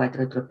raza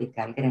 4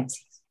 tropical.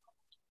 Gracias.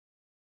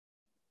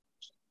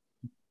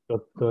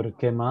 Dr.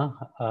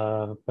 Kema,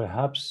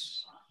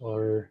 perhaps,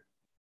 or...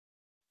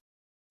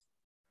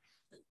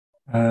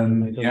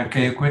 Yeah,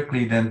 can you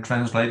quickly then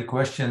translate the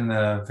question,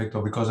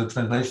 Victor, because the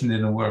translation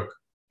didn't work.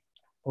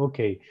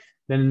 Okay,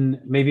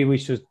 then maybe we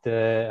should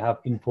have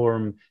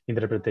informed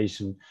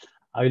interpretation.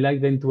 I would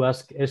like then to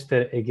ask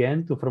Esther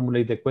again to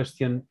formulate the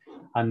question,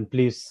 and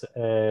please,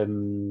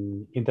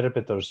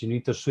 interpreters, you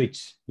need to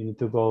switch. You need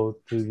to go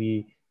to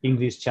the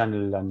English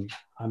channel and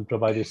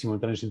provide a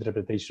simultaneous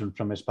interpretation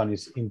from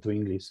Spanish into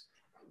English.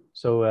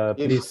 So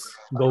please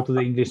go to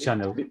the English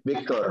channel.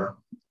 Victor.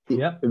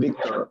 Yeah.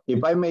 Victor,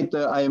 if I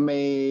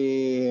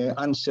may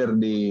answer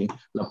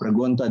la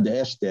pregunta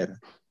de Esther.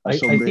 I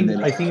think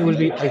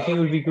it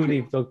will be good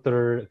if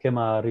Dr.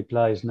 Kema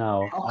replies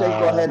now. Okay,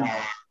 go ahead.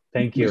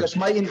 Thank you. Because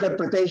my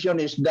interpretation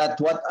is that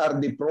what are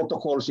the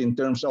protocols in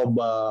terms of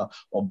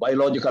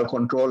biological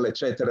control,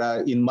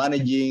 etc., in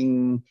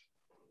managing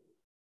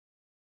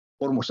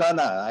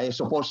Formosana, I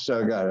suppose.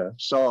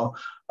 So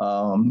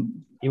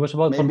it was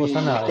about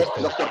Formosana.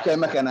 Dr.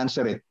 Kema can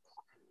answer it.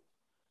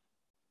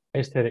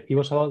 Esther, it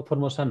was about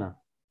Formosana.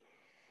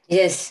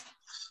 Yes.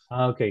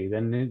 Okay,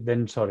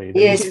 then sorry.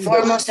 Yes,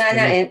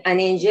 Formosana and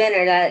in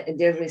general,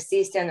 the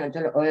resistant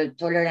or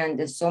tolerant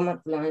the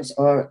somaclones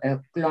or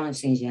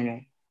clones in general.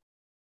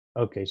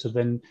 Okay, so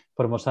then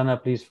Formosana,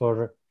 please,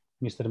 for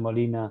Mr.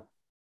 Molina.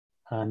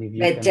 And if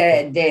you but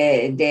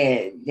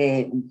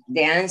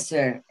the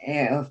answer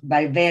of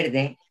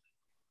Valverde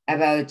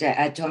about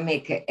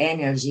atomic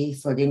energy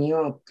for the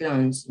new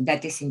clones,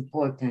 that is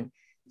important.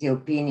 The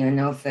opinion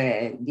of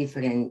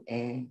different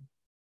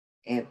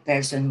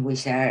persons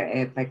which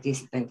are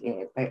participant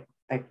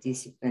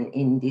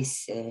in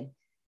this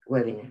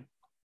webinar.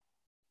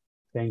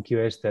 Thank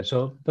you, Esther.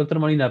 So, Dr.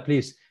 Molina,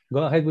 please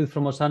go ahead with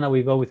Formosana.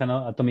 We go with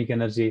atomic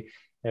energy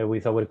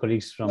with our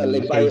colleagues from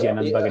Asian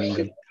and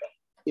Wageningen.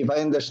 If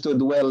I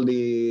understood well,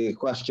 the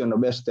question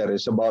of Esther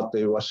is about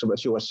she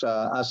was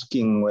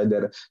asking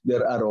whether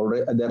there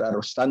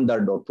are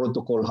standard or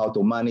protocol how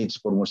to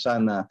manage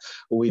Formosana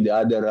with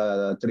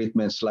other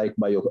treatments like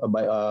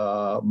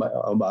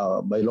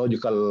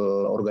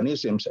biological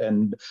organisms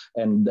and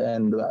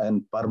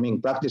farming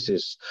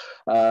practices.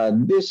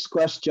 This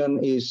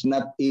question is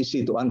not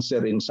easy to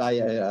answer in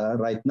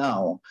right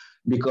now,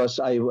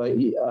 because I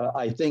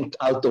think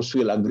Altos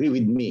will agree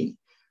with me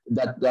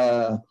that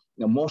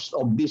most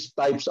of these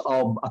types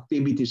of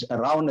activities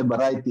around a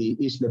variety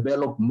is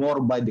developed more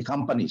by the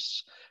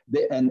companies.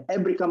 And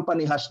every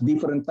company has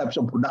different types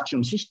of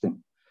production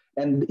system,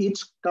 and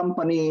each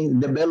company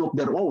develop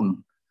their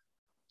own.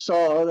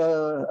 So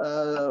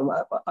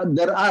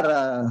there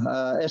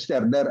are,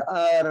 Esther, there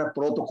are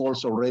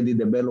protocols already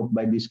developed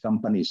by these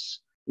companies.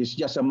 It's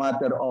just a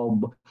matter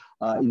of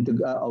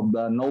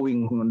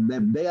knowing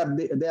them. They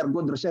are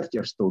good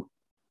researchers too.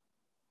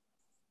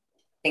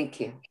 Thank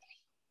you.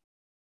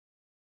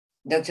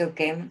 Dr.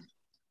 Kim?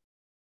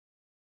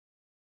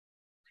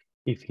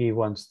 If he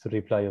wants to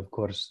reply, of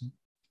course.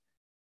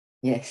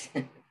 Yes,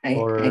 I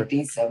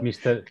think so.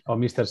 Mr.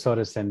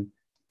 Sorensen.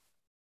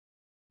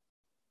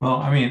 Well,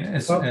 I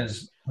mean,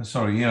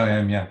 sorry, here I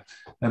am, yeah.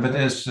 But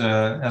as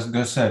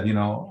Gus said, you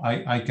know,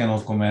 I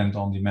cannot comment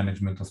on the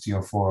management of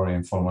TR4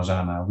 in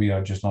Formosana. We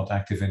are just not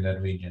active in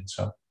that region,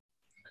 so.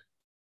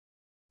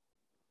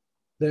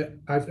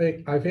 I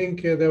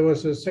think there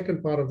was a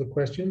second part of the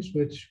questions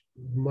which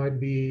might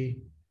be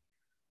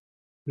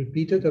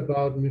repeated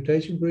about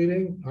mutation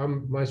breeding.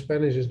 My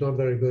Spanish is not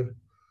very good.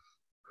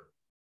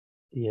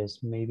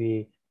 Yes,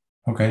 maybe.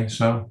 Okay,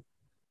 so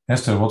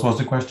Esther, what was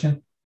the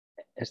question?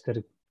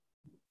 Esther.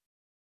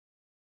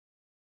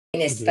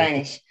 In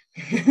Spanish.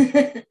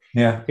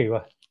 Yeah. Okay,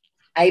 well.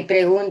 Hay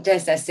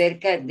preguntas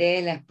acerca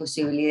de las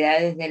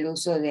posibilidades del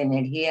uso de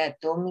energía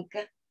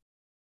atómica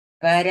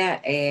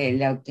para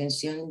la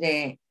obtención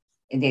de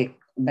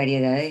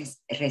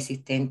variedades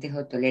resistentes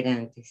o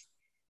tolerantes.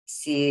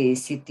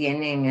 Si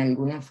tienen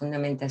alguna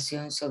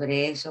fundamentación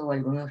sobre eso o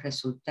algunos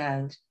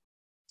resultados,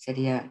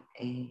 sería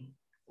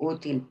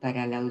útil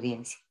para la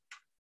audiencia.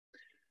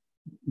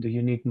 Do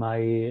you need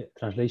my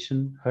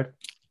translation, Hert?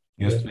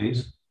 Yes,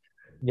 please.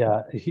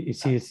 Yeah,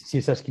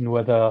 she's asking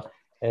whether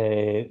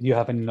you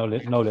have any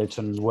knowledge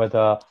on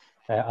whether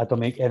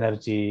atomic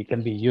energy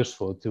can be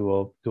useful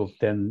to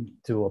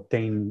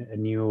obtain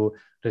new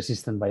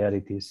resistant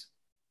varieties.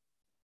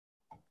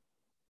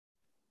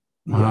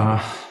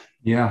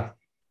 Yeah.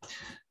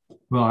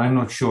 Well, I'm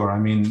not sure. I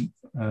mean,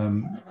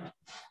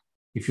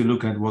 if you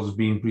look at what's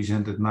being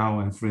presented now,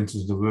 and for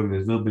instance, the work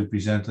that will be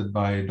presented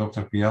by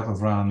Dr.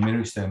 Piatov and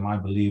Miristem, I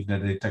believe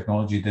that the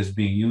technology that's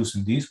being used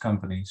in these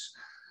companies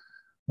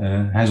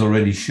has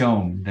already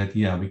shown that,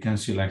 yeah, we can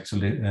select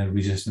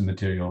resistant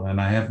material. And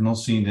I have not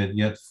seen that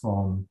yet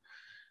from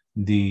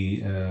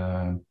the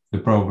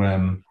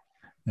program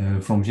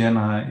from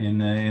Jena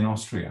in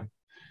Austria.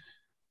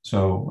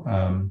 So,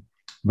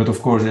 but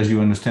of course, as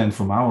you understand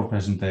from our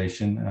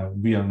presentation,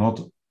 we are not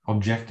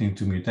objecting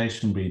to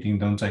mutation breeding,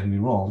 don't take me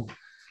wrong.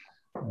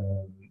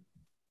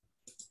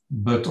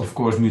 But of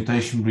course,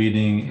 mutation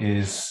breeding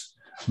is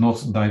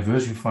not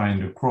diversifying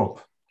the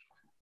crop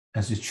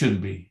as it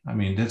should be. I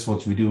mean, that's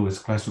what we do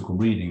with classical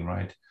breeding,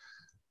 right?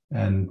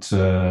 And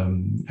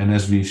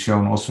as we've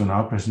shown also in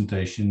our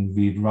presentation,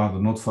 we'd rather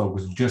not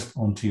focus just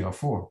on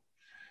TR4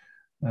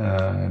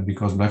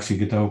 because Black Sea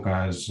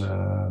Getoka is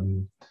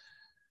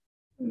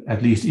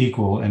at least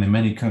equal, and in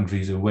many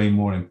countries, a way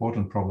more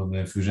important problem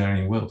than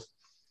Fusarian wilt.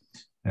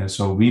 And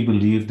so we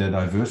believe that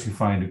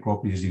diversifying the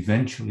crop is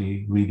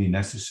eventually really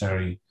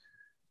necessary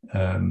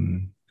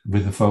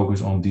with the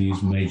focus on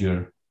these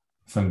major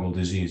fungal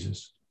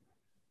diseases.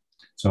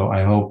 So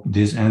I hope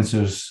this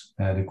answers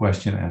the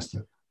question,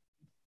 Esther.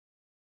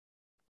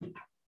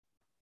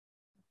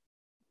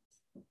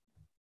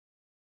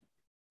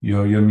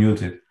 You're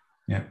muted.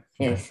 Yeah.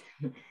 Yes.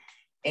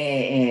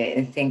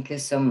 Thank you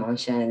so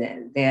much.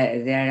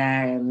 There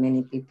are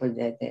many people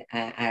that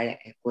are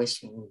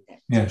questioning that.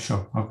 Yeah,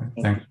 sure. Okay,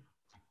 thanks.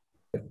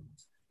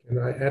 Can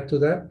I add to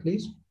that,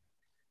 please?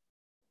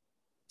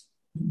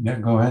 Yeah,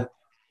 go ahead.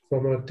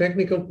 From a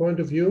technical point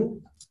of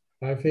view,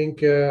 I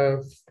think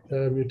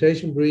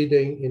mutation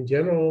breeding in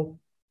general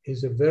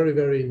is a very,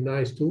 very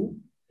nice tool,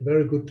 a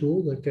very good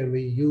tool that can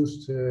be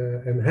used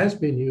and has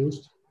been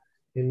used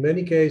in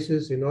many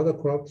cases in other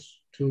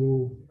crops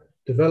to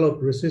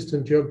develop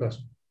resistant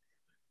germplasm.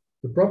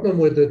 The problem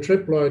with the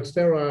triploid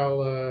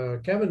sterile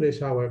Cavendish,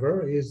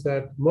 however, is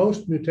that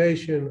most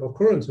mutation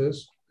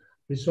occurrences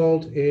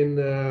result in,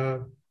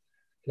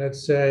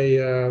 let's say,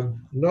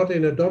 not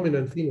in a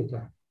dominant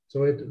phenotype.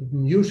 So it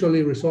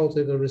usually results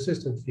in a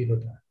resistant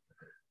phenotype.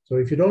 So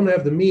if you don't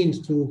have the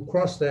means to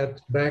cross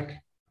that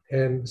back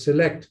and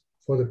select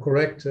for the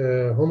correct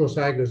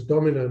homozygous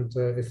dominant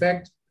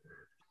effect,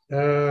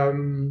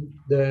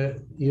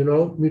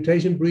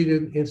 mutation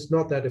breeding is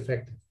not that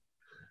effective.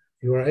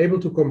 You are able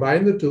to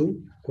combine the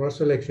two,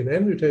 cross-selection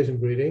and mutation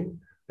breeding.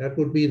 That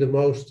would be the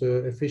most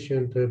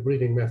efficient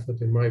breeding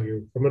method, in my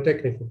view, from a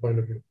technical point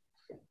of view.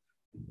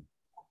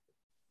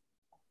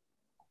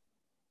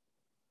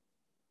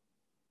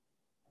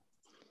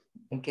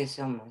 Thank you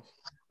so much.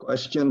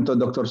 Question to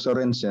Dr.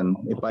 Sorensen,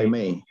 if I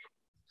may.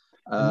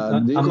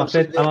 I'm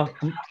afraid,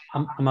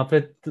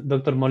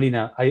 Dr.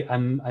 Molina,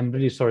 I'm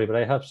really sorry, but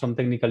I have some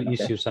technical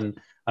issues, and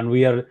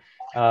we are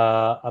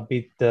a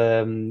bit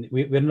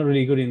we're not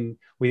really good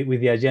with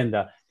the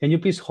agenda. Can you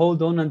please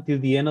hold on until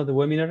the end of the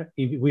webinar?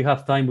 If we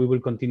have time, we will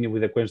continue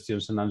with the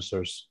questions and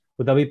answers.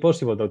 Would that be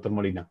possible, Dr.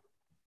 Molina?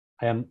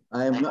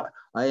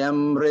 I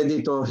am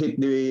ready to hit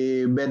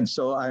the bed,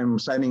 so I'm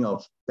signing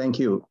off. Thank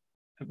you.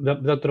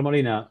 Dr.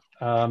 Molina,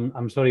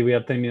 I'm sorry we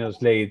are 10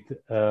 minutes late.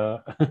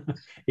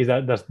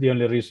 That's the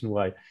only reason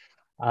why.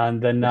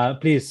 And then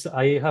please,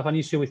 I have an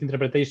issue with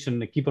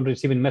interpretation. I keep on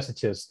receiving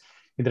messages.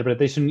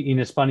 Interpretation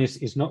in Spanish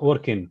is not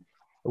working.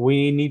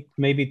 We need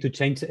maybe to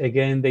change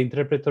again the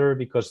interpreter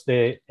because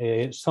the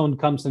sound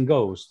comes and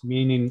goes,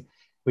 meaning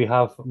we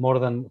have more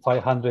than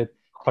 500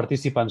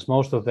 participants,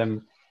 most of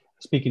them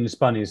speaking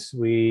Spanish.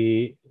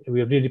 We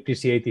really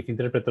appreciate if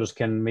interpreters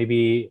can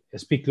maybe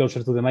speak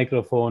closer to the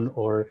microphone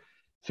or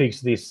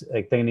fix this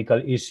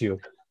technical issue.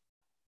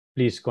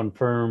 Please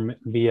confirm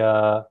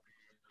via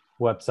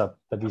WhatsApp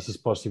that this is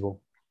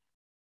possible.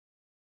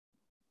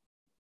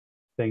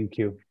 Thank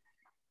you.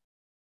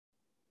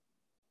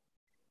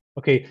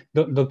 Okay,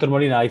 Dr.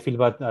 Molina, I feel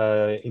bad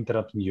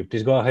interrupting you.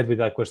 Please go ahead with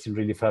that question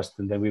really fast,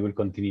 and then we will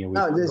continue. With,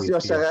 no, this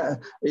was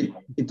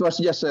it was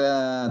just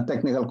a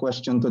technical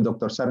question to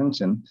Dr.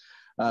 Sørensen.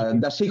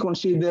 Does he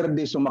consider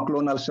the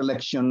somaclonal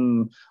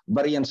selection,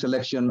 variant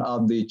selection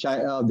of the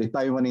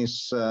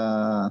Taiwanese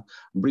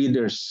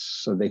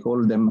breeders? They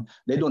call them.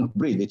 They don't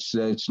breed.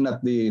 It's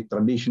not the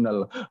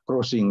traditional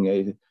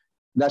crossing.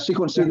 Does he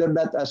consider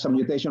that as a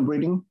mutation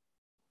breeding?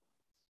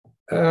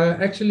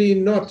 Actually,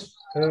 not.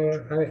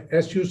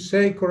 As you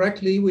say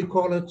correctly, we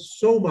call it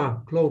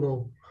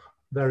somaclonal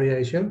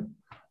variation,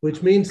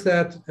 which means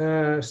that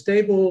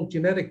stable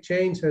genetic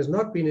change has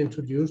not been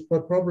introduced,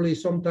 but probably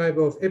some type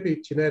of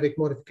epigenetic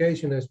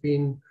modification has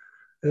been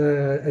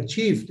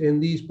achieved in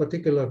these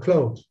particular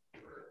clones.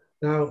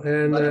 Now,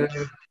 and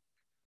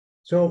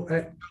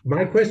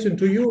my question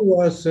to you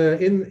was,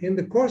 in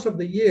the course of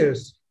the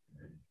years,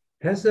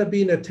 has there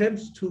been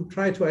attempts to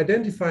try to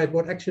identify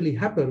what actually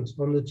happens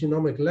on the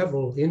genomic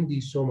level in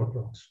these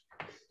somaclones?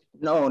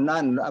 No,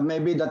 none.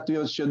 Maybe that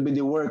should be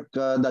the work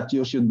that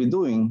you should be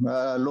doing.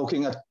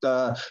 Looking at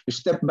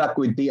step back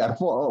with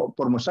TR4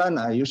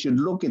 Formosana, you should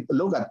look at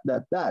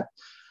that.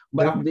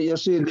 But you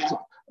see, this,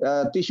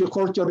 tissue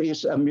culture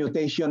is a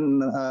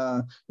mutation,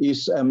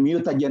 is a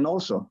mutagen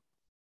also.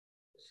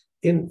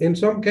 In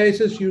some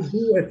cases, you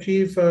do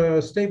achieve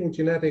stable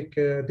genetic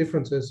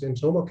differences in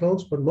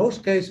somaclones, but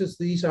most cases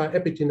these are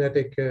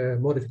epigenetic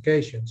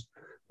modifications,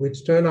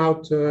 which turn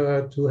out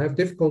to have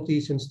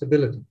difficulties in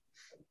stability.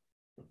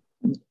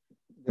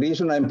 The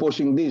reason I'm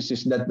pushing this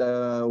is that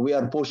we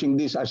are pushing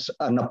this as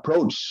an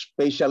approach,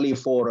 especially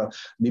for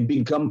the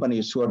big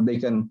companies where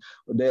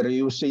they're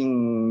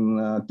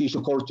using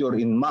tissue culture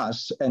in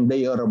mass, and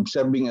they are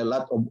observing a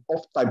lot of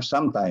off-type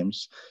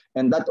sometimes,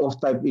 and that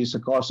off-type is a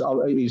cause of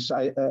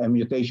a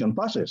mutation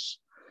process.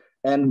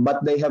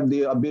 But they have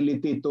the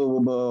ability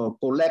to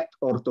collect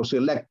or to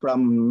select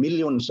from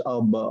millions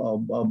of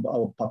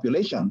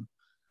population,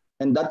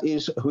 and that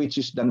is which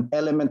is an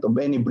element of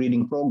any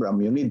breeding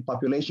program. You need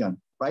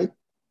population, right?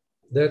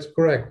 That's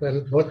correct.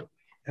 And what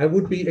it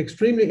would be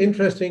extremely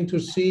interesting to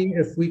see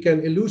if we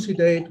can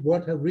elucidate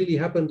what have really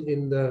happened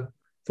in the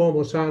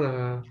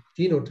Formosana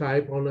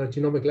genotype on a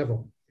genomic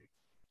level.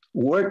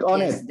 Work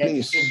on it,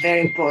 please. That's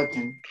very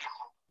important.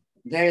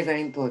 Very,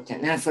 very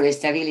important. And for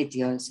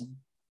stability also.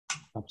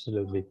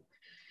 Absolutely.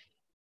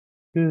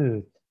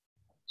 Good.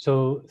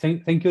 So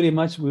thank you very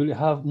much. We will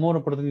have more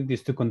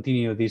opportunities to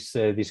continue this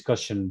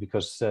discussion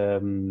because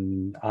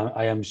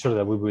I am sure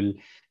that we will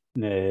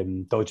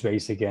touch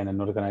base again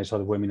and organize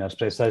other webinars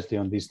precisely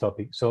on this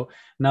topic. So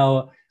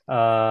now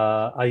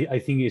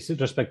I think it's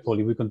respectful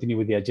if we continue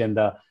with the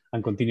agenda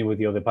and continue with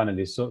the other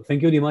panelists. So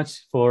thank you very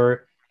much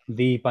for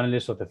the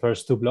panelists of the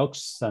first two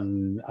blocks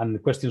and the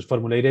questions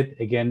formulated.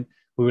 Again,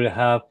 we will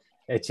have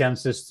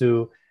chances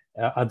to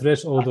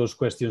address all those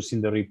questions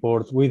in the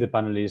report with the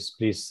panelists.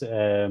 Please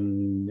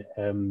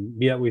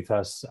bear with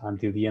us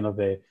until the end of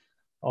the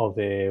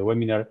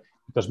webinar,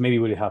 because maybe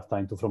we'll have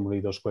time to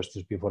formulate those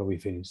questions before we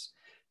finish.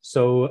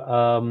 So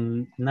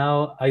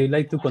now I would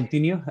like to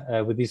continue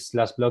with this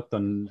last block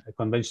on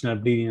conventional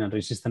breeding and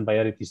resistant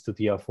varieties to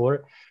TR4.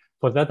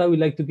 For that, I would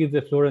like to give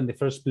the floor in the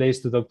first place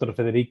to Dr.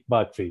 Frédéric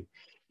Bacri.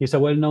 He's a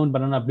well-known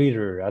banana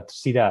breeder at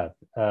CIRAD.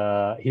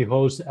 He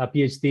holds a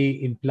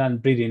PhD in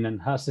plant breeding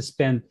and has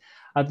spent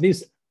at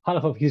least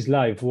half of his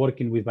life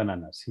working with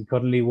bananas. He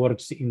currently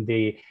works in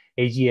the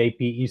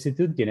AGAP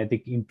Institute,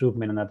 Genetic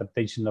Improvement and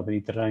Adaptation of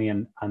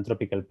Mediterranean and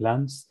Tropical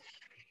Plants,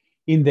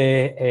 in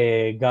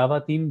the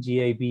GABA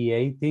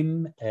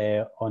team,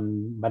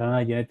 on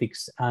banana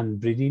genetics and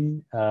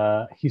breeding.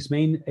 His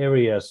main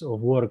areas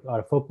of work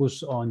are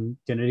focused on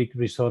generic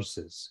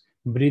resources,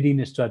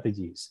 breeding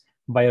strategies,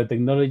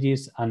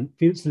 biotechnologies, and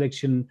field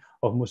selection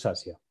of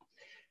Musacia.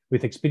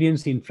 With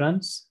experience in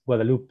France,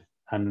 Guadeloupe,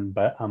 and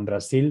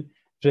Brazil,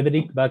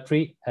 Frédéric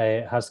Bacri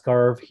has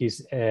carved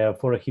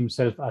for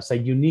himself as a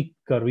unique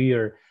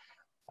career,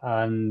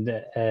 and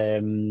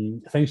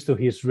thanks to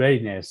his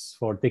readiness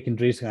for taking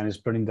risks and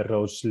exploring the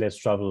roads less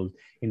traveled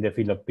in the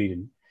field of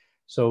breeding.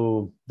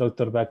 So,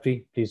 Dr.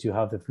 Bacri, please, you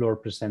have the floor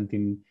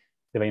presenting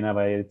the banana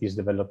varieties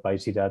developed by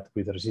CIRAD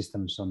with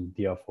resistance on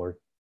TR4.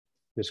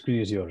 The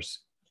screen is yours.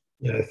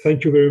 Yeah,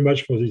 thank you very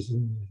much for this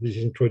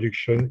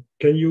introduction.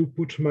 Can you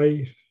put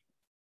my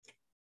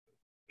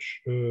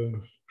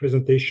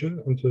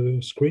presentation on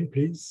the screen,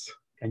 please?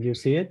 Can you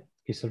see it?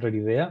 It's already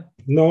there.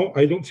 No,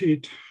 I don't see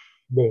it.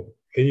 Well,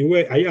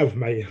 anyway, I have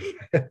my.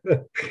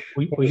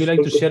 Would you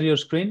like to share your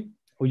screen?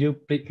 Do you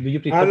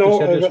prefer to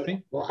share your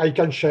screen? I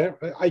can share.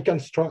 I can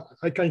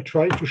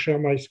try to share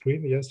my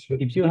screen. Yes.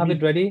 If you have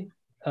it ready,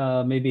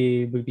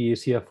 maybe it will be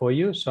easier for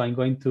you. So I'm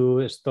going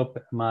to stop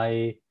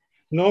my.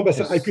 No,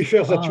 but I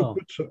prefer that you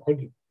put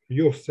on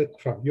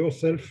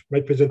yourself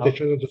my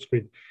presentation on the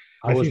screen.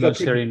 I was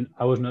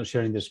not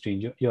sharing the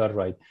screen. You are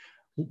right.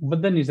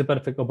 But then it's the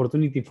perfect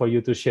opportunity for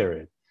you to share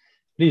it.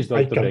 Please,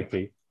 Dr.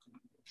 Beckley.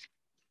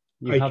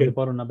 You have the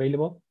button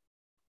available?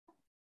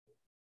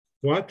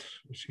 What?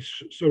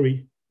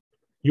 Sorry.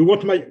 You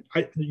want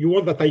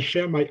that I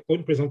share my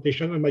own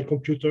presentation on my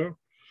computer?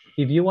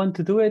 If you want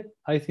to do it,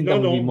 I think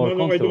that would be more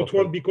comfortable. No, I don't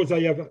want, because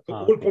I have a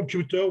whole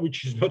computer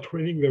which is not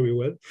running very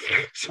well.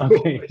 So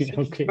it's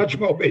much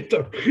more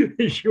better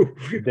if you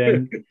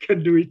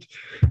can do it.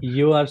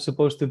 You are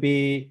supposed to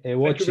be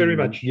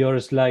watching your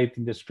slide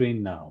in the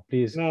screen now,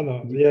 please.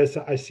 No. Yes,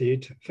 I see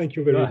it. Thank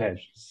you very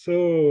much.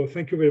 So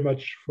thank you very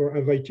much for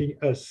inviting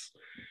us.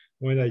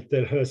 When I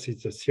tell us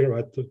it's a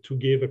CIRAD to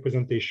give a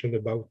presentation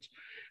about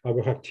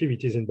our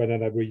activities in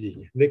banana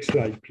breeding. Next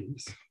slide,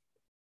 please.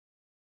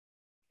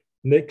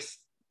 Next,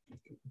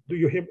 do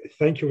you hear me?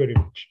 Thank you very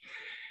much.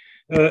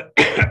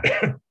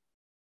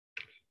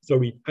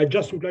 Sorry, I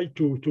just would like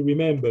to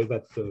remember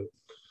that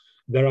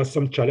there are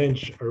some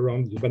challenges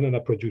around the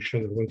banana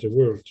production around the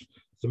world.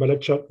 The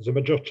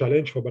major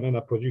challenge for banana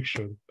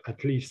production,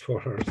 at least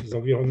for us, is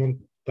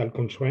environmental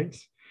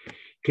constraints,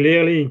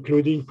 clearly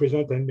including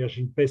present and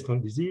emerging pests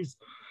and disease.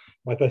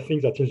 But I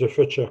think that in the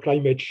future,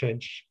 climate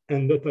change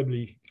and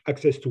notably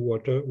access to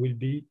water will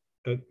be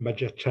a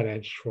major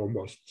challenge for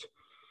most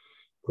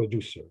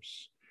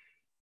producers.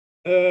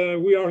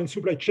 We are in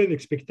supply chain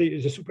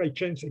expectation. The supply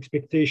chain's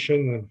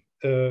expectation.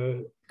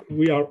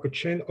 We are a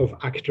chain of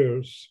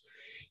actors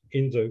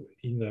in the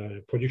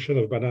production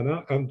of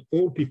banana, and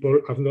all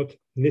people have not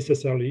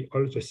necessarily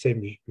all the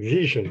same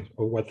vision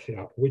of what they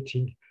are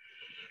waiting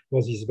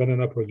for this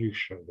banana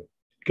production.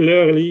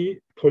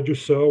 Clearly,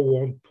 producers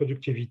want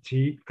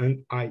productivity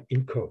and high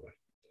income.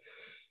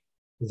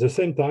 At the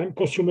same time,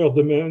 consumer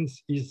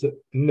demands is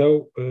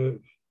now.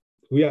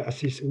 We are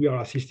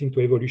assisting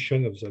to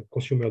evolution of the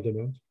consumer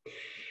demand,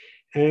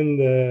 and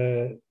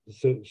the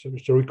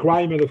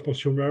requirement of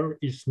consumer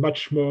is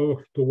much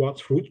more towards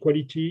fruit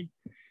quality,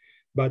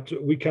 but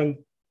we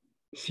can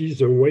see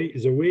the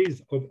ways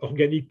of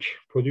organic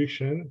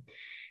production,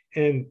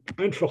 and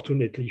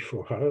unfortunately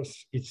for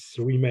us, it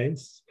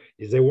remains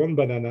they want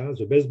banana,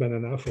 the best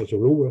banana for the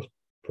lowest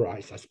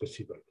price as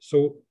possible.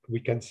 So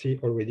we can see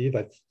already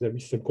that there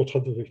is some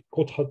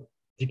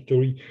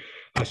contradictory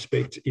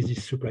aspect in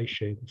these supply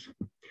chains.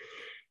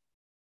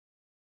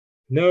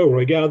 Now,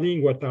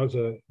 regarding what are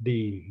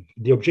the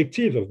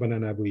objectives of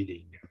banana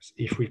breeding,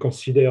 if we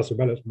consider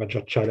the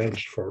major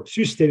challenge for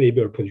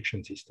sustainable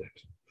production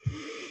systems.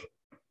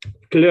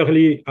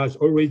 Clearly, as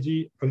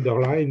already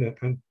underlined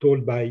and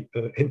told by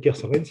Henker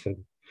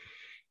Sorensen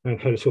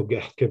and also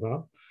Gert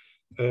Kema,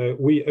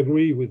 we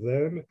agree with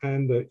them,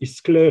 and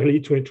it's clearly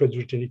to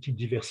introduce genetic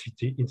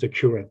diversity in the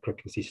current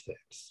cropping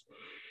systems.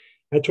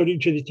 Introduce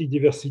genetic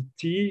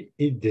diversity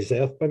in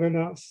desert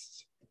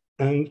bananas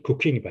and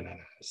cooking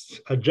bananas.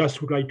 I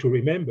just would like to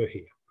remember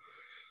here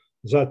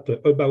that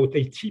about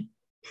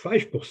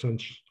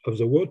 85% of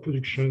the world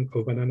production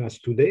of bananas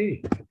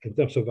today, in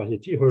terms of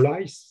variety,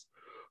 relies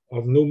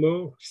on no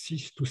more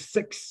 6 to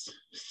 7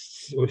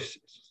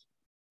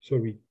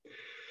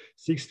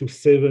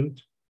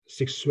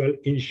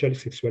 initial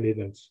sexual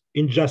events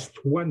in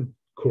just one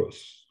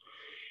cross,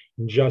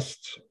 in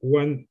just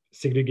one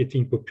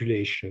segregating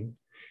population.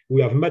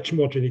 We have much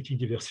more genetic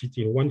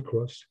diversity in one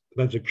cross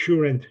than the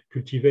current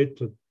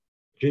cultivated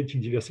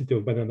genetic diversity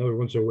of banana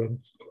around the world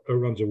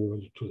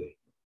today.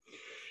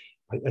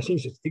 I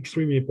think it's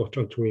extremely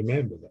important to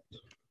remember that.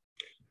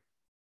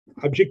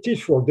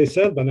 Objective for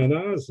desert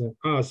bananas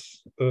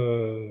as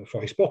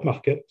for export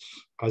markets,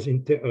 as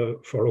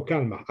for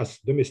local, as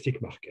domestic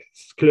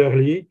markets,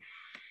 clearly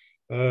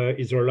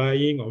is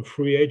relying on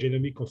FHIA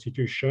genomic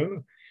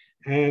constitution.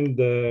 And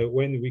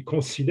when we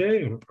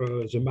consider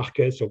the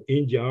markets of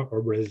India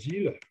or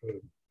Brazil,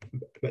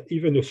 but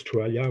even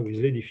Australia with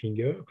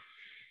ladyfinger,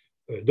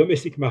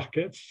 domestic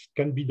markets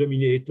can be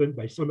dominated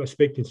by some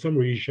aspect in some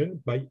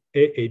region by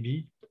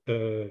AAB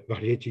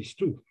varieties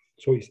too.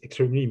 So it's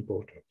extremely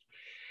important.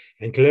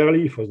 And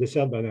clearly for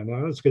desert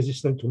bananas,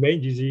 resistant to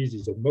main disease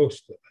is the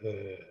most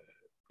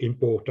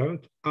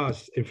important,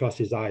 as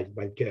emphasized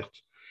by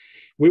Gert.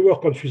 We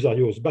work on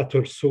fusarios, but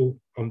also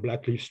on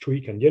black leaf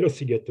streak and yellow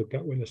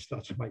sigatoka when I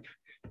start my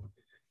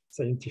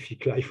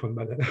scientific life on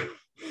banana.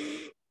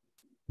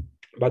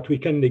 But we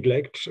can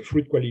neglect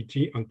fruit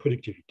quality and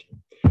productivity.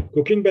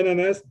 Cooking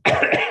bananas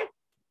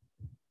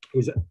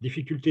with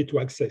difficulty to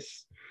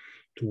access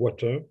to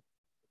water,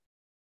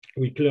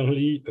 we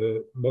clearly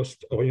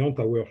must orient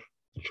our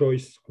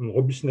choice on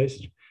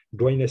robustness,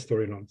 dryness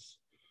tolerance,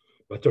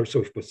 but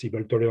also, if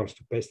possible, tolerance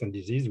to pests and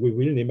disease. We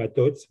will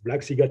nematodes,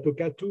 black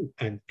cigatoca2,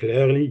 and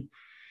clearly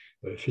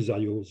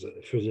fusariosis.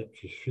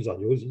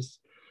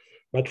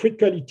 But fruit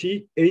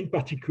quality, in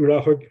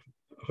particular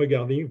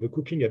regarding the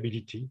cooking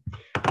ability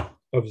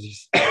of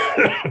this,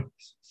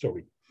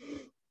 sorry,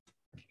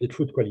 the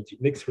fruit quality.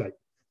 Next slide,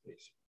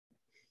 please.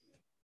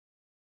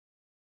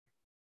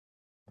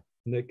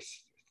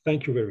 Next,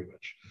 thank you very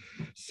much.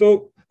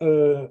 So,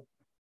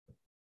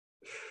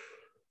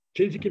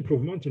 genetic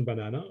improvement in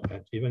banana,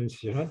 and even in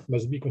CIRAD,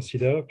 must be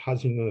considered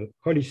as a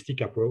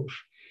holistic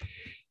approach,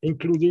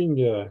 including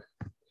a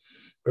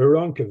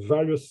rank of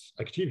various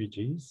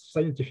activities,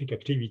 scientific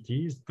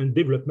activities, and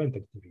development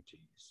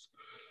activities.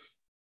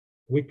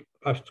 We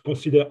have to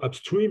consider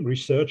upstream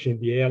research in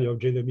the area of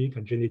genomics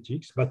and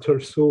genetics, but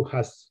also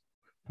has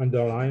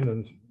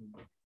underlined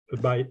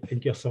by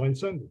Enker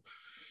Sorensen.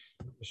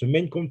 The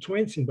main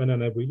constraints in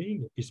banana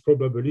breeding is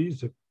probably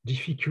the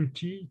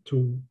difficulty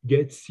to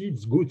get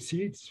seeds, good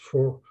seeds,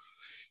 for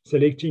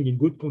selecting in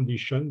good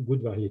condition,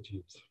 good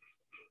varieties.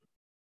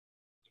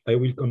 I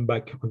will come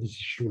back on this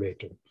issue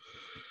later.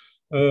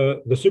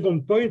 The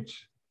second point,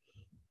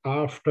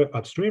 after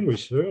upstream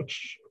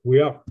research, we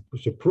have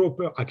the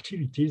proper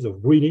activities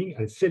of breeding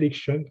and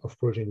selection of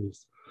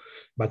progenies.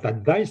 But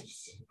at that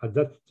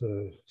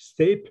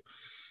step,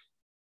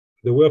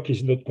 the work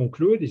is not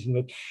concluded, is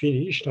not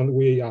finished, and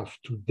we have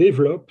to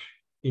develop,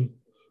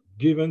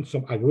 given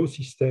some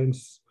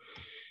agrosystems,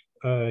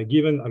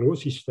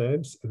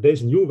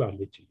 there's new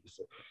varieties.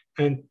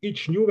 And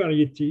each new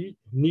variety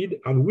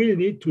will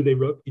need to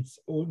develop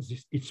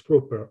its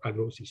proper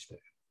agrosystem.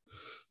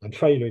 And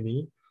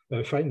finally,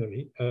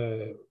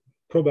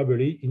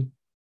 probably in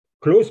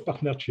close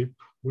partnership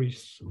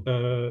with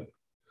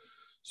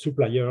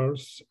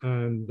suppliers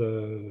and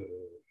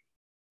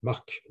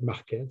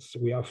markets,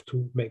 we have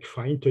to make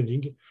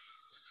fine-tuning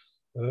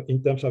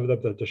in terms of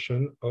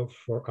adaptation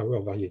for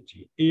our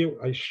variety. Here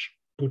I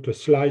put a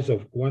slide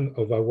of one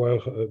of our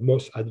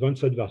most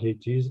advanced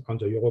varieties on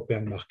the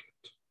European market.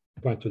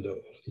 Pointe d'Or,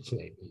 its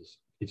name is.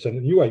 It's a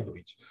new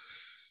hybrid.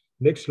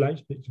 Next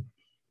slide, please.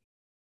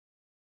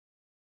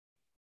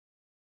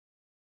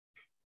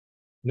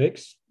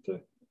 Next,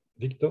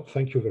 Victor,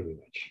 thank you very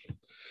much.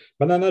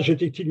 Banana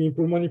Genetic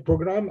Improvement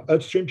Program,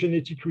 upstream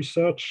genetic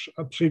research,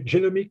 upstream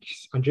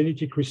genomics and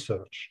genetic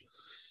research.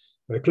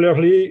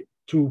 Clearly,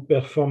 to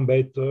perform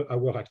better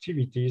our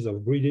activities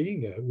of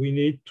breeding, we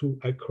need to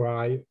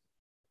acquire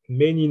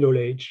many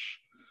knowledge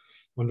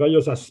on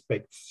various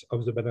aspects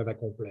of the banana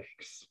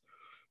complex.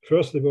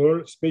 First of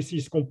all,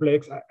 species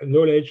complex,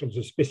 knowledge of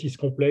the species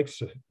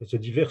complex, the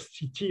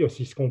diversity of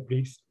this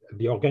complex,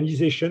 the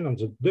organization and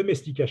the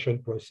domestication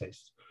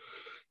process,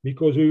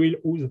 because we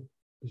will use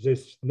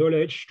this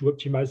knowledge to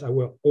optimize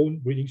our own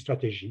breeding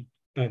strategy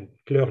and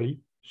clearly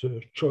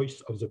the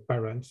choice of the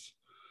parents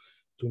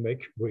to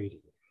make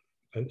breeding.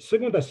 And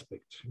second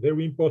aspect,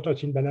 very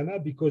important in banana,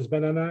 because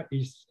banana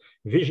is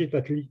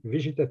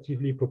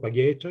vegetatively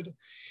propagated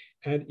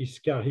and is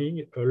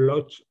carrying a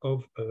lot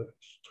of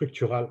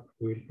structural,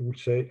 we would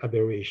say,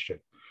 aberration.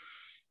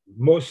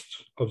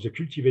 Most of the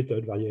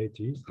cultivated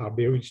varieties are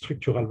bearing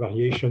structural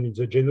variation in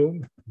the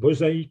genome,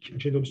 mosaic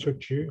genome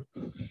structure,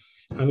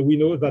 and we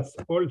know that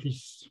all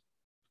these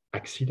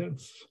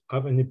accidents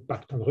have an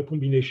impact on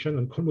recombination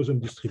and chromosome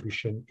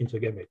distribution in the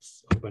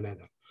gametes of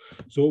banana.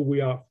 So we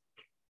have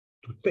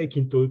to take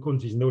into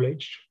account this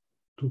knowledge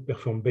to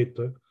perform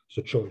better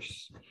the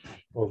choice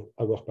of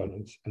our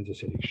parents and the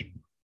selection.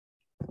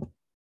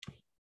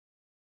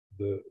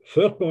 The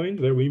third point,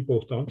 very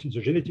important, is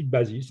the genetic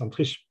basis and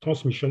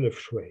transmission of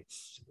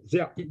traits.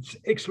 It's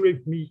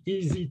extremely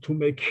easy to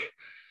make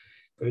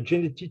a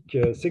genetic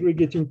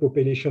segregating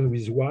population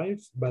with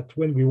wilds, but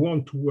when we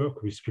want to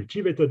work with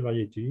cultivated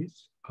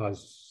varieties, as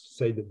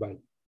said by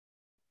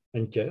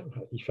Enker,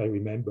 if I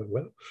remember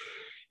well,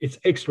 it's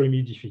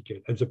extremely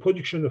difficult. And the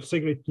production of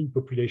segregating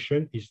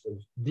population is a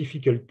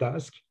difficult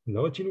task,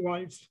 not in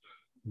wilds,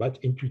 but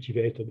in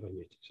cultivated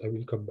varieties. I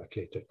will come back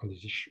later on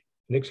this issue.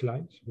 Next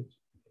slide, please.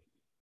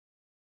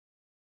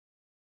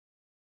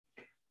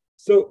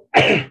 So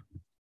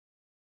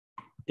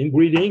in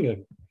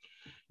breeding,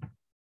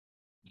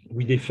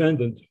 we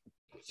defended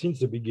since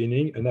the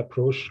beginning an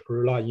approach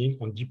relying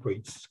on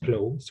diploid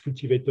clones,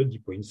 cultivated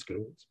diploid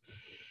clones,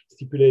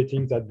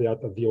 stipulating that they are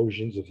at the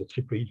origins of the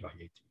triploid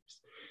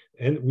varieties.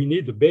 And we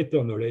need a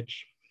better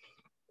knowledge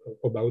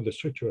about the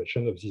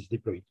structuration of these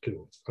diploid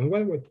clones. And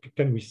what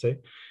can we say?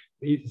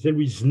 There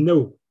is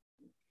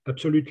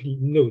absolutely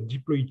no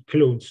diploid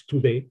clones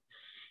today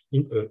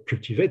in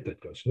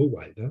cultivated clones, no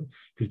wild,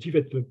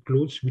 cultivated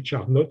clones which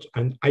are not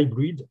an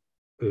hybrid,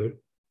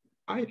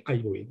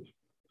 hybrid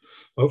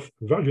of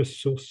various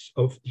sources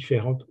of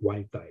different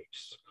wild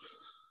types.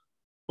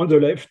 On the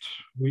left,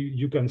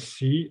 you can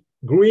see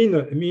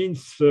green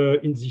means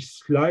in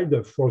this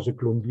slide for the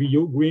clone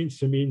Guyot, green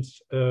means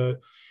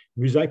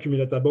Musa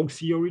acuminata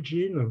banksii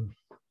origin,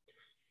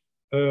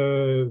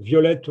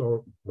 violet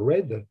or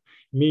red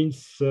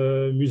means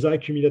Musa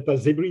acuminata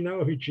zebrina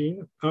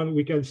origin. And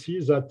we can see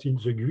that in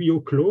the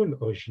Guyot clone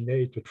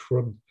originated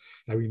from,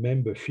 I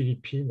remember,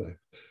 Philippines,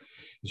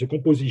 the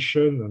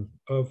composition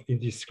in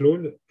this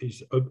clone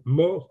is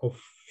more of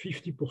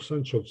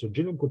 50% of the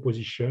genome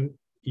composition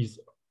is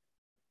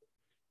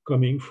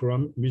coming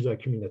from Musa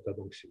acuminata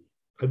banksii.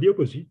 At the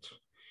opposite,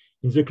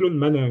 in the clone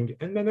Manang,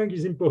 and Manang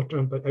is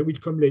important, but I will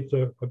come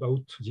later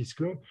about this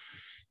clone.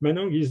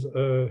 Manang is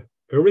a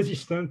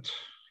resistant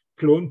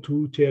clone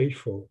to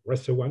TR4,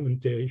 RASA1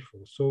 and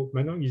TR4. So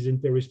Manang is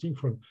interesting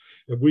from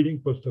a breeding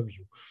point of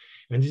view.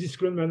 And this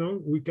clone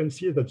Manang, we can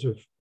see that the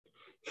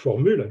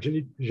formula,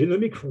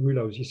 genomic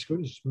formula of this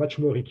clone is much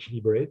more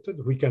equilibrated.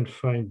 We can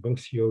find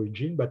banksii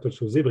origin, but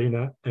also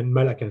zebrina and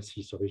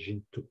malacensis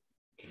origin too.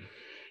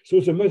 So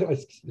the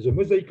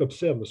mosaic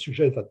observed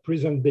suggests that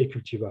present-day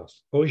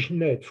cultivars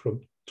originate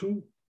from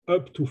 2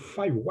 up to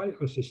 5 wild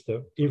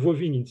ancestors,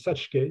 involving in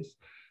such case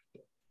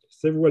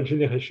several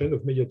generations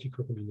of meiotic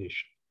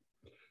recombination.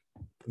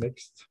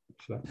 Next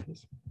slide,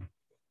 please.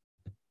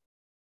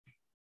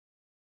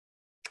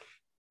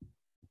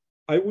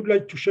 I would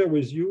like to share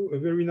with you a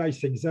very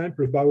nice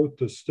example about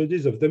the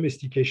studies of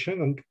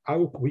domestication and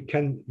how we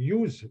can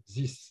use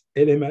these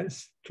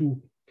elements to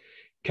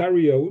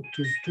carry out,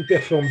 to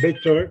perform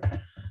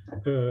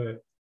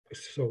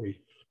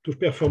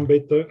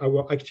better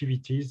our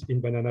activities in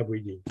banana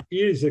breeding.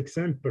 Here is an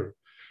example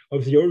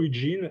of the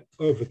origin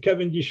of a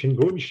Cavendish and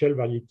Gros Michel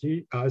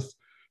variety as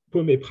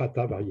Pommes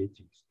Prata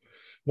varieties.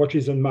 What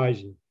is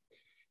amazing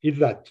is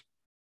that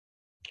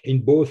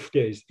in both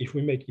cases, if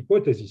we make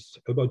hypotheses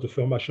about the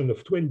formation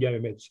of twin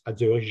gametes at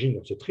the origin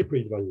of the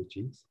triploid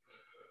varieties,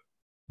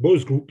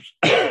 both groups,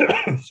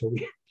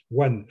 sorry,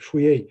 one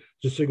FHIA,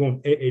 the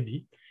second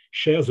AAB,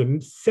 share the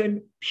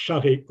same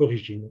Charret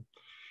origin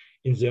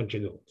in their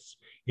genomes.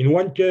 In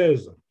one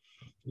case,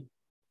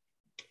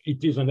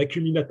 it is an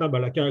acuminata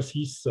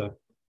malacensis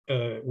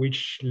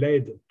which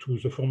led to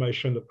the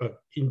formation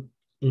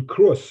in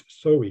cross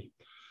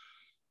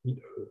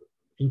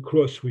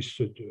with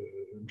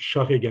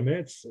Charret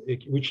gametes,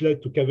 which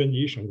led to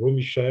Cavendish and Gros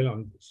Michel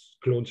and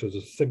clones of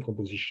the same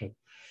composition,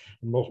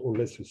 more or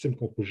less the same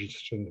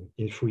composition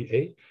in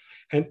FHIA.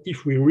 And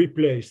if we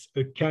replace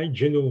a Chi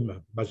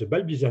genome by the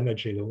Balbizana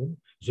genome,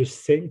 the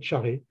same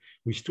Charret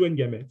with twin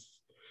gametes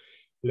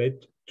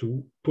led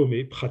to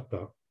Pommes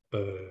Prata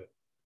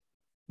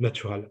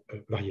natural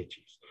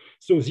varieties.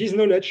 So this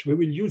knowledge, we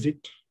will use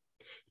it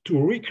to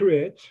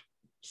recreate,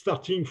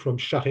 starting from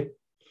Charret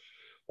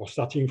or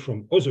starting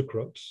from other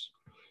crops,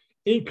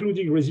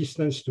 including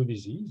resistance to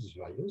disease,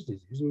 various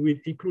diseases. We will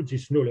include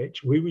this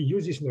knowledge. We will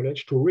use this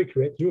knowledge to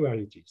recreate new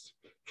varieties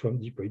from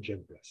diploid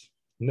gene plus.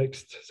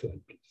 Next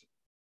slide, please.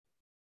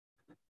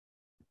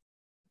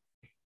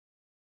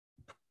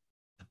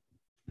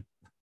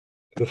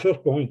 The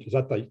third point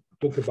that I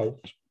talk about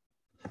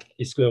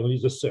is clearly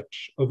the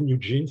search of new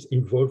genes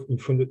involved in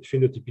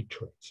phenotypic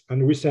traits.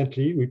 And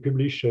recently, we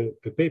published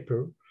a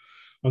paper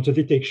on the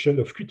detection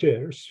of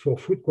QTLs for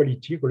food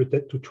quality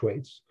related to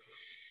traits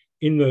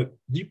in a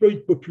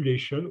diploid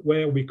population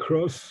where we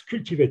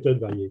cross-cultivated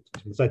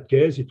varieties. In that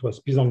case, it was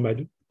Pisang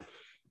Madu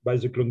by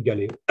the clone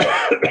Galeo.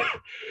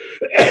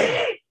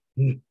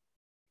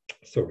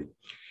 Sorry,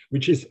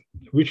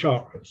 which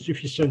are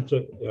sufficient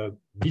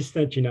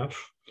distant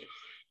enough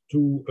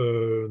to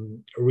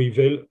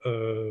reveal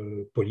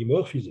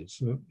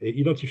polymorphism,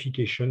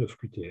 identification of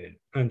QTL,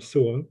 and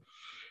so on.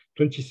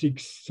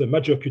 26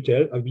 major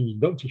QTL have been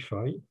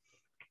identified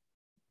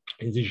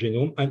in the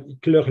genome,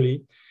 and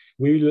clearly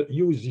we will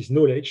use this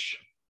knowledge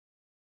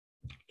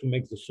to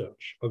make the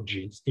search of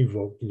genes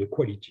involved in the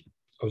quality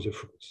of the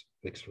fruits.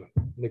 Next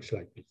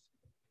slide, please.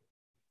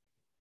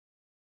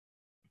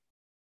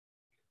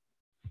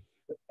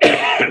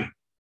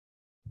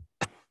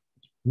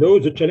 Now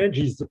the challenge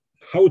is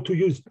how to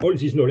use all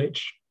this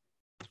knowledge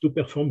to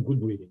perform good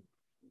breeding.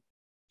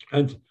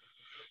 And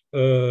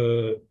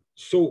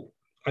so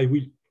I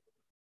will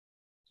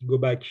go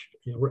back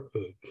in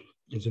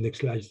the next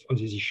slide on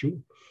this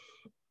issue.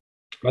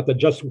 But I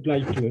just would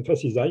like to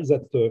emphasize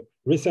that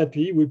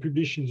recently we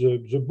published in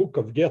the book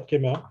of Gerd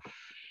Kemmer,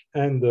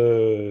 and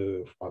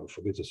I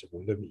forget the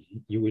second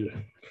name, you will.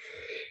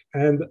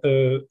 And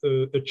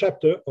a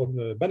chapter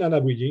on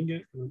banana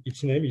breeding.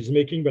 Its name is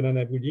Making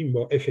Banana Breeding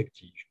More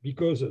Effective,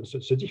 because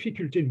the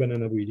difficulty in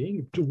banana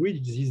breeding, to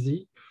breed is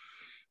easy,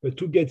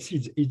 to get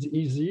seeds is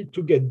easy,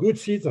 to get good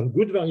seeds and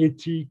good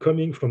variety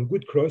coming from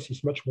good cross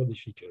is much more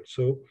difficult.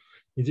 So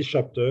in this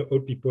chapter, all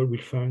people will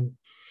find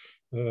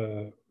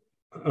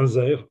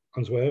answer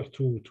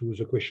to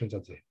the questions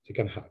that they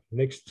can have.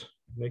 Next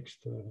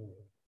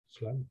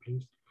slide,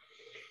 please.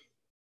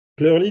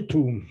 Clearly,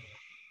 to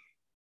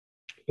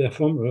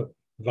perform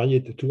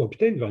to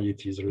obtain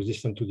varieties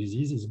resistant to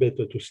disease, it's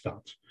better to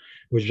start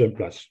with gene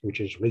plus, which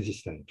is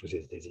resistant to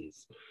this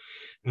disease.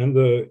 And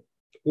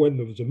one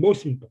of the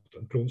most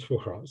important clones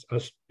for us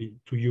has been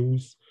to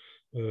use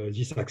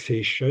this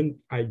accession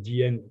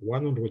IDN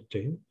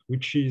 110,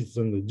 which is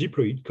a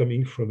diploid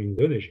coming from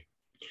Indonesia.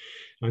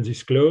 And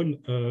this clone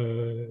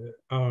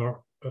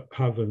are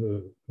have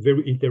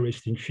very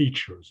interesting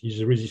features.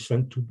 It's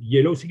resistant to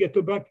yellow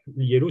ciguatoca,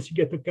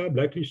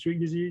 black leaf streak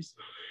disease,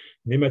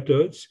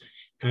 nematodes,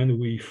 and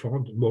we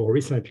found more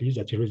recently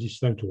that it's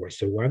resistant to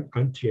RSA1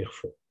 and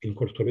TR4 in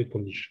controlled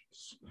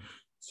conditions.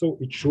 So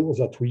it shows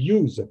that we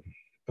use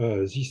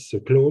these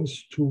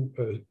clones to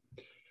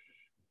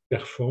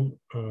perform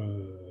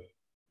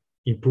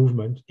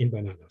improvement in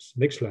bananas.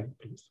 Next slide,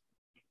 please.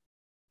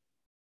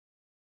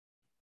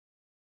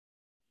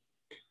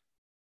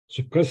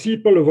 The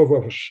principle of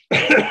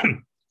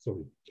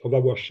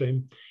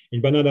overwashing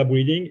in banana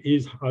breeding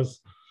is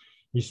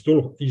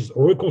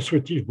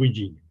reconstructive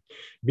breeding,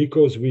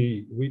 because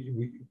we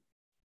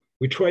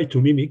try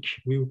to mimic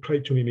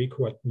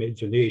what made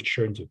the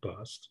nature in the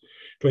past,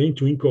 trying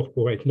to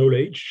incorporate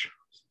knowledge,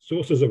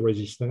 sources of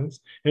resistance,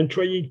 and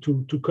trying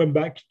to come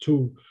back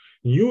to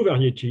new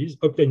varieties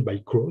obtained by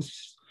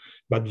cross,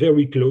 but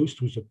very close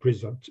to the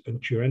present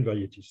and current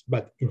varieties,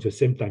 but in the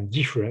same time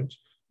different,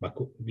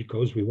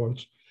 because we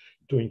want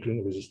to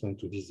include resistance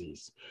to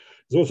disease.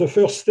 So the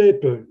first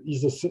step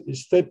is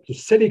the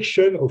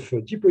selection of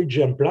diploid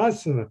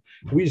germplasm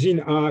within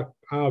our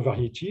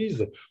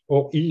varieties,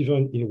 or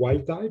even in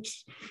wild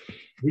types.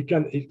 We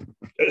can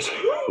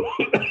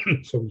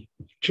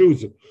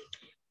choose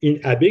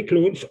in AB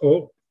clones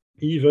or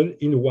even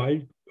in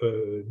wild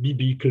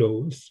BB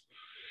clones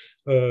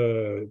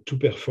to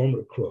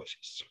perform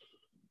crosses.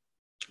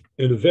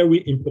 And a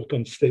very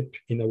important step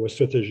in our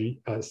strategy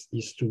as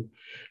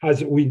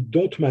we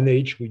don't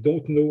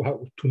know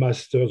how to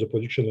master the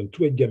production of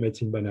 2-8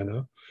 gametes in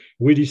banana,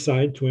 we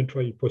decide to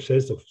enter a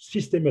process of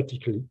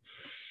systematically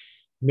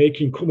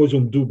making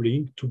chromosome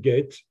doubling to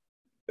get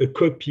a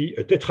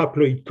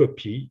tetraploid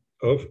copy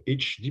of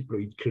each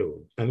diploid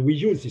clone. And we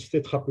use this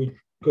tetraploid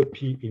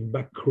copy in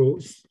back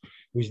cross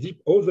with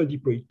other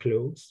diploid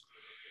clones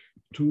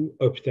to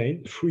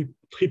obtain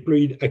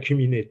triploid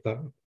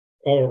acuminata,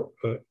 or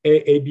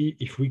AAB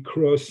if we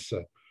cross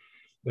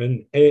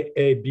an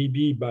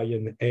AABB by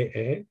an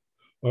AA,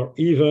 or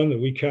even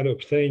we can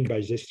obtain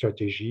by this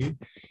strategy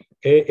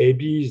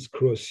AABs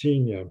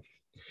crossing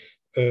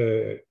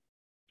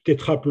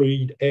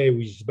tetraploid A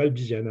with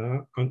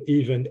Balbisiana, and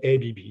even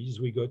ABBs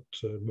we got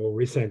more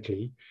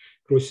recently,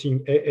 crossing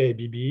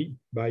AABB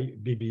by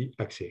BB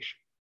accession.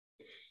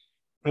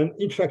 And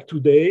in fact,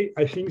 today,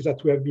 I think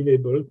that we have been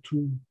able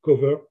to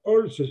cover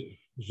all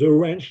the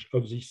range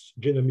of this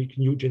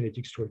new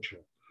genetic structure.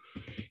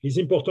 It's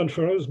important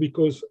for us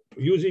because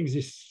using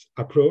this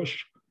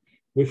approach,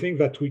 we think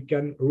that we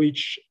can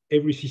reach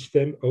every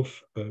system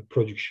of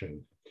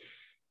production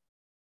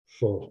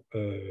for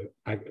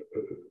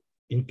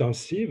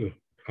intensive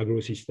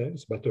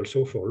agro-systems, but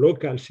also for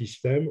local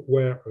systems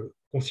where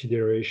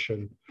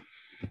consideration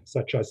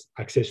such as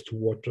access to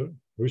water,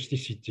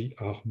 rusticity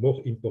are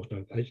more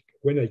important.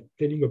 When I'm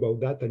telling about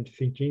that, I'm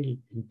thinking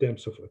in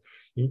terms of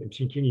I'm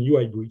thinking in new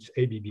hybrids,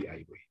 ABB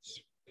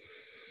hybrids.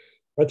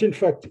 But in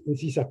fact, in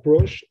this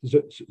approach,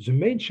 the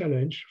main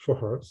challenge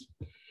for us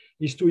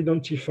is to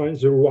identify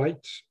the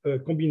right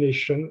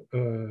combination,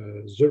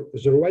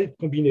 the right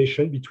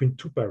combination between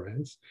two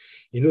parents.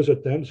 In other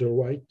terms, the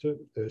right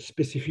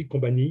specific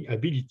combining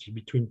ability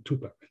between two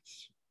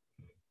parents.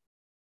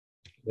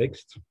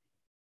 Next.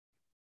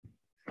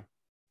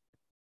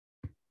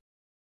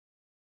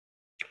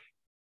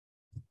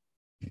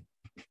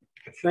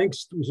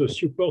 Thanks to the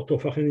support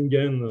of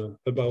Wageningen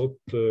about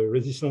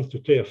resistance to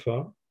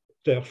TR4,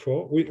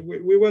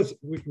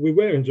 we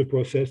were in the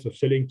process of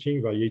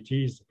selecting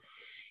varieties,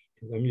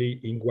 namely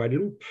in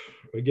Guadeloupe,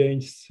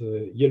 against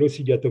yellow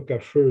ciguatoca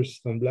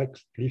first and black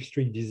leaf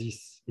streak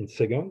disease in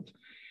second.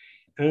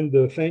 And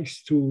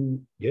thanks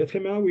to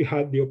Getrema, we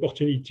had the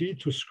opportunity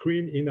to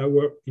screen in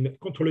a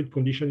controlled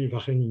condition in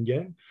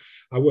Wageningen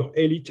our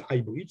elite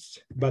hybrids,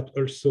 but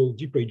also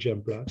diploid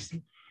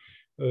germplasm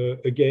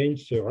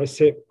against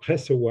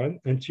RSA1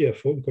 and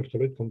TR4 in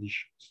controlled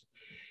conditions.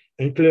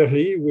 And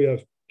clearly, we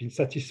have been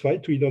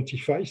satisfied to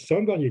identify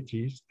some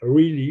varieties,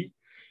 really,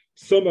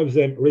 some of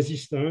them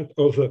resistant,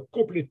 others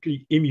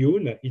completely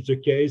immune. In the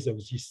case of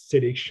this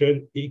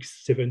selection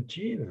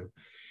X17,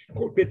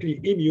 completely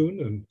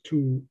immune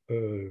to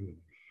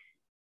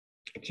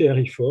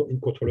TR4 in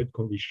controlled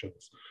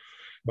conditions.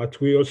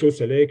 But we also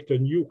select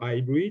new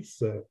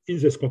hybrids in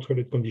this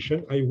controlled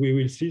condition. We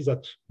will see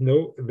that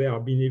now they are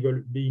being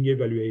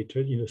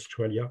evaluated in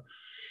Australia,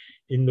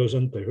 in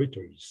Northern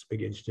Territories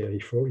against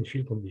TR4 in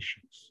field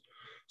conditions.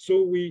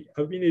 So we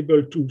have been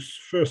able to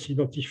first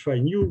identify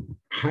new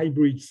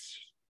hybrids,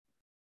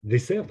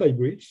 desert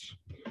hybrids,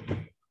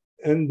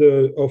 and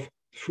of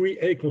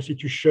 3A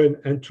constitution,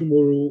 and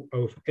tomorrow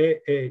of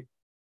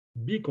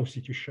AAB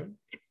constitution.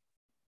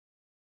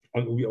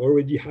 And we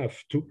already have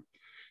two,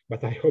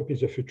 but I hope in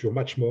the future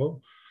much more,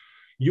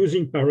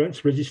 using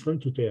parents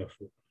resistant to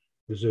TR4.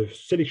 The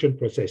selection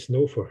process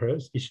now for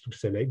us is to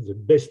select the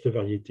best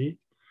variety,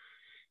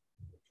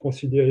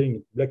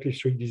 considering black leaf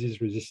streak disease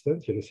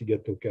resistant. Yellow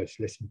ciguatoca is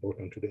less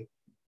important today,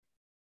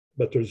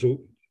 but also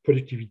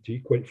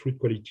productivity, fruit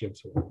quality, and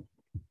so on.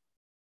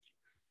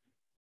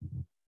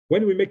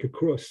 When we make a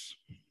cross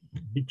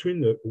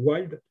between a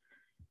wild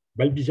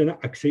Balbiziana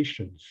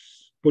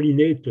accessions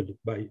pollinated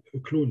by a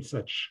clone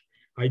such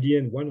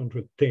IDN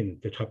 110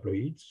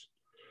 tetraploids.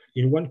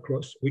 In one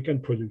cross, we can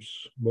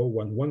produce more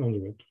than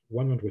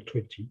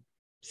 120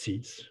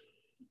 seeds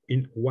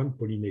in one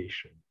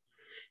pollination.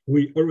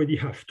 We already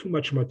have too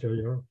much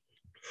material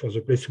for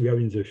the place we have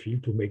in the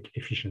field to make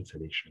efficient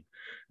selection.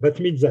 That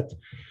means that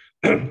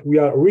we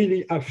are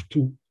really have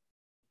to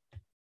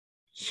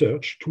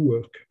search, to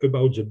work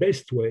about the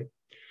best way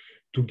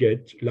to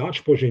get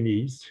large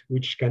progenies,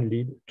 which can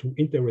lead to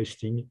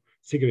interesting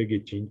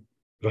segregating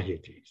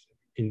varieties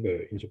in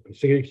the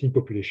segregating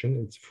population,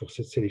 and for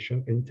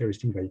selection and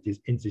interesting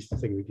varieties in this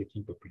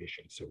segregating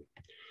population. So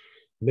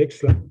next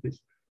slide, please.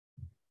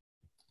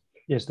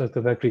 Yes,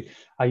 Dr. Bakri,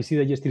 I see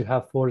that you still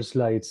have 4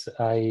 slides.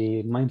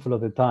 Mindful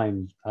of the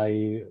time,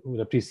 I would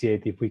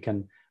appreciate if we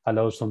can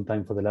allow some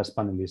time for the last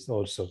panelist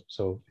also.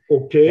 So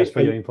okay, just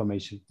for your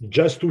information.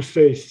 Just to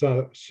say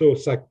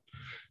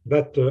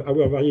that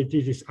our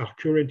varieties are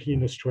currently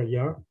in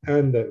Australia,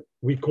 and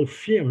we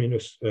confirm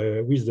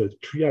with the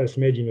trials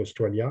made in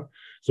Australia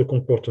the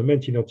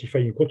comportment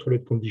identified in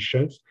controlled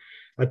conditions,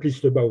 at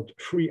least about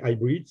 3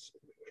 hybrids.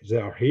 They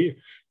are here,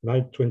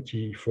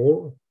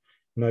 924,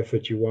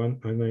 931,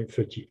 and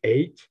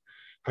 938.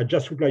 I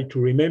just would like to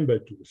remember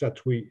that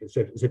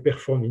they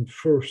perform in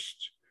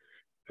first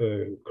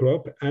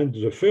crop and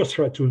the first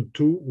ratoon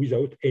 2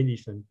 without any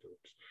symptoms.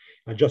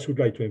 I just would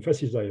like to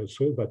emphasize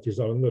also that these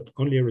are not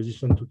only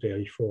resistant to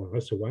TR4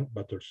 and RS1,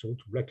 but also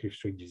to black leaf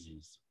streak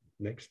disease.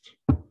 Next.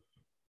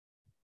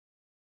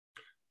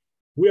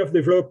 We have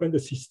developed a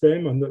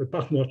system and a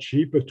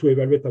partnership to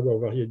evaluate our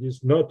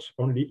varieties, not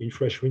only in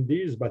fresh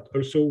windies, but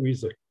also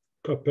with a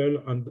couple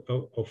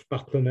of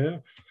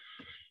partners,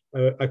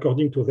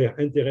 according to their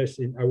interest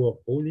in our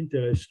own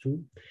interest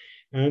too.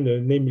 And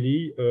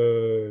namely,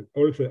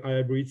 all the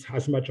hybrids,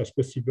 as much as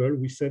possible,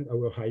 we send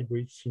our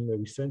hybrids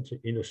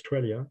in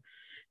Australia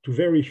to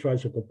verify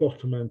the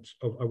comportment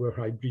of our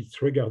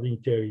hybrids regarding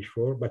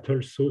TR4, but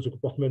also the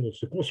comportment of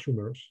the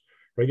consumers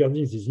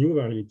regarding these new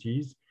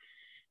varieties.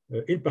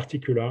 In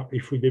particular,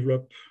 if we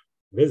develop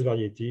these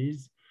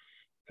varieties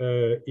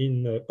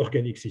in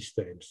organic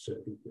systems.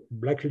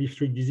 Black leaf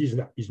streak disease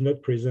is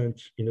not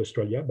present in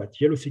Australia, but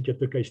yellow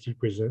cicatoca is still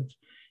present.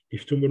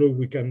 If tomorrow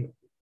we can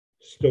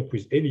stop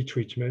with any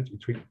treatment,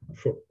 it will,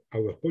 from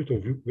our point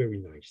of view, very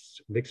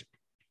nice. Next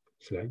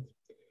slide.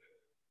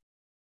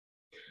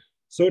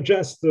 So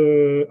just,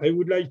 I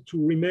would like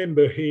to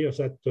remember here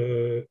that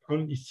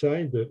on this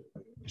side,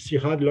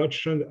 CIRAD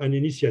launched an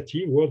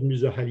initiative, World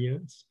Musa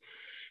Alliance,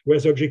 where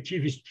the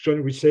objective is to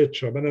join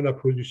research banana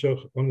producers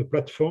on a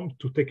platform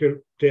to tackle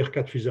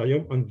TR4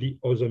 Fusarium and the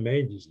other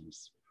main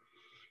disease.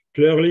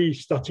 Clearly,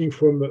 starting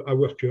from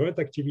our current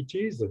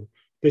activities,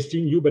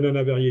 testing new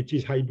banana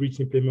varieties,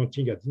 hybrids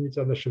implementing at the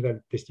international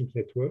testing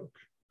network.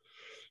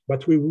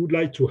 But we would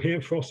like to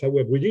reinforce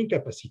our breeding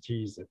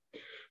capacities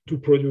to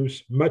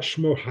produce much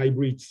more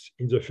hybrids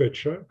in the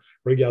future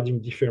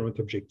regarding different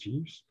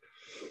objectives.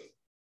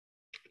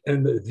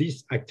 And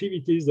these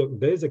activities of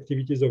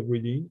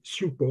breeding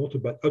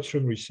support by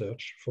upstream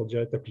research for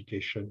direct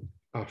application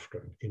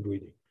after in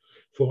breeding.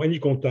 For any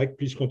contact,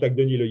 please contact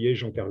Denis Leyer,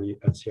 Jean Carlier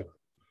at CIRAD.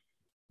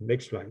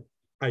 Next slide.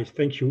 I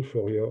thank you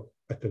for your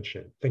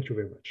attention. Thank you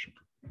very much.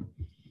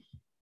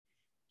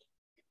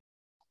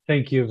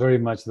 Thank you very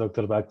much,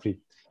 Dr. Bakri.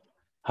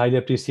 Highly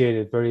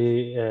appreciated,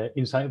 very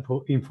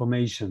insightful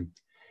information.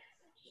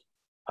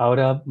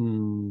 Ahora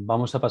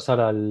vamos a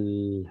pasar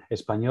al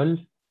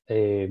español.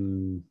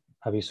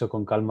 Aviso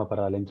con calma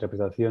para la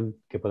interpretación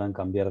que puedan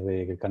cambiar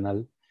de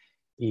canal,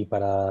 y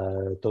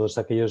para todos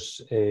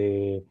aquellos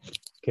que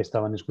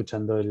estaban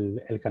escuchando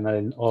el canal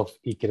en off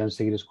y quieran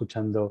seguir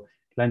escuchando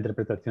la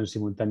interpretación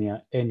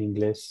simultánea en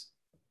inglés,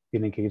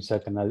 tienen que irse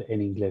al canal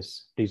en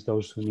inglés. Please,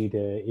 those who need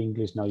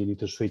English now, you need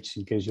to switch.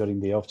 In case you're in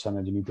the off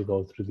channel, you need to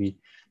go through the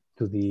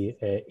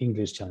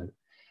English channel.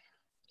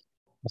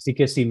 Así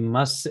que sin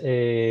más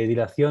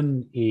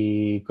dilación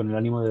y con el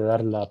ánimo de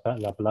dar la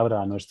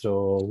palabra a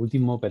nuestro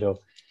último,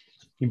 pero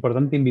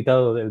importante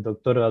invitado, del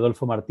doctor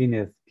Adolfo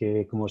Martínez,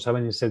 que como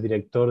saben es el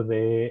director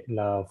de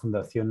la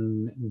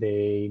Fundación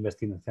de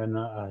Investigación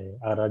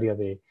Agraria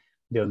de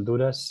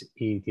Honduras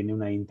y tiene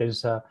una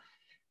intensa,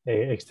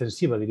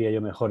 extensiva, diría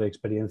yo mejor,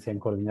 experiencia en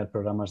coordinar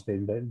programas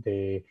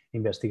de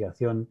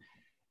investigación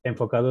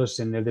enfocados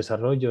en el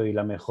desarrollo y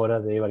la mejora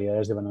de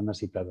variedades de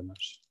bananas y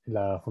plátanos.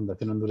 La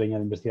Fundación Hondureña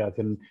de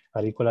Investigación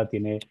Agrícola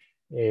tiene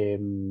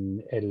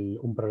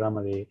un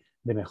programa de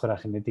mejora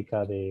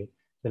genética de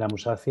la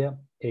musácea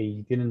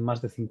y tienen más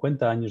de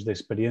 50 años de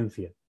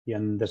experiencia y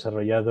han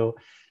desarrollado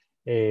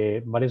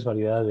varias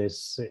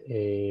variedades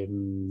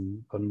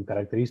con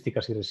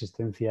características y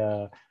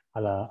resistencia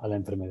a la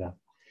enfermedad.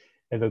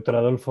 El doctor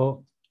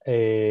Adolfo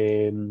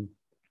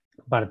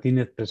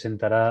Martínez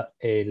presentará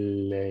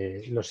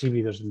los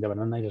híbridos de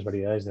banana y las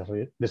variedades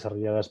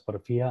desarrolladas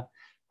por FHIA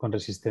con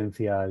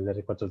resistencia al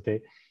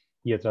R4T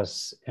y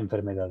otras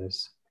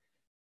enfermedades.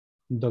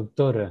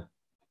 Doctor,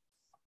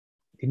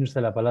 tiene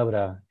usted la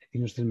palabra.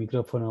 ¿Tiene usted el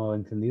micrófono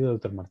encendido,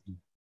 doctor Martín?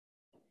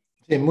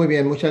 Muy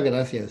bien, muchas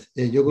gracias.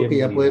 Yo creo que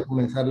ya puede Bienvenido.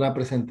 comenzar la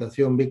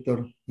presentación,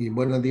 Víctor, y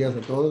buenos días a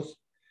todos.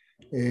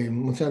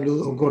 Un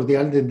saludo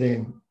cordial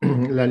desde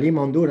La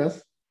Lima,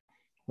 Honduras,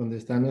 donde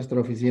está nuestra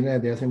oficina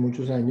desde hace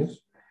muchos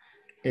años.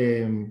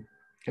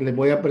 Les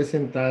voy a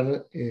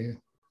presentar,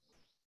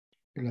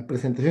 la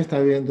presentación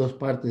está bien en dos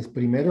partes.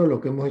 Primero, lo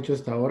que hemos hecho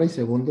hasta ahora y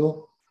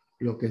segundo,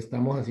 lo que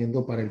estamos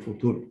haciendo para el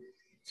futuro.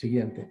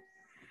 Siguiente.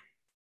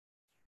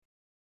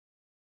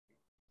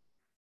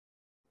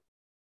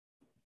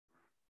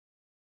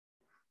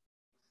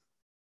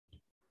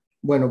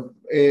 Bueno,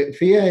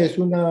 FHIA es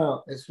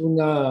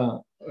una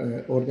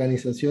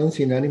organización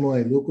sin ánimo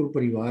de lucro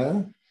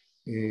privada.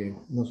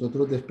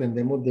 Nosotros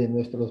dependemos de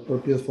nuestros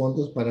propios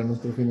fondos para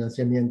nuestro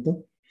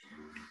financiamiento.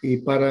 Y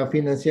para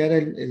financiar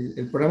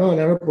el programa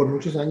Banano por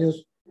muchos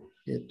años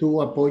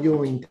tuvo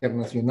apoyo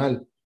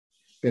internacional,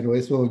 pero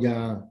eso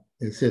ya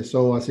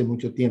cesó hace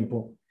mucho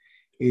tiempo.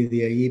 Y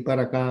de ahí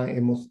para acá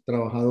hemos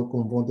trabajado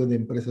con fondos de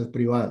empresas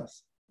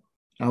privadas.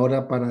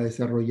 Ahora, para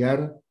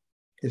desarrollar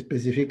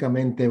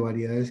específicamente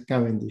variedades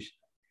Cavendish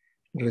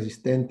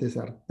resistentes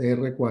a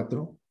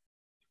TR4,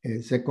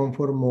 se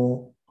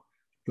conformó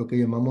lo que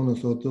llamamos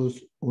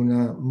nosotros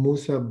una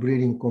Musa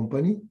Breeding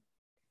Company,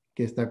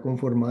 que está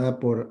conformada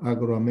por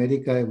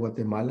Agroamérica de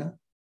Guatemala,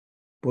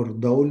 por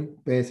Dole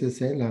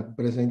PSC, la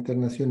empresa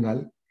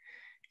internacional,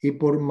 y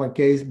por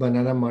Mackay's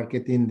Banana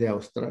Marketing de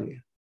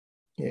Australia.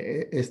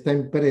 Esta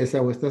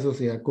empresa o esta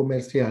sociedad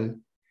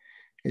comercial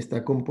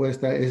está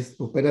compuesta,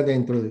 opera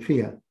dentro de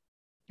FHIA.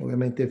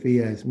 Obviamente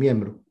FHIA es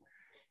miembro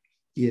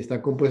y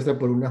está compuesta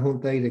por una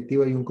junta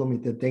directiva y un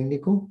comité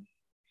técnico.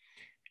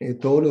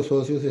 Todos los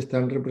socios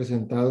están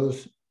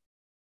representados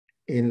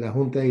en la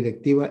junta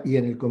directiva y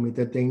en el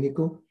comité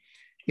técnico.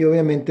 Y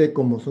obviamente,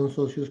 como son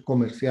socios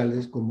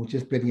comerciales con mucha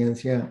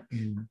experiencia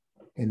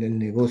en el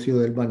negocio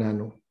del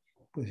banano,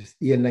 pues,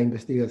 y en la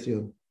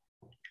investigación,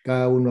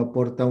 cada uno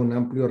aporta un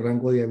amplio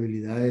rango de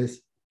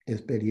habilidades,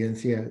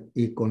 experiencia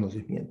y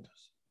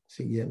conocimientos.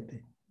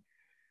 Siguiente.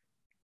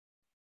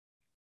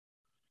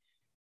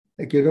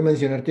 Quiero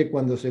mencionar que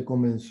cuando se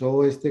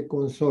comenzó este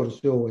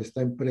consorcio o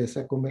esta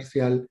empresa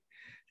comercial,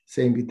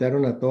 se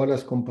invitaron a todas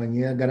las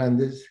compañías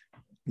grandes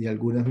y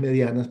algunas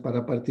medianas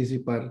para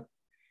participar,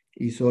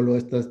 y solo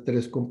estas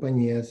 3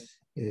 compañías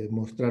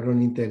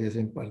mostraron interés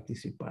en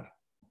participar.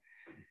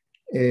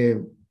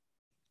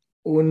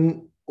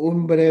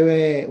 Una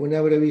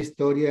breve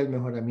historia del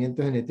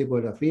mejoramiento genético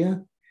de la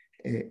FHIA.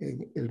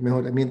 El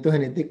mejoramiento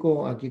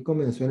genético aquí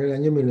comenzó en el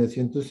año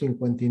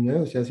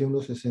 1959, o sea, hace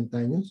unos 60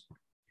 años,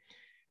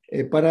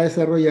 para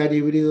desarrollar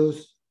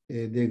híbridos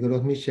de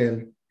Gros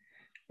Michel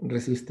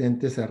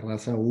resistentes a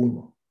raza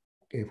 1,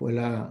 que fue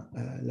la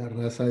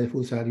raza de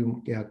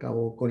Fusarium que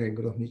acabó con el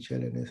Gros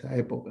Michel en esa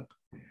época.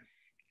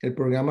 El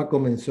programa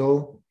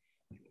comenzó,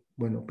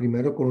 bueno,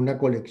 primero con una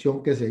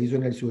colección que se hizo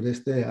en el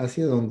sureste de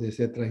Asia, donde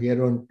se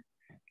trajeron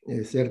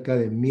cerca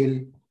de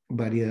 1000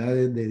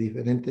 variedades de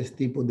diferentes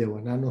tipos de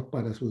bananos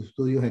para su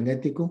estudio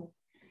genético,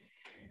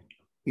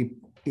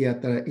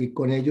 y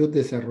con ellos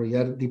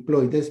desarrollar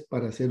diploides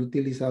para ser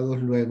utilizados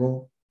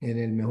luego en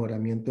el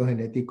mejoramiento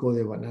genético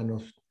de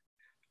bananos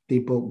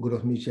tipo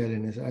Gros Michel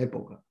en esa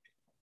época.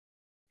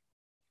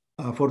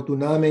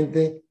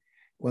 Afortunadamente,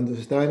 cuando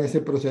se estaba en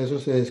ese proceso,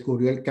 se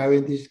descubrió el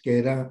Cavendish, que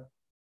era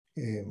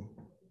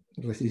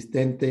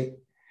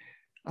resistente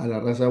a la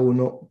raza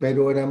 1,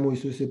 pero era muy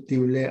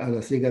susceptible a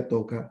la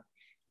cigatoca,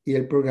 y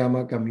el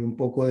programa cambió un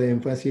poco de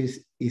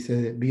énfasis y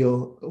se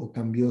vio o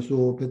cambió su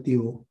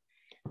objetivo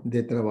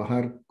de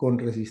trabajar con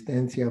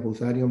resistencia a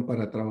Fusarium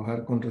para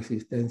trabajar con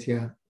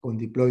resistencia, con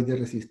diploides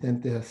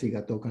resistentes a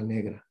cigatoca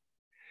negra.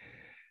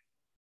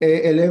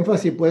 El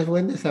énfasis pues fue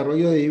en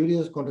desarrollo de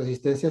híbridos con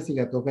resistencia a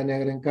cigatoca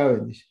negra en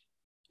Cavendish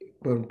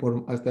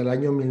hasta el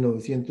año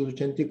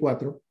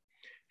 1984,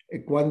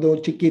 cuando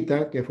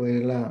Chiquita, que fue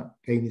la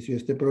que inició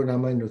este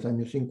programa en los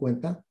años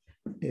 50,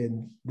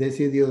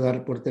 decidió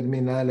dar por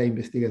terminada la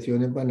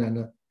investigación en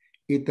banana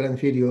y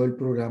transfirió el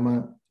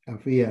programa a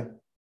FHIA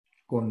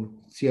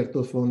con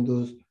ciertos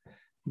fondos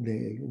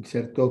del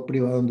sector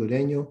privado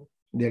hondureño,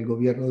 del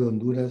gobierno de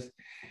Honduras,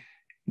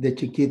 de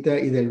Chiquita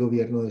y del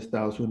gobierno de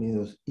Estados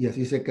Unidos. Y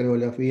así se creó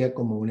la FHIA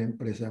como una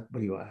empresa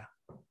privada.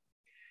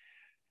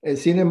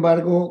 Sin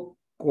embargo,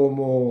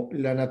 como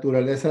la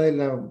naturaleza de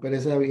la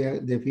empresa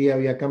de FHIA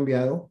había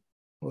cambiado,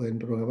 o del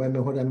programa de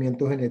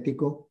mejoramiento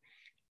genético,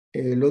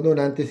 los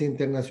donantes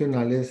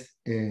internacionales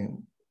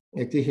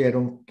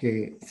exigieron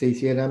que se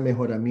hiciera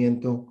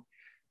mejoramiento,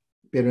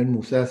 pero en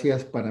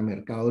musáceas para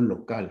mercado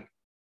local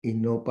y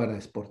no para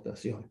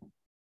exportación.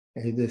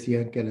 Ellos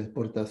decían que la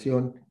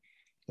exportación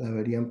la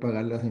deberían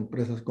pagar las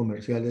empresas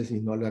comerciales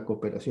y no la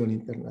cooperación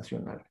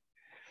internacional.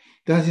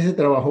 Entonces así se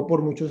trabajó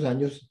por muchos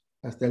años,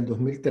 hasta el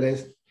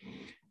 2003,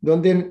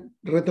 donde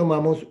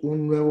retomamos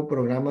un nuevo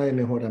programa de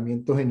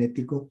mejoramiento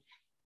genético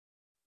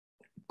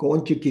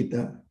con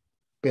Chiquita,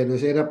 pero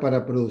ese era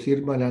para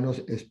producir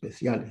bananos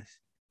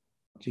especiales.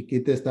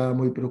 Chiquita estaba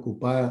muy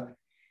preocupada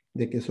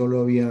de que solo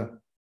había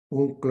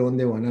un clon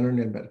de banano en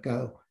el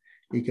mercado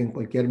y que en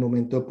cualquier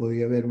momento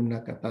podía haber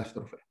una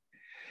catástrofe.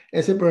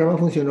 Ese programa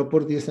funcionó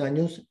por 10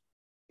 años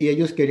y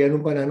ellos querían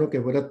un banano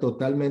que fuera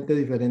totalmente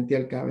diferente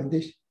al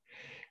Cavendish.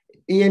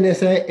 Y en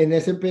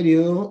ese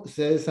periodo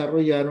se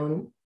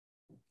desarrollaron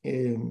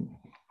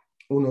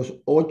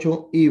unos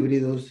 8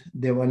 híbridos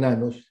de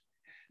bananos,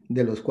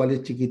 de los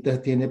cuales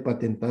Chiquitas tiene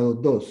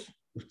patentados 2.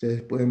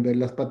 Ustedes pueden ver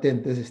las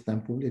patentes,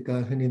 están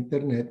publicadas en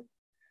internet.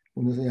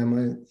 Uno se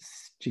llama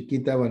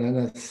Chiquita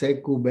Banana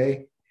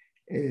CQB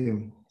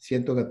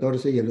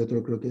 114 y el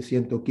otro creo que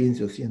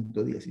 115 o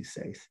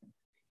 116.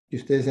 Si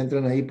ustedes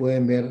entran ahí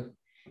pueden ver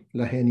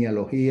la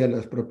genealogía,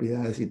 las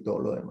propiedades y todo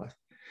lo demás.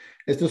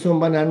 Estos son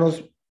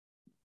bananos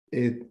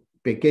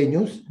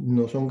pequeños,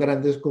 no son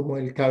grandes como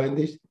el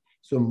Cavendish,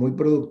 son muy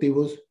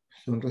productivos,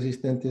 son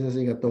resistentes a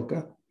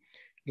cigatoca,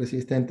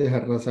 resistentes a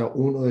raza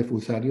 1 de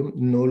Fusarium.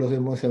 No los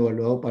hemos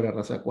evaluado para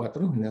raza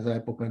 4, en esa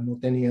época no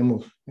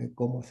teníamos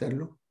cómo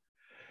hacerlo.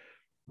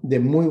 De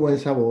muy buen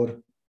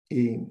sabor,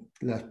 y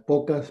las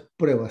pocas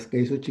pruebas que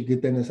hizo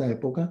Chiquita en esa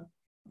época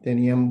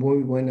tenían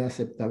muy buena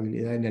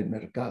aceptabilidad en el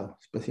mercado,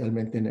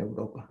 especialmente en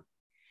Europa.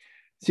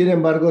 Sin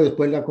embargo,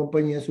 después la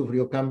compañía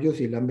sufrió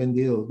cambios y la han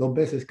vendido 2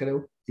 veces,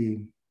 creo,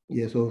 y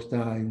eso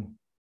está en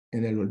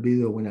el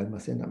olvido o en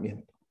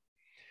almacenamiento.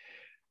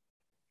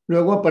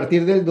 Luego, a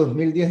partir del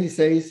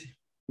 2016,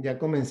 ya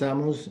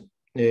comenzamos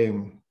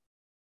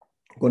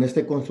con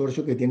este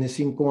consorcio que tiene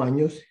 5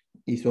 años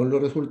y son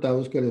los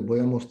resultados que les voy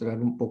a mostrar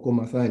un poco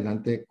más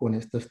adelante con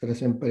estas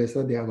 3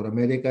 empresas de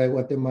Agroamérica de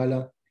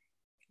Guatemala,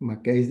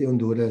 Mackay's de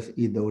Honduras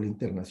y Dole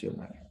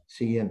Internacional.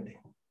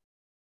 Siguiente.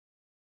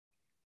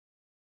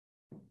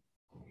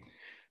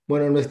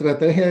 Bueno, nuestra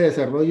estrategia de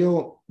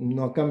desarrollo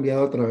no ha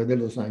cambiado a través de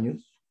los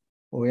años.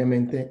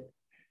 Obviamente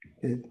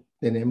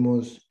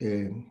tenemos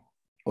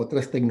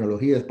otras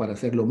tecnologías para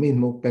hacer lo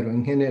mismo, pero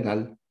en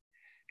general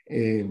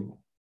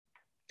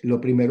lo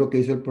primero que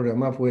hizo el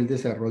programa fue el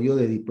desarrollo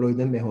de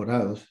diploides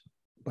mejorados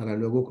para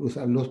luego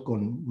cruzarlos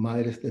con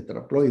madres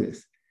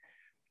tetraploides.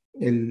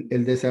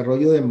 El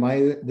desarrollo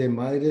de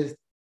madres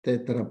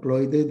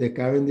tetraploides de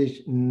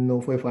Cavendish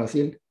no fue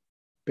fácil,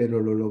 pero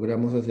lo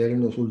logramos hacer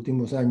en los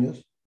últimos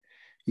años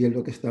y es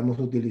lo que estamos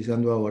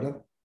utilizando ahora.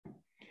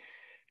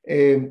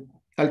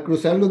 Al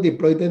cruzar los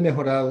diploides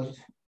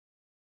mejorados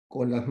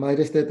con las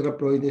madres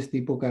tetraploides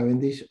tipo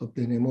Cavendish,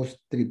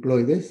 obtenemos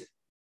triploides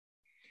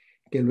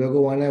que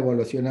luego van a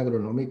evaluación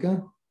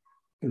agronómica,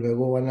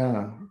 luego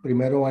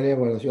primero van a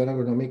evaluación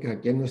agronómica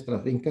aquí en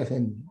nuestras fincas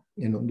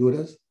en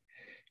Honduras,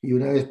 y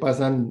una vez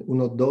pasan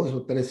unos 2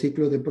 o 3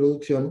 ciclos de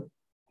producción,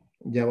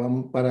 ya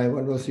van para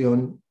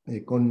evaluación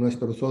con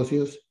nuestros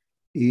socios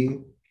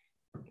y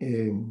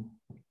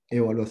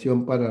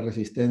evaluación para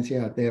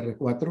resistencia a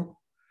TR4.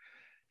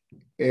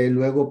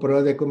 Luego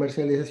pruebas de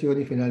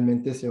comercialización y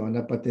finalmente se van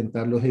a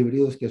patentar los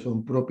híbridos que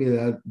son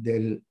propiedad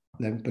de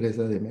la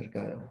empresa de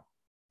mercado.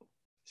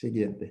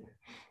 Siguiente.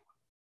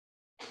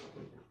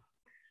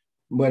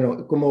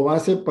 Bueno, como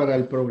base para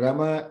el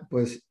programa,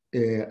 pues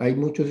hay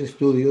muchos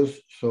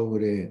estudios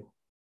sobre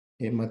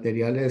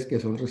materiales que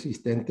son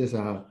resistentes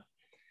a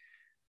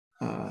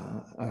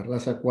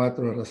raza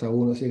 4, a raza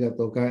 1,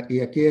 cigatoca,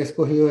 y aquí he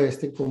escogido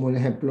este como un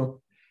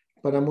ejemplo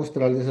para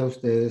mostrarles a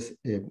ustedes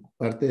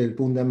parte del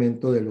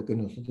fundamento de lo que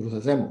nosotros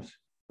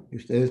hacemos. Y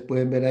ustedes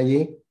pueden ver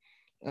allí,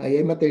 ahí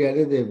hay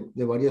materiales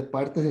de varias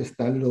partes,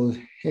 están los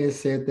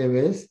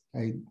GCTBs,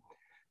 hay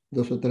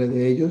 2 o 3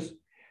 de ellos,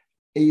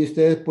 y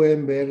ustedes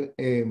pueden ver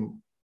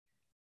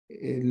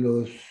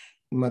los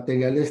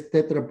materiales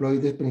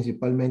tetraploides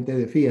principalmente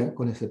de FHIA,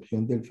 con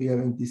excepción del FHIA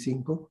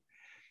 25,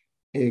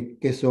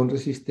 que son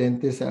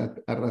resistentes a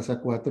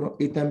raza 4,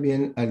 y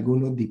también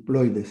algunos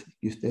diploides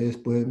que ustedes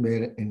pueden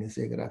ver en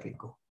ese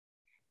gráfico,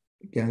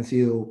 que han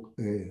sido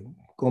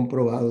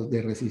comprobados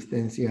de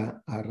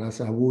resistencia a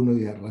raza 1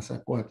 y a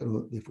raza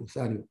 4 de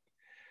Fusarium.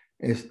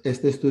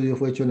 Este estudio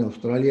fue hecho en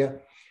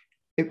Australia.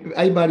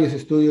 Hay varios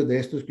estudios de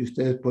estos que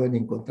ustedes pueden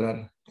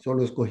encontrar.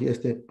 Solo escogí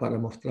este para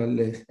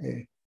mostrarles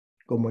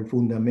como el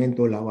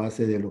fundamento, la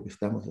base de lo que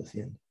estamos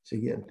haciendo.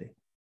 Siguiente.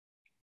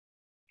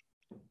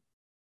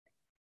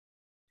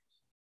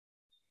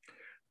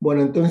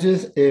 Bueno,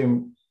 entonces,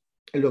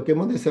 lo que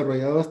hemos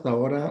desarrollado hasta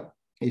ahora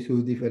y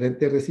sus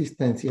diferentes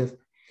resistencias,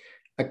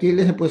 aquí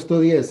les he puesto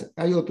 10.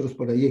 Hay otros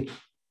por allí,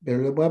 pero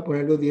les voy a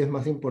poner los 10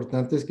 más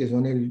importantes, que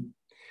son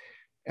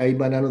hay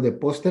bananos de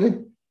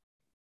postre,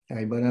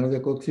 hay bananos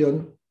de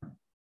cocción,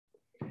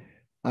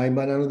 hay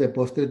bananos de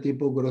postre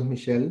tipo Gros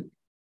Michel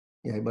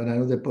y hay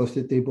bananos de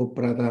postre tipo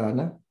Prata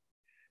Ana,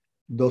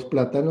 2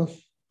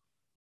 plátanos,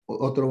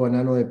 otro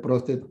banano de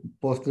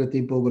postre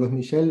tipo Gros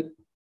Michel,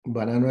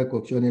 banano de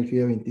cocción el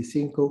FHIA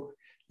 25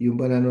 y un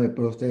banano de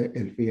postre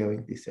el FHIA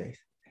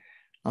 26.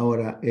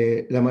 Ahora,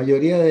 la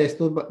mayoría de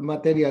estos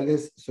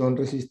materiales son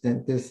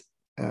resistentes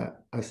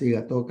a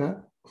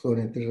cigatoca, son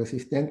entre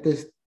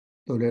resistentes,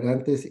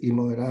 tolerantes y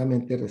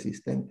moderadamente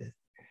resistentes.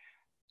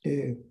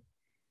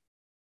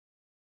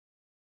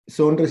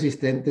 Son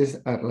resistentes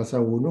a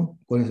raza 1,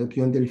 con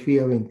excepción del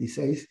FHIA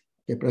 26,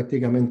 que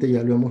prácticamente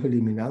ya lo hemos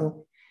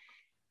eliminado,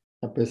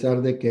 a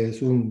pesar de que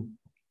es un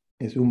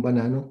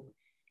banano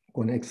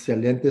con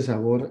excelente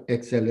sabor,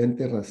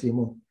 excelente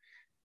racimo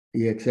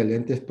y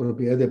excelentes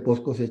propiedades de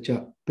post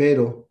cosecha,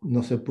 pero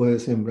no se puede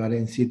sembrar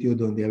en sitios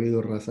donde ha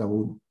habido raza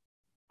 1,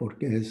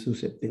 porque es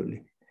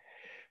susceptible.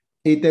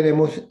 Y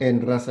tenemos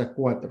en raza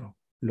 4.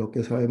 Lo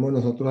que sabemos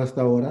nosotros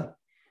hasta ahora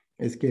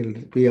es que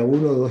el FHIA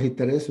 1, 2 y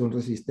 3 son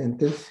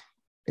resistentes,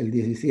 el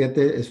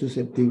 17 es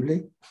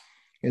susceptible,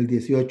 el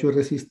 18 es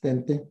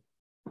resistente,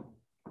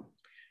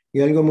 y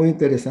algo muy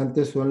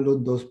interesante son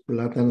los 2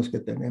 plátanos que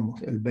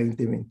tenemos, el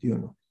 20 y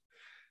 21.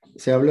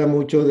 Se habla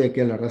mucho de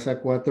que la raza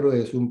 4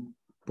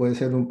 puede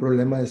ser un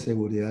problema de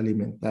seguridad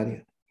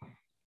alimentaria.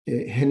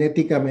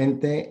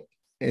 Genéticamente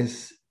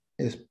es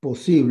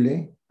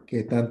posible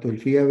que tanto el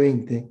FHIA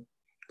 20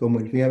 como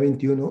el FHIA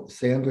 21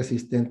 sean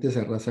resistentes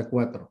a raza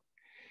 4.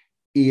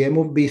 Y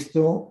hemos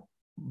visto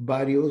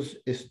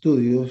varios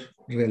estudios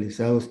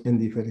realizados en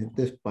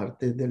diferentes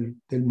partes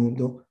del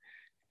mundo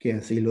que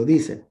así lo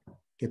dicen,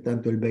 que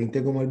tanto el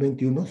 20 como el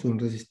 21 son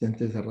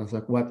resistentes a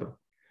raza 4.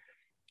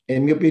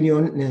 En mi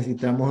opinión,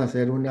 necesitamos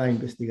hacer una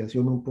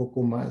investigación un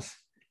poco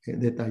más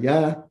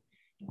detallada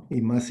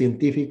y más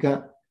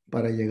científica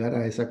para llegar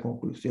a esa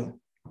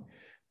conclusión.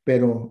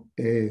 Pero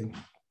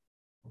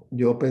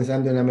yo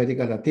pensando en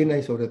América Latina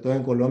y sobre todo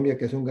en Colombia,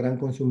 que es un gran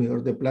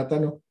consumidor de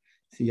plátano,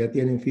 si ya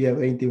tienen FHIA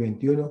 20 y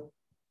 21,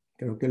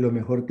 creo que lo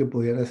mejor que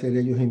pudieran hacer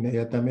ellos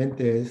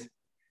inmediatamente es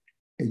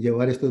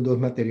llevar estos 2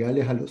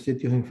 materiales a los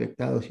sitios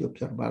infectados y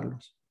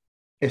observarlos.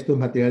 Estos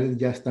materiales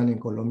ya están en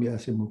Colombia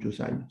hace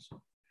muchos años.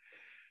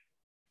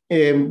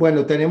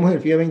 Bueno, tenemos el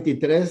FHIA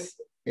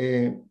 23,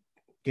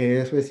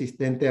 que es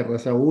resistente a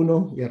raza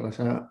 1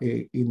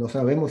 y no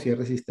sabemos si es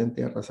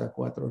resistente a raza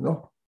 4 o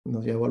no.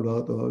 No se ha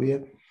evaluado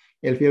todavía.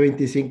 El FHIA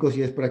 25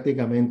 sí es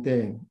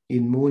prácticamente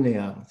inmune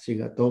a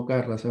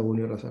cigatoca, raza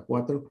 1 y raza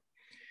 4.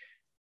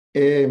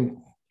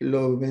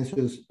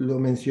 Lo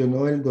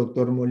mencionó el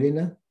doctor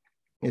Molina.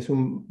 Es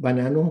un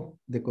banano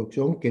de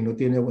cocción que no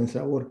tiene buen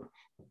sabor,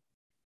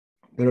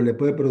 pero le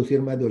puede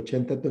producir más de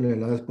 80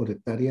 toneladas por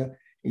hectárea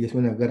y es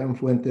una gran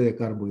fuente de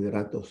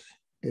carbohidratos.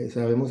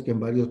 Sabemos que en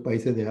varios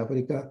países de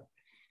África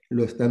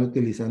lo están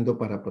utilizando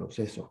para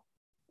proceso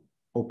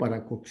o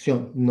para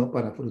cocción, no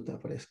para fruta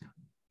fresca.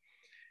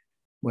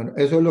 Bueno,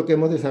 eso es lo que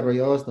hemos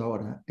desarrollado hasta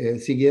ahora.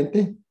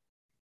 Siguiente.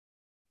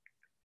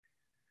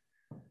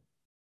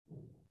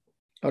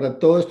 Ahora,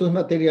 todos estos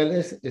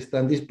materiales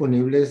están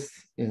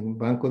disponibles en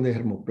bancos de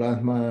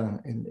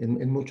germoplasma,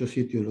 en muchos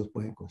sitios los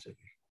pueden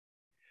conseguir.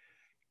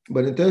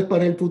 Bueno, entonces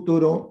para el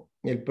futuro,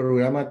 el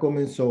programa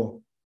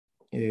comenzó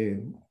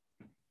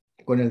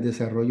con el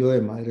desarrollo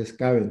de madres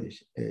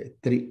Cavendish,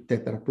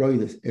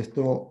 tetraploides.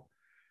 Esto,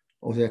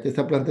 o sea que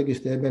esta planta que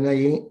ustedes ven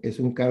ahí es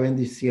un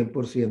Cavendish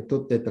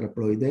 100%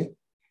 tetraploide,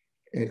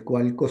 el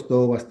cual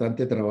costó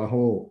bastante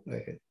trabajo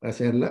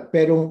hacerla,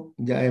 pero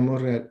ya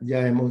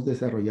hemos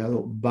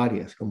desarrollado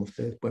varias, como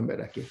ustedes pueden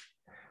ver aquí.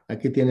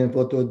 Aquí tienen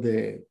fotos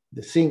de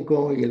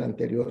 5 y el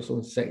anterior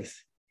son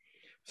 6.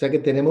 O sea que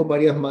tenemos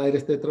varias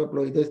madres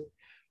tetraploides.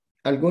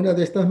 Algunas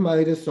de estas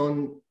madres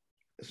son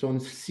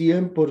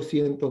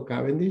 100%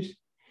 Cavendish.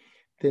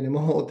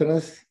 Tenemos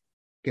otras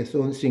que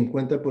son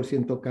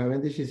 50%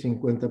 Cavendish y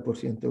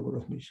 50%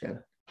 Gros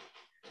Michel.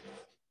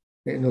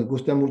 Nos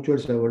gusta mucho el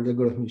sabor del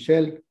Gros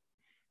Michel.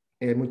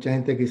 Mucha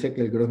gente que dice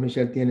que el Gros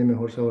Michel tiene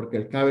mejor sabor que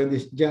el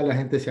Cavendish. Ya la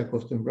gente se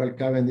acostumbró al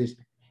Cavendish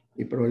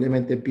y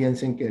probablemente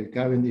piensen que el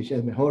Cavendish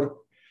es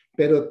mejor,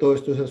 pero todo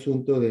esto es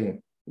asunto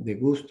de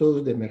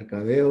gustos, de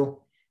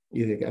mercadeo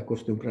y de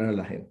acostumbrar a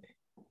la gente.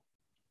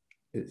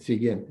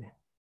 Siguiente.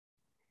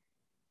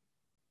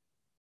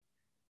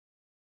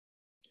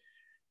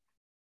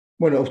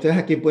 Bueno, ustedes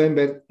aquí pueden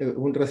ver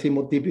un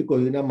racimo típico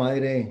de una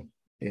madre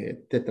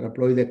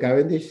tetraploide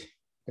Cavendish.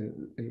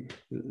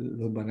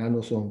 Los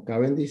bananos son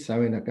Cavendish,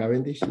 saben a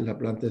Cavendish, la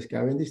planta es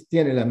Cavendish,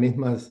 tiene las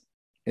mismas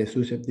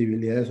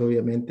susceptibilidades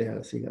obviamente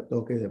a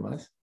cigatoca y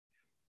demás,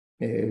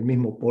 el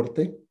mismo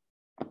porte,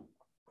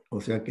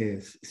 o sea que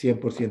es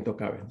 100%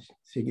 Cavendish.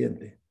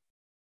 Siguiente.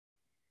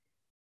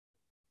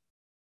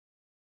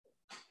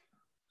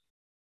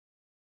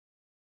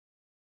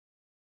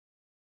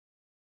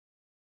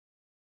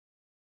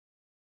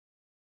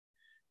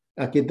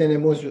 Aquí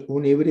tenemos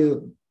un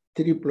híbrido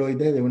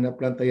triploide de una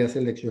planta ya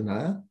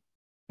seleccionada.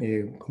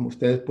 Como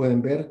ustedes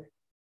pueden ver,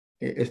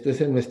 esto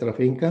es en nuestra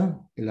finca.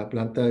 La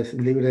planta es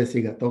libre de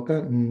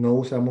cigatoca. No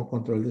usamos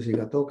control de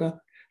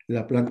cigatoca.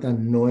 La planta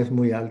no es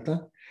muy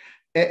alta.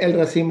 El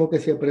racimo que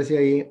se aprecia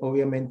ahí,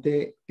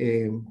 obviamente,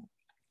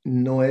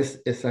 no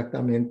es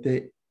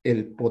exactamente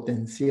el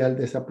potencial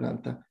de esa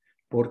planta,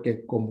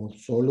 porque como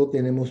solo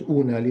tenemos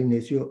una al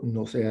inicio,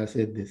 no se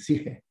hace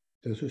desige.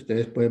 Entonces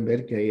ustedes pueden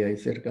ver que ahí hay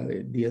cerca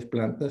de 10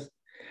 plantas,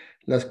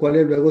 las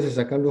cuales luego se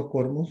sacan los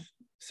cormos,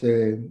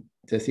 se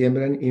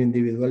siembran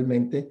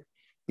individualmente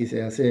y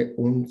se hace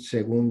una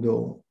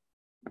segunda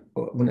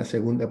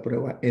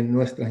prueba en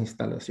nuestras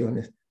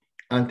instalaciones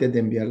antes de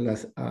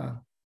enviarlas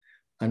a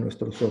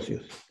nuestros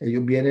socios.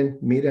 Ellos vienen,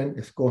 miran,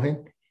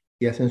 escogen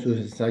y hacen sus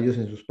ensayos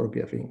en sus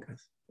propias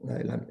fincas.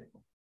 Adelante.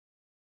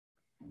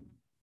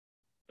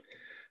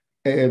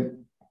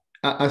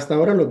 Hasta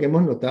ahora lo que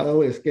hemos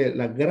notado es que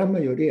la gran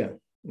mayoría,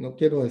 no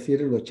quiero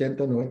decir el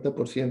 80 o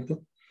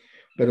 90%,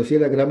 Pero sí,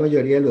 la gran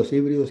mayoría de los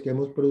híbridos que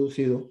hemos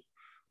producido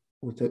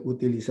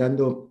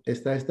utilizando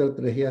estas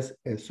estrategias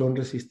son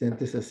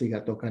resistentes a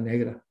cigatoca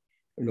negra,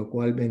 lo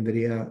cual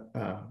vendría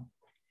a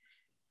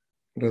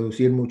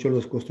reducir mucho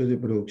los costos de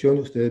producción.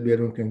 Ustedes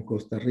vieron que en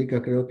Costa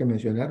Rica creo que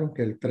mencionaron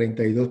que el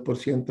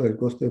 32% del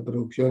costo de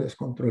producción es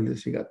control de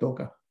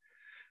cigatoca.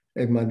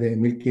 Es más de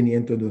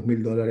 $1,500,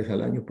 $2,000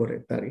 al año por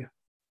hectárea.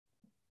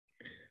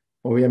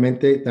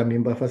 Obviamente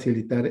también va a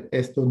facilitar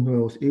estos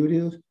nuevos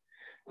híbridos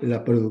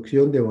la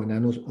producción de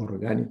bananos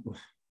orgánicos,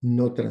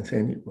 no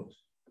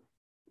transgénicos.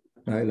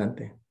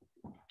 Adelante.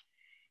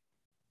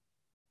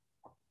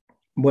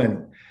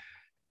 Bueno,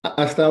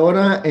 hasta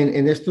ahora,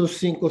 en estos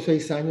 5 o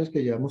 6 años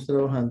que llevamos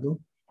trabajando,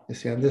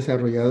 se han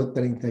desarrollado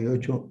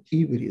 38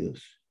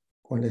 híbridos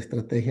con la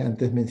estrategia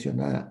antes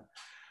mencionada.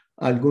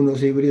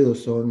 Algunos híbridos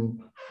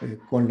son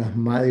con las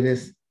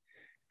madres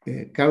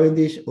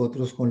Cavendish,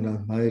 otros con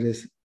las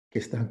madres que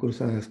están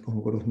cruzadas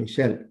con Gros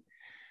Michel.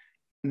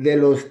 De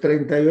los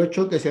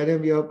 38 que se han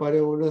enviado para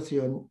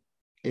evaluación,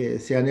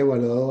 se han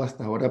evaluado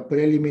hasta ahora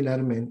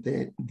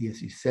preliminarmente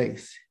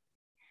 16.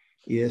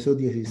 Y de esos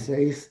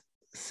 16,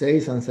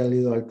 6 han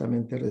salido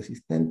altamente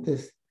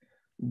resistentes,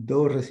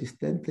 2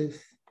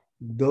 resistentes,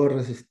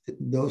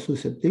 2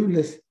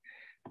 susceptibles,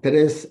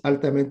 3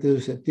 altamente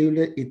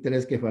susceptibles y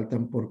 3 que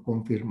faltan por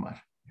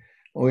confirmar.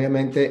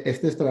 Obviamente,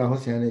 estos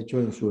trabajos se han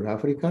hecho en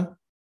Sudáfrica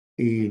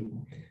y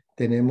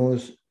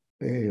tenemos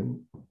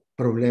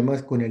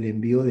problemas con el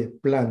envío de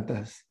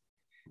plantas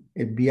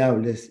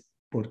viables,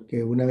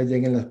 porque una vez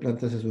lleguen las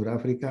plantas a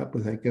Sudáfrica,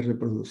 pues hay que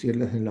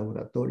reproducirlas en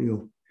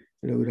laboratorio,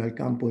 lograr el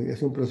campo, y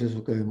es un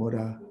proceso que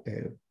demora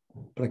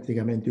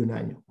prácticamente 1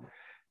 año.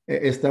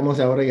 Estamos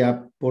ahora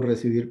ya por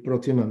recibir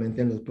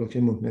próximamente, en los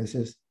próximos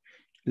meses,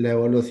 la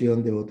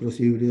evaluación de otros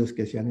híbridos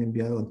que se han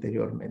enviado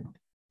anteriormente.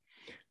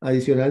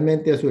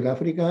 Adicionalmente a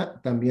Sudáfrica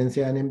también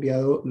se han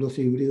enviado los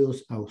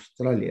híbridos a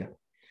Australia,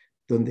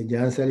 donde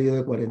ya han salido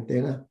de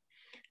cuarentena.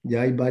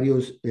 Ya hay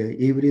varios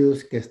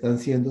híbridos que están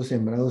siendo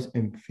sembrados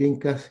en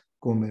fincas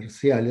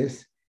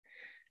comerciales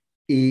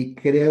y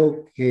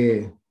creo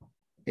que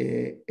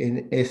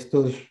en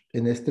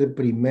este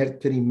primer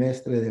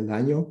trimestre del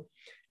año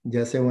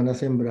ya se van a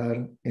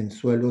sembrar en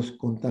suelos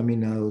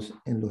contaminados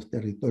en los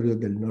territorios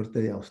del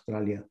norte de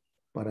Australia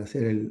para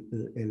hacer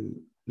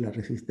la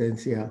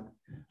resistencia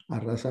a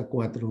raza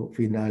 4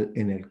 final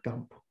en el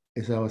campo.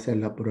 Esa va a ser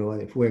la prueba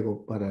de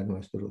fuego para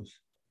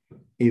nuestros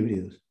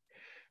híbridos.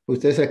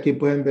 Ustedes aquí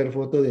pueden ver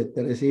fotos de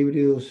 3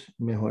 híbridos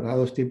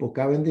mejorados tipo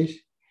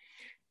Cavendish.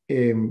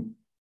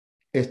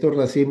 Estos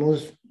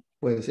racimos,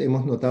 pues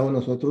hemos notado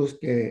nosotros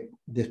que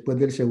después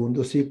del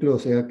segundo ciclo, o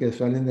sea que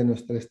salen de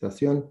nuestra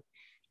estación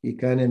y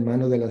caen en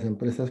manos de las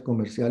empresas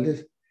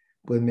comerciales,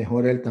 pues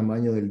mejora el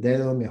tamaño del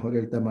dedo, mejora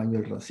el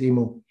tamaño del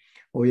racimo,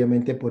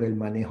 obviamente por el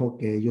manejo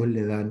que ellos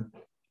le dan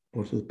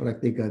por sus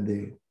prácticas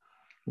de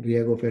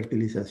riego,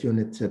 fertilización,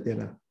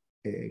 etcétera,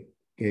 que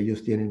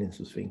ellos tienen en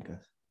sus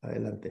fincas.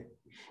 Adelante.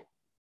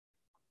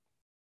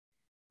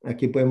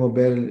 Aquí podemos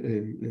ver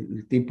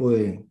el tipo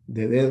de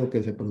dedo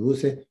que se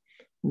produce.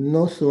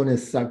 No son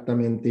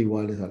exactamente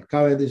iguales al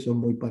Cavendish, son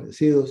muy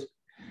parecidos.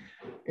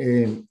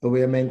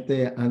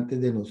 Obviamente,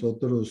 antes de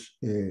nosotros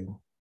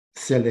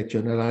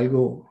seleccionar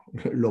algo,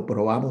 lo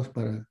probamos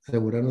para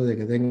asegurarnos de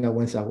que tenga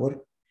buen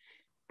sabor,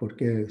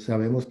 porque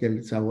sabemos que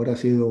el sabor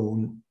es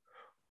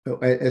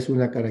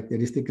una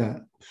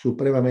característica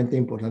supremamente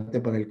importante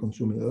para el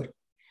consumidor.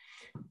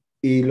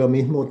 Y lo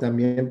mismo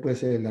también,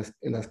 pues,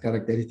 las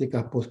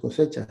características post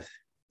cosechas.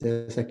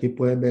 Entonces, aquí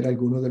pueden ver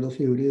algunos de los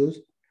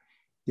híbridos.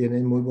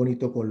 Tienen muy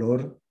bonito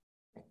color.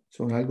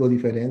 Son algo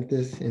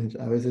diferentes,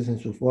 a veces en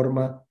su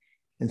forma,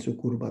 en su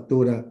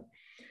curvatura.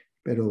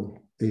 Pero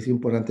es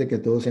importante que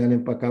todos sean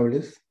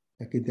empacables.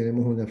 Aquí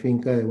tenemos una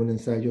finca de un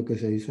ensayo que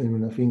se hizo en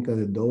una finca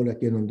de Doble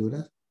aquí en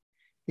Honduras.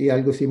 Y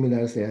algo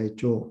similar se ha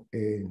hecho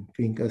en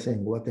fincas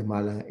en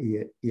Guatemala y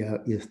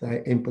está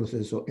en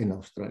proceso en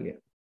Australia.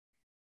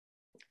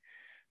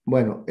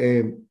 Bueno,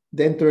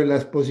 dentro de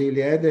las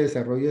posibilidades de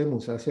desarrollo de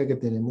musácea que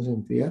tenemos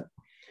en FHIA,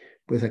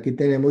 pues aquí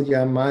tenemos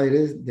ya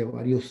madres de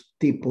varios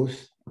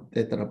tipos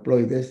de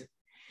tetraploides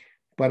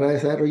para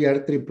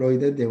desarrollar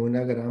triploides de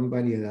una gran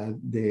variedad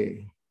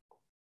de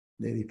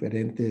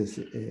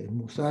diferentes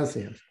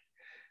musáceas.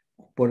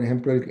 Por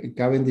ejemplo, el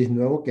Cavendish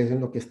nuevo, que es en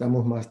lo que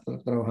estamos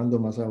trabajando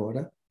más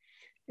ahora.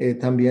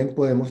 También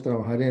podemos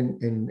trabajar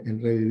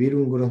en revivir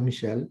un Gros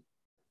Michel,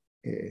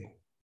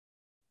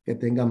 que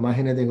tenga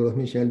márgenes de Gros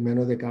Michel,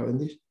 menos de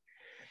Cavendish.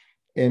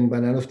 En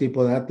bananos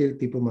tipo dátil,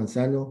 tipo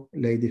manzano,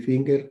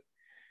 ladyfinger.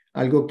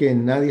 Algo que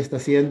nadie está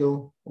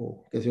haciendo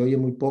o que se oye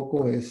muy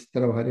poco es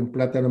trabajar en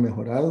plátano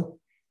mejorado.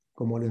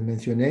 Como les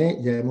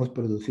mencioné, ya hemos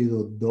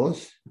producido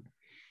 2.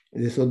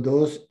 De esos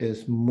 2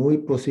 es muy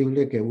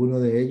posible que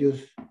uno de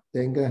ellos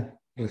tenga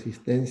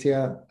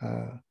resistencia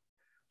a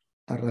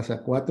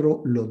raza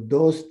 4. Los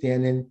 2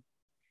 tienen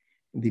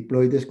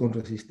diploides con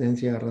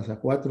resistencia a raza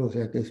 4, o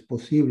sea que es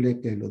posible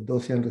que los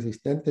 2 sean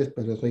resistentes,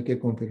 pero eso hay que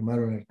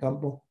confirmarlo en el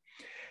campo.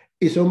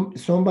 Y son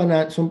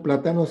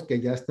plátanos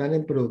que ya están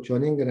en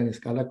producción en gran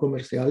escala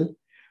comercial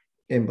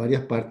en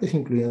varias partes,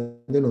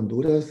 incluyendo en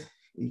Honduras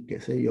y qué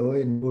sé yo,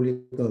 en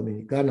República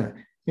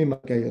Dominicana, y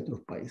más que hay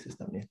otros países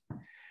también.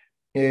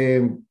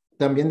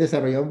 También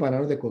desarrollamos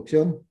bananos de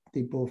cocción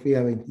tipo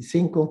FHIA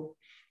 25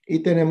 y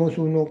tenemos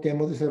uno que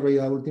hemos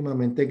desarrollado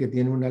últimamente que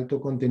tiene un alto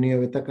contenido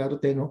de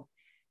betacaroteno,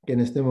 que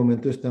en este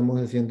momento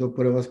estamos haciendo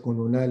pruebas con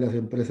una de las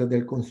empresas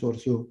del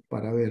consorcio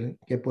para ver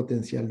qué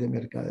potencial de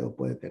mercadeo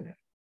puede tener.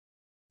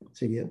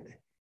 Siguiente.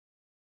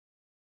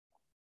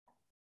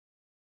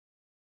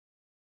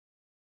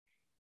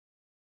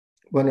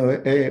 Bueno,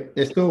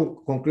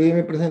 esto concluye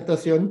mi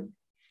presentación.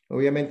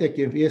 Obviamente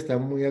aquí en FIA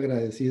estamos muy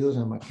agradecidos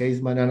a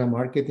Mackay's Banana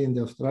Marketing de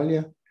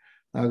Australia,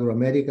 a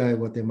Agroamérica de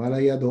Guatemala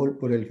y a DOL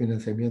por el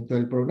financiamiento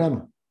del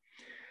programa.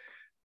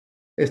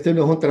 Este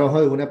no es un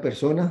trabajo de una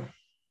persona,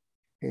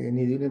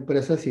 ni de una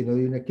empresa, sino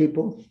de un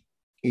equipo.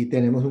 Y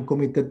tenemos un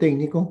comité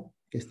técnico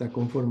que está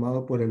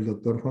conformado por el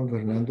doctor Juan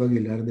Fernando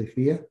Aguilar de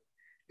FIA,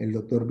 el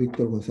doctor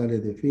Víctor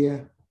González de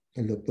FIA,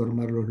 el doctor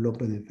Marlos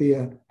López de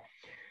FIA,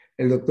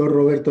 el doctor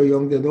Roberto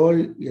Young de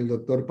DOL y el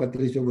doctor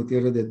Patricio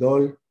Gutiérrez de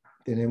DOL.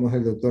 Tenemos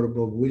el doctor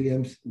Bob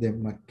Williams de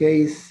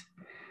Mackay's,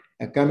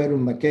 a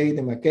Cameron McKay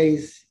de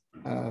Mackay's,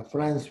 a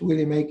Franz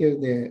Willimaker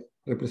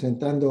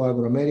representando a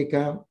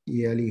Agroamérica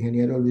y al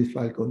ingeniero Luis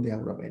Falcón de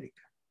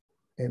Agroamérica.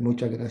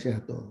 Muchas gracias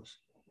a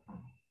todos.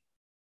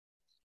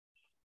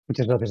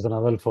 Muchas gracias, don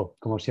Adolfo.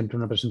 Como siempre,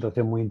 una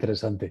presentación muy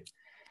interesante.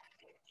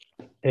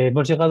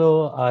 Hemos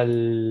llegado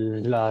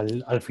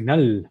al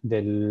final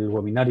del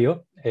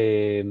webinario.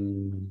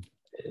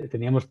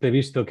 Teníamos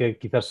previsto que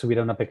quizás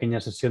hubiera una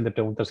pequeña sesión de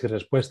preguntas y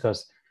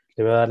respuestas.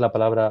 Le voy a dar la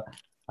palabra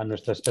a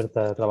nuestra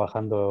experta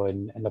trabajando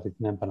en la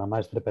oficina en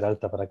Panamá, Esther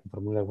Peralta, para que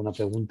formule alguna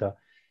pregunta.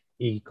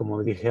 Y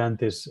como dije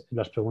antes,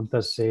 las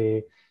preguntas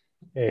se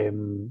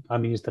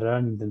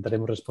administrarán.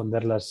 Intentaremos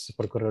responderlas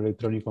por correo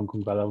electrónico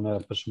con cada una de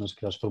las personas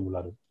que las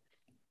formularon.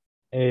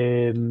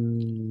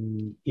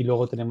 Y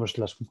luego tenemos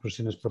las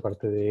conclusiones por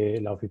parte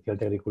de la oficial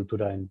de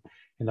Agricultura en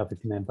la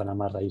oficina en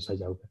Panamá, Raíssa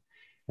Yauber.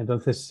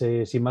 Entonces,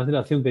 sin más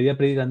dilación, quería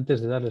pedir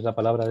antes de darles la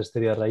palabra a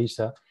Esther y a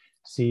Raíssa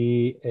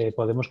si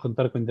podemos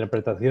contar con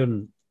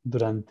interpretación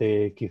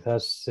durante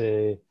quizás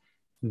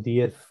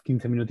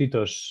 10-15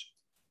 minutitos.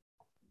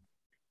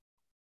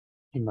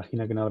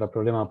 Imagino que no habrá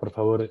problema. Por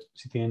favor,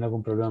 si tienen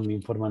algún problema me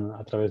informan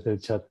a través del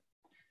chat.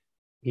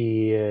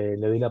 Y le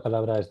doy la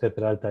palabra a Esther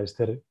Peralta.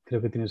 Esther,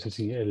 creo que tienes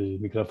el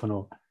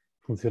micrófono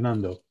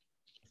funcionando.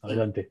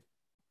 Adelante.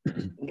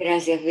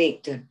 Gracias,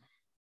 Víctor.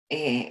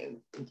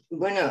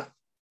 Bueno,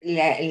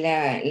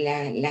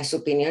 las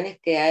opiniones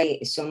que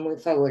hay son muy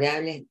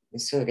favorables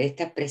sobre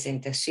estas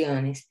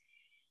presentaciones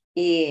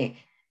y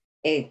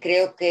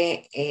creo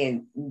que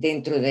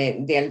dentro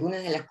de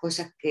algunas de las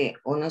cosas que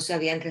o no se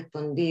habían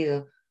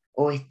respondido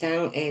o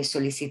están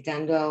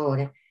solicitando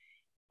ahora,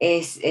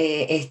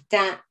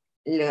 está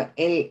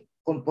el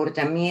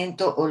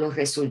comportamiento o los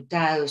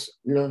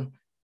resultados,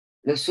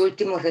 los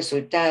últimos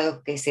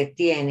resultados que se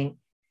tienen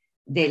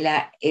de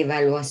la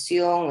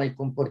evaluación o el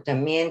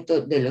comportamiento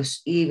de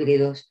los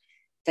híbridos,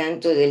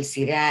 tanto del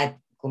CIRAD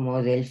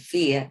como del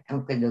FHIA,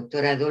 aunque el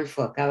doctor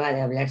Adolfo acaba de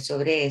hablar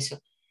sobre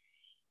eso,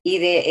 y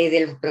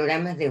de los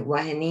programas de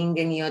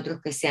Wageningen y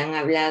otros que se han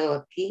hablado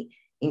aquí,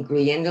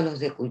 incluyendo los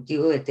de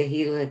cultivo de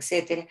tejidos,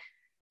 etcétera,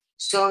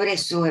 sobre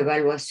su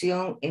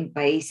evaluación en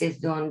países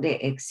donde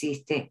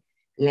existe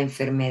la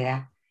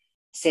enfermedad.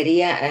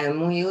 Sería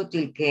muy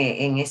útil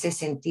que en ese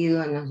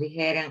sentido nos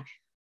dijeran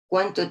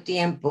cuánto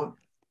tiempo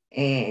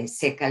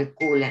se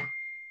calcula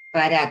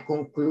para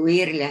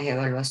concluir las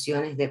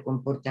evaluaciones de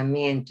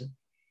comportamiento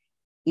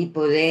y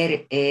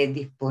poder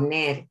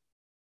disponer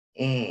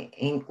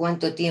en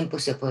cuánto tiempo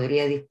se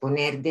podría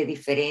disponer de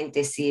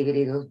diferentes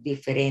híbridos,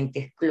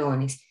 diferentes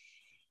clones.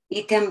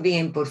 Y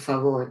también, por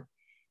favor,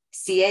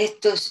 si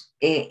estos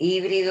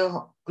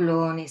híbridos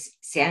clones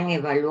se han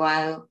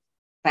evaluado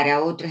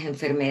para otras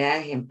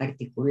enfermedades, en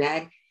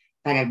particular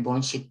para el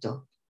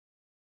bronchito.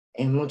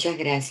 Muchas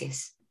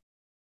gracias.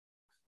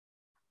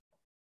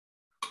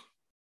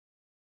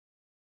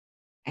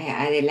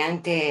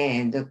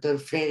 Adelante, doctor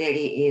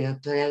Frederick y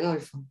doctor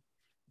Adolfo.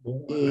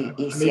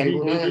 Y si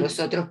alguno de los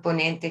otros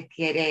ponentes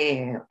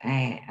quiere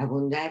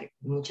abundar,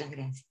 muchas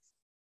gracias.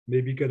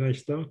 Maybe can I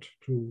start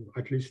to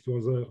at least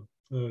for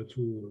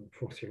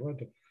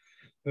CIRAD?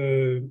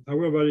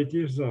 Our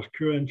varieties are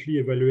currently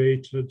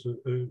evaluated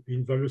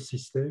in various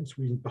systems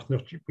in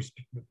partnership with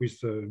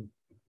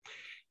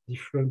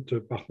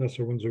different partners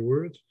around the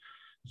world.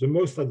 The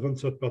most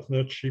advanced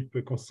partnership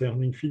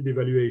concerning field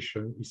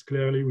evaluation is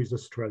clearly with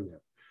Australia,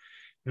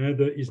 and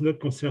is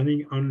not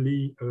concerning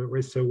only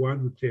RESA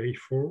 1 or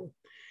TR4,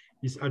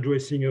 is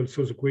addressing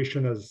also the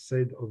question, as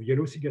said, of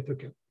yellow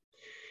sigatoka.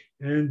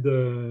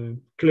 And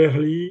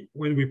clearly,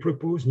 when we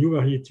propose new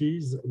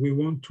varieties, we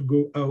want to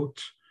go out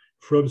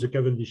from the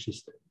Cavendish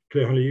system.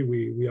 Clearly,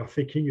 we are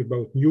thinking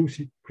about new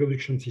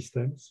production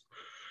systems,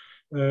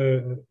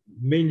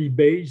 mainly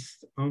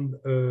based on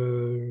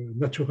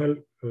natural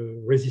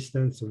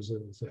resistance of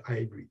the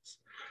hybrids.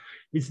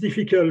 it's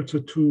difficult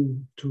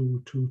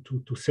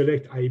to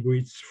select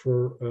hybrids for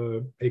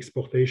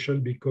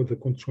exportation because the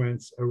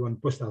constraints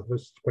around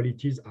post-harvest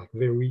qualities are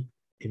very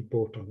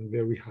important and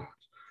very hard.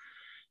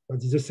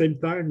 But at the same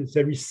time,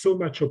 there is so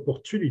much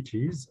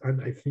opportunities,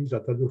 and I think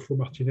that Adolfo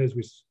Martinez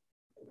will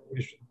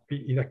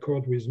be in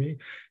accord with me.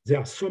 There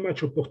are so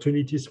much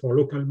opportunities for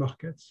local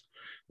markets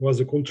where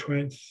the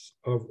constraints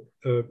of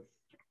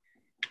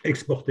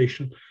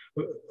exportation,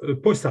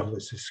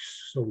 post-harvest,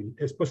 sorry,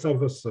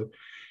 post-harvest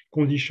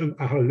conditions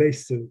are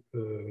less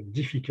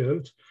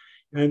difficult.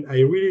 And I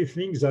really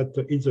think that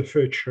in the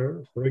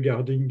future,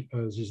 regarding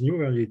these new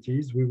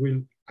varieties, we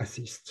will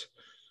assist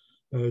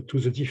to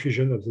the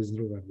diffusion of these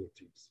new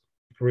varieties,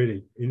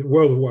 really,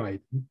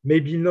 worldwide.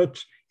 Maybe not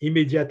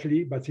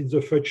immediately, but in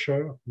the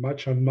future,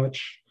 much and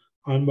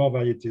more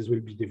varieties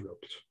will be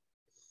developed.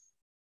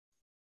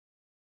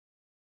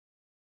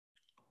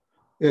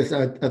 Yes,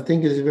 I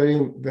think it's very,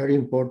 very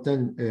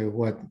important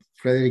what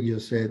Frederick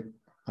just said.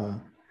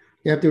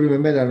 You have to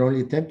remember that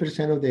only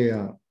 10% of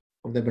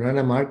the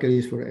banana market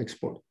is for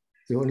export.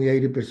 The only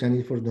 80%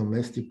 is for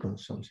domestic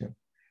consumption.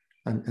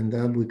 And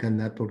that we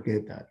cannot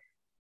forget that.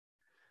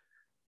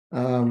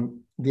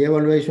 The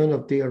evaluation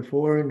of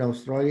TR4 in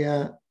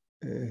Australia,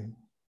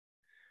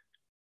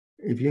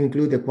 if you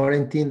include the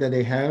quarantine that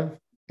they have,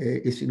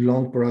 it's a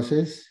long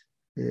process.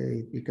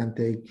 It can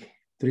take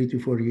 3 to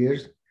 4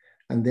 years.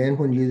 And then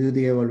when you do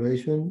the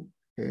evaluation,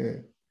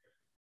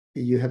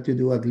 you have to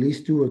do at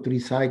least 2 or 3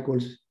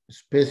 cycles,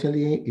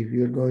 especially if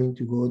you're going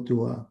to go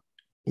to a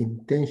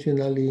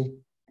intentionally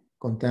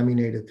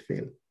contaminated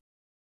field.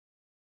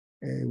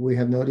 We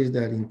have noticed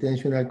that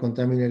intentional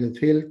contaminated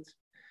fields,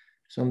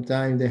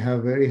 sometimes they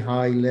have very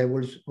high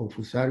levels of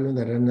fusarium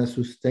that are not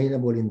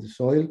sustainable in the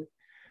soil.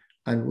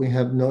 And we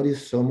have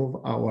noticed some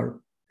of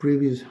our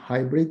previous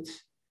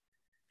hybrids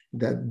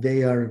that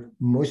they are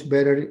much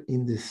better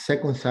in the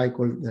second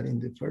cycle than in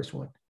the first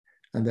one.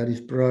 And that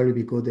is probably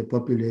because the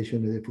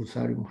population of the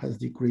fusarium has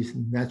decreased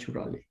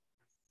naturally,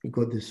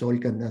 because the soil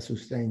cannot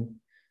sustain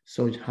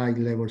such high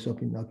levels of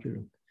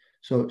inoculum.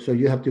 So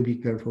you have to be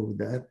careful with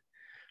that.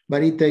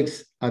 But it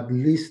takes at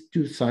least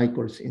 2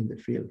 cycles in the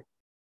field,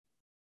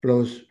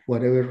 plus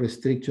whatever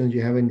restrictions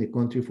you have in the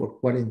country for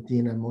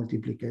quarantine and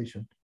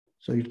multiplication.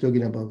 So you're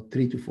talking about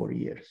 3 to 4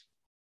 years.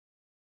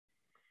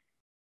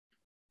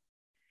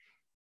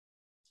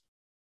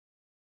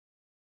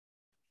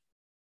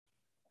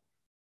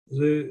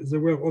 There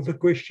were other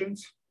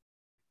questions?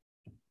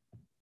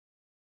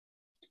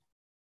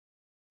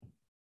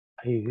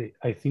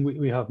 I think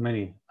we have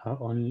many.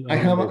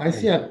 I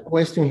see a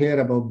question here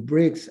about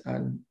bricks,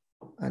 and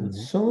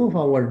some of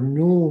our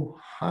new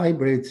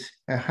hybrids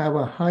have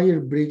a higher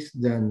bricks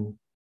than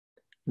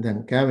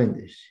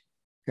Cavendish.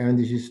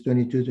 Cavendish is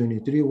 22,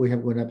 23. We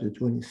have gone up to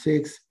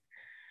 26.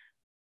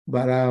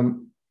 But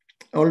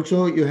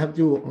also you have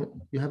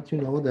to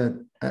know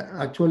that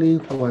actually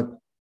what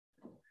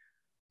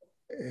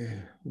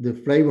the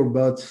flavor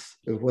buds,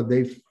 what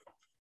they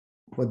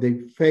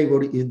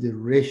favor is the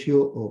ratio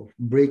of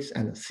bricks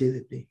and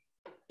acidity.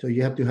 So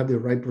you have to have the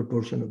right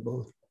proportion of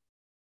both.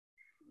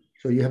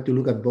 So you have to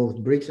look at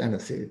both bricks and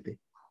acidity.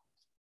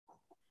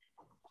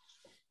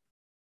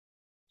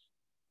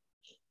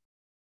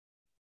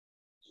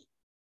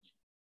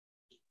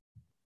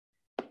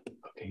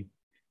 Okay,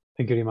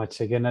 thank you very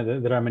much. Again,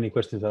 there are many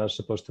questions that are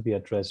supposed to be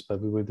addressed, but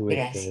we will do it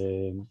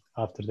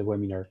after the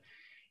webinar.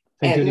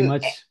 Thank you very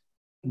much.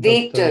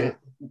 Víctor,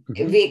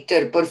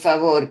 Víctor, por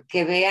favor,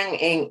 que vean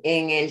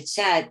en el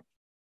chat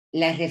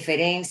la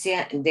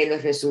referencia de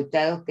los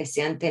resultados que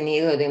se han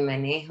tenido de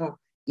manejo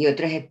y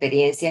otras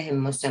experiencias en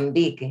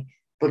Mozambique,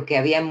 porque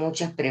había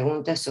muchas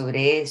preguntas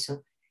sobre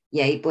eso y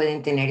ahí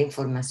pueden tener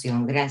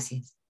información.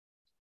 Gracias.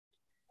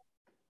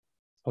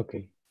 Ok,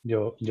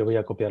 yo voy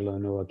a copiarlo de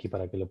nuevo aquí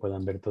para que lo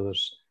puedan ver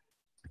todos.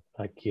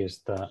 Aquí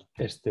está,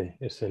 este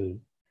es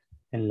el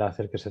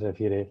enlace al que se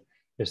refiere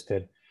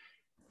Esther.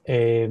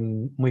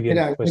 Muy bien.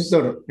 Mira, pues...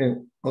 Víctor,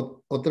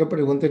 otra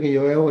pregunta que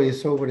yo veo es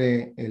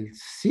sobre el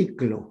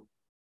ciclo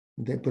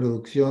de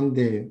producción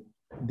de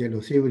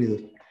los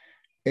híbridos.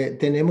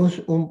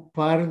 Tenemos un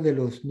par de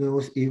los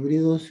nuevos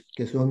híbridos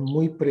que son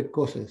muy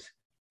precoces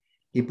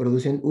y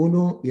producen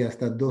 1 y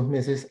hasta 2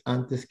 meses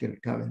antes que el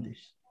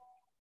Cavendish.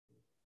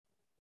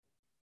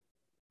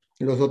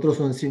 Los otros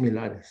son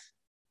similares.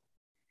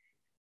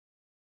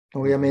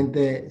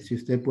 Obviamente, si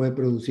usted puede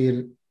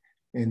producir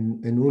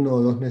en 1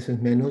 o 2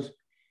 meses menos,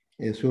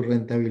 su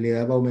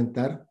rentabilidad va a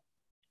aumentar,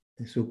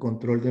 su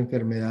control de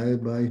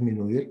enfermedades va a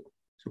disminuir,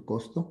 su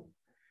costo,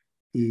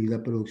 y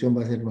la producción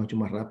va a ser mucho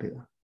más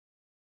rápida.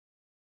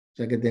 O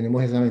sea que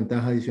tenemos esa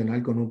ventaja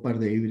adicional con un par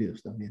de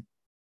híbridos también.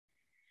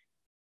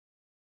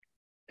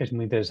 Es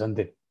muy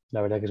interesante,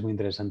 la verdad que es muy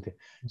interesante.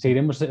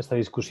 Seguiremos esta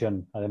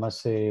discusión. Además,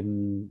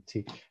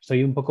 sí,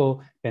 estoy un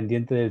poco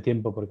pendiente del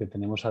tiempo porque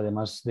tenemos,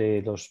 además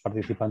de los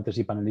participantes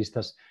y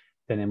panelistas,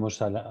 tenemos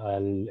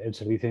el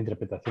servicio de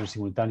interpretación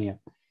simultánea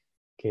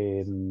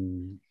que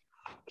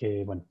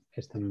bueno,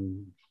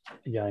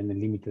 ya en el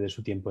límite de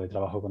su tiempo de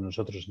trabajo con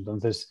nosotros.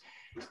 Entonces,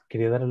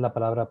 quería darle la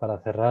palabra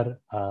para cerrar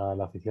a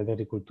la oficial de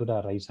Agricultura,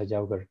 a Raisa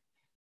Jauger,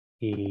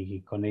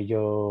 y con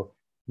ello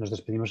nos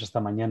despedimos hasta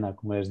mañana.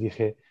 Como les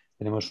dije,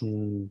 tenemos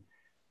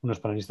unos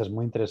panelistas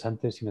muy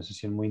interesantes y una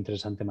sesión muy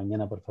interesante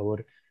mañana. Por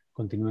favor,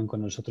 continúen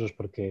con nosotros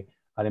porque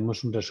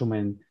haremos un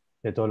resumen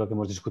de todo lo que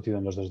hemos discutido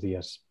en los 2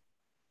 días.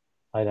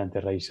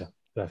 Adelante, Raisa.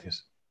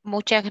 Gracias.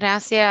 Muchas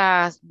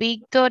gracias,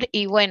 Víctor.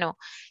 Y bueno,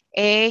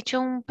 he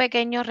hecho un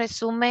pequeño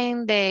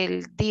resumen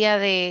del día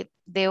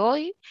de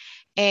hoy.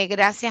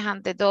 Gracias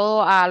ante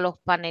todo a los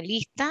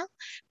panelistas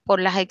por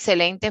las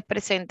excelentes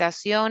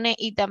presentaciones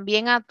y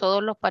también a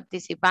todos los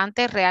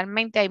participantes.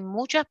 Realmente hay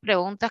muchas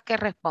preguntas que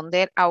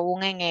responder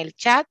aún en el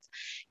chat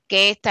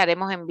que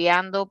estaremos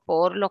enviando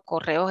por los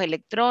correos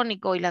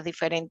electrónicos y las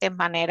diferentes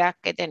maneras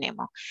que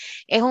tenemos.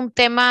 Es un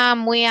tema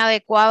muy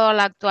adecuado a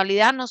la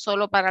actualidad, no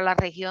solo para la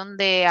región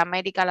de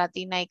América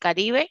Latina y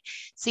Caribe,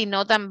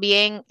 sino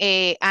también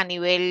a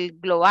nivel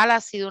global.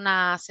 Ha sido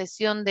una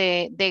sesión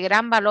de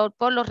gran valor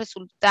por los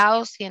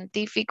resultados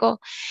científicos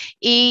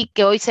y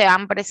que hoy se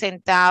han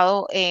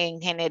presentado en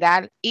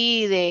general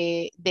y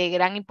de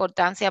gran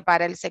importancia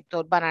para el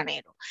sector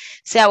bananero.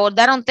 Se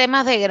abordaron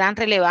temas de gran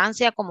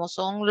relevancia como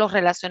son los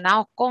relacionados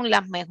con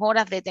las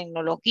mejoras de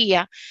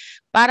tecnología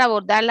para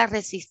abordar la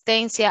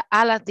resistencia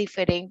a las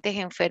diferentes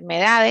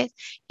enfermedades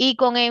y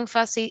con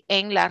énfasis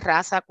en la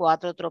raza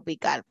 4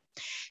 tropical.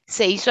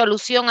 Se hizo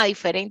alusión a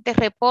diferentes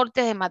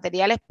reportes de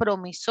materiales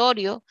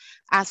promisorios,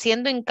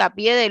 haciendo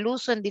hincapié del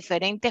uso en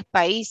diferentes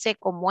países,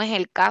 como es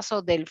el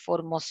caso del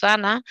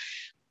Formosana,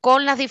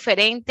 con las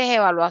diferentes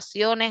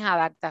evaluaciones,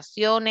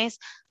 adaptaciones,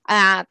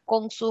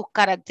 con sus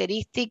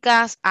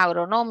características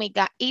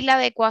agronómicas y la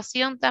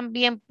adecuación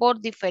también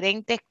por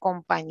diferentes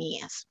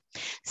compañías.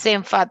 Se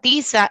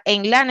enfatiza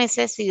en la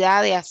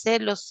necesidad de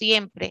hacerlo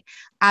siempre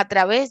a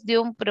través de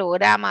un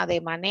programa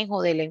de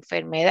manejo de la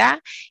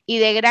enfermedad y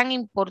de gran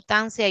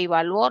importancia y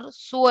valor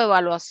su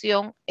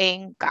evaluación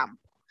en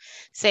campo.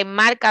 Se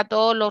enmarca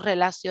todo lo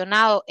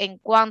relacionado en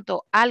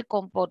cuanto al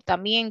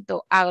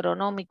comportamiento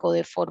agronómico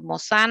de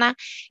Formosana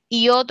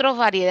y otras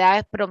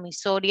variedades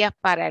promisorias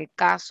para el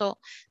caso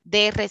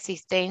de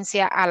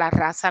resistencia a la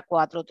raza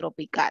 4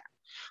 tropical.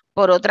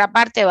 Por otra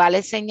parte,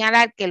 vale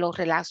señalar que los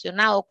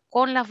relacionados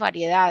con las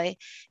variedades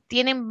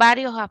tienen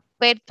varios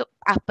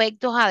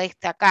aspectos a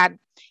destacar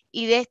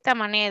y de esta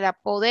manera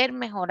poder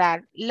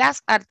mejorar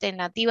las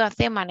alternativas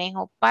de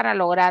manejo para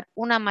lograr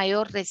una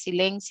mayor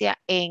resiliencia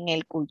en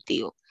el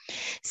cultivo.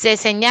 Se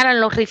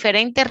señalan los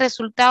diferentes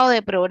resultados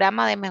de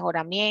programas de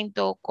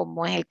mejoramiento,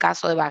 como es el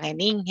caso de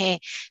Wageningen,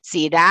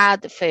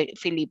 CIRAD,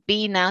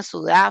 Filipinas,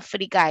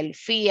 Sudáfrica, el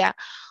FHIA,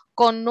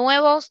 con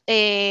nuevos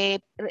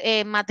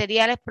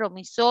materiales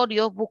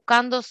promisorios,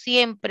 buscando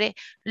siempre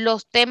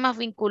los temas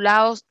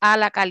vinculados a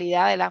la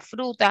calidad de la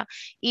fruta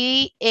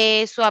y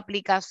su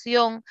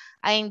aplicación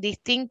en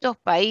distintos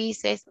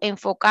países,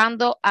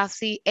 enfocando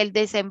así el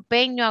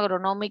desempeño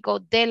agronómico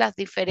de las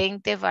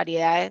diferentes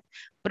variedades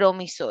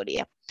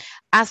promisorias.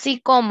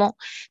 Así como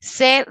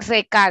se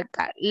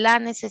recalca la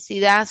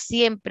necesidad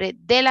siempre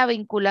de la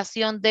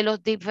vinculación de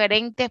los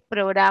diferentes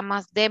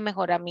programas de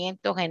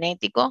mejoramiento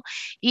genético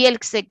y el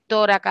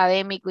sector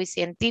académico y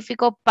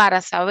científico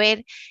para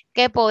saber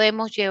qué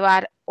podemos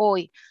llevar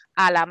hoy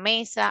a la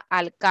mesa,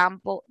 al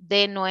campo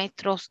de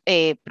nuestros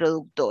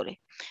productores.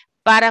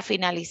 Para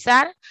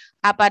finalizar,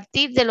 a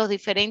partir de los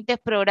diferentes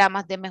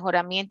programas de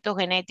mejoramiento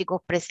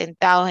genéticos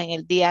presentados en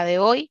el día de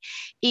hoy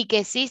y que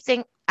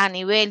existen a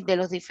nivel de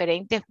los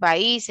diferentes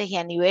países y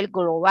a nivel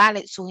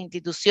global, sus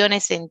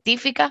instituciones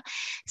científicas,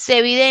 se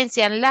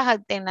evidencian las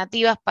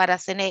alternativas para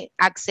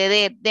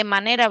acceder de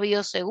manera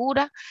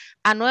biosegura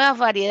a nuevas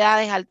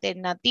variedades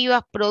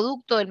alternativas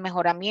producto del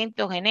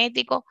mejoramiento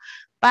genético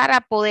para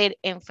poder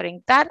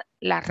enfrentar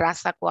la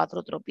raza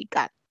 4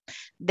 tropical.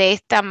 De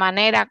esta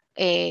manera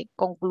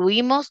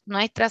concluimos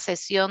nuestra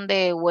sesión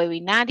de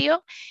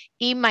webinario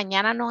y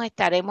mañana nos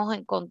estaremos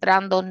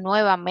encontrando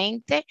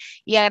nuevamente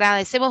y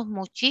agradecemos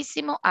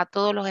muchísimo a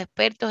todos los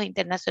expertos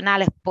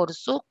internacionales por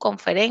sus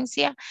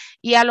conferencias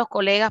y a los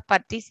colegas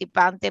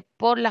participantes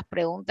por las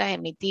preguntas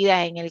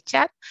emitidas en el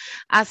chat,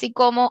 así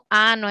como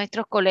a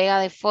nuestros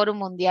colegas del Foro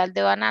Mundial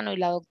de Banano y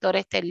la doctora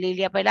Esther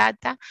Lilia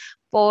Peralta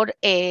por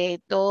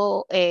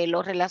todo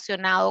lo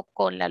relacionado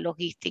con la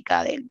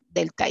logística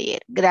del taller.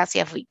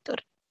 Gracias,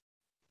 Víctor.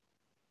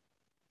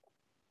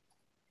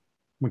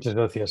 Muchas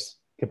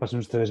gracias. Que pasen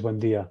ustedes buen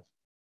día.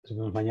 Nos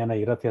vemos mañana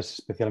y gracias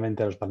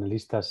especialmente a los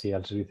panelistas y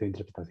al servicio de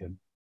interpretación.